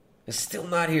 It's still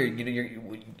not here.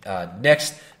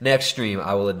 Next stream,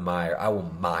 I will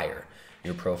admire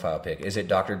your profile pic. Is it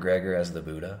Dr. Greger as the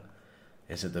Buddha?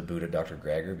 Is it the Buddha Dr.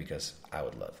 Greger? Because I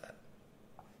would love that.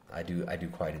 I do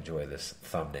quite enjoy this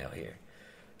thumbnail here.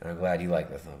 And I'm glad you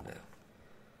like the thumbnail.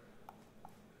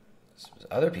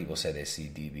 Other people say they see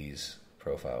DB's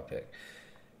profile pic.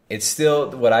 It's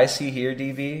still, what I see here,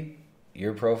 DB,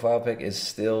 your profile pic is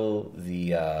still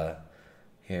the,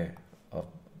 here, I'll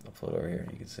put it over here,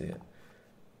 you can see it.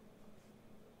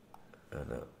 I don't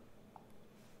know.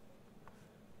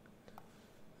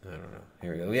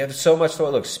 Here we go. We have so much to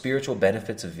look. Spiritual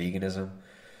benefits of veganism.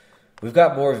 We've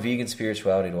got more vegan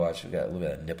spirituality to watch. We've got a little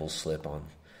bit of nipple slip on.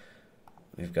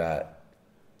 We've got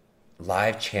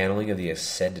live channeling of the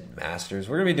Ascended Masters.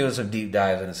 We're going to be doing some deep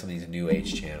dives into some of these New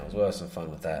Age channels. We'll have some fun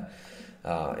with that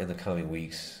in the coming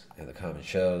weeks, in the coming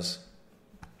shows.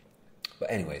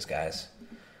 But anyways, guys,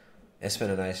 it's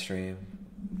been a nice stream.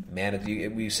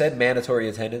 We said mandatory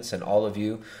attendance, and all of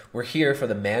you, we're here for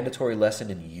the mandatory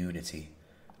lesson in unity.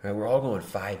 All right, we're all going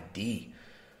 5D.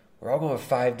 We're all going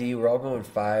 5D. We're all going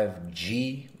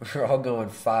 5G. We're all going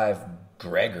 5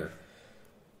 Greger.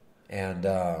 And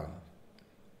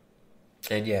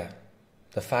yeah,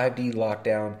 the 5D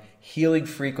lockdown, healing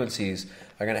frequencies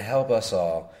are going to help us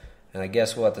all. And I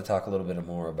guess we'll have to talk a little bit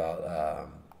more about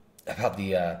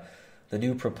the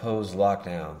new proposed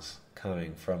lockdowns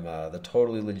coming from the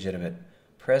totally legitimate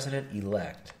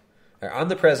president-elect. I'm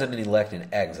the president-elect in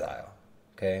exile.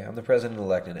 Okay, I'm the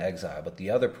president-elect in exile, but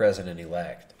the other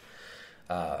president-elect,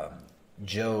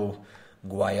 Joe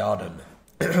Guaiodon,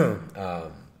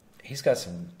 he's got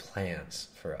some plans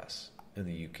for us in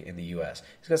the U.S.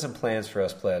 He's got some plans for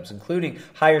us plebs, including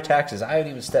higher taxes. I haven't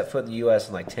even stepped foot in the U.S.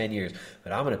 in like 10 years,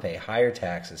 but I'm going to pay higher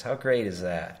taxes. How great is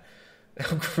that?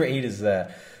 How great is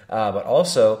that? But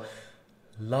also,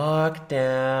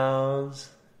 lockdowns.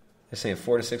 They're saying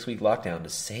 4 to 6 week lockdown to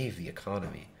save the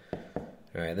economy.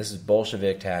 All right, this is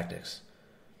Bolshevik tactics.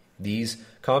 These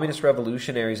communist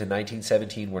revolutionaries in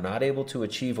 1917 were not able to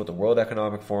achieve what the World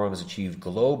Economic Forum has achieved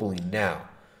globally now.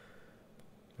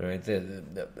 All right,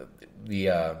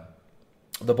 the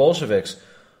Bolsheviks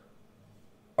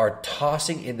are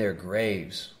tossing in their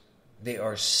graves. They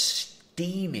are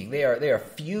steaming. They are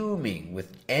fuming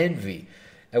with envy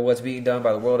at what's being done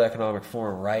by the World Economic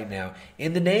Forum right now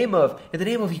in the name of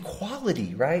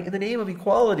equality, right? In the name of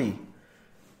equality.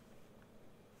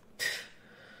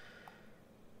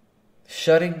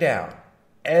 Shutting down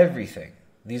everything.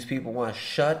 These people want to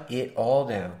shut it all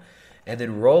down and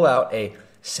then roll out a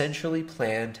centrally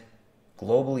planned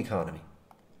global economy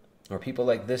where people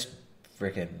like this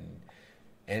freaking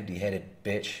empty-headed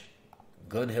bitch,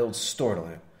 Gunhild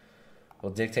Stortland, will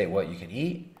dictate what you can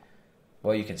eat,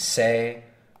 what you can say,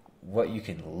 what you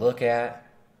can look at,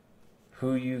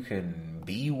 who you can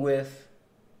be with.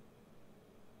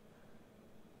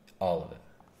 All of it.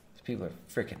 These people are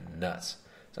freaking nuts.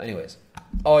 So anyways,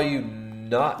 all you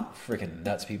not freaking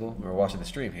nuts people who are watching the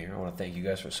stream here, I want to thank you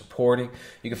guys for supporting.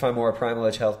 You can find more at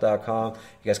primaledgehealth.com.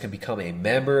 You guys can become a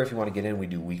member if you want to get in. We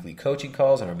do weekly coaching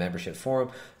calls on our membership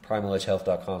forum.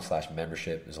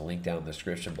 primaledgehealth.com/membership is a link down in the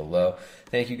description below.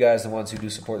 Thank you guys, the ones who do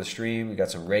support the stream. We got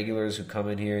some regulars who come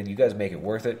in here, and you guys make it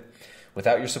worth it.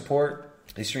 Without your support,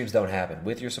 these streams don't happen.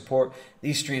 With your support,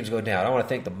 these streams go down. I want to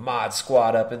thank the mod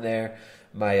squad up in there,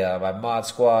 my mod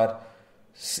squad,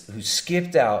 who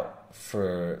skipped out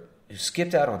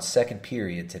on second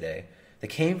period today. They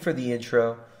came for the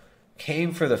intro,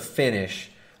 came for the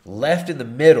finish, left in the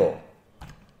middle.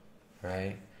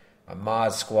 Right? My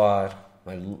mod squad,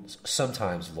 my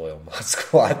sometimes loyal mod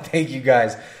squad. Thank you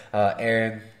guys.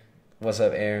 Aaron, what's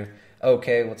up, Aaron?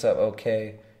 Okay, what's up?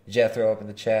 Okay. Jethro up in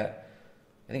the chat.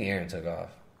 I think Aaron took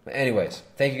off. But anyways,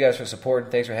 thank you guys for supporting.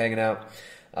 Thanks for hanging out.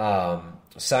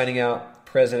 Signing out,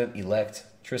 President-elect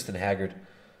Tristan Haggard.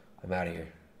 I'm out of here.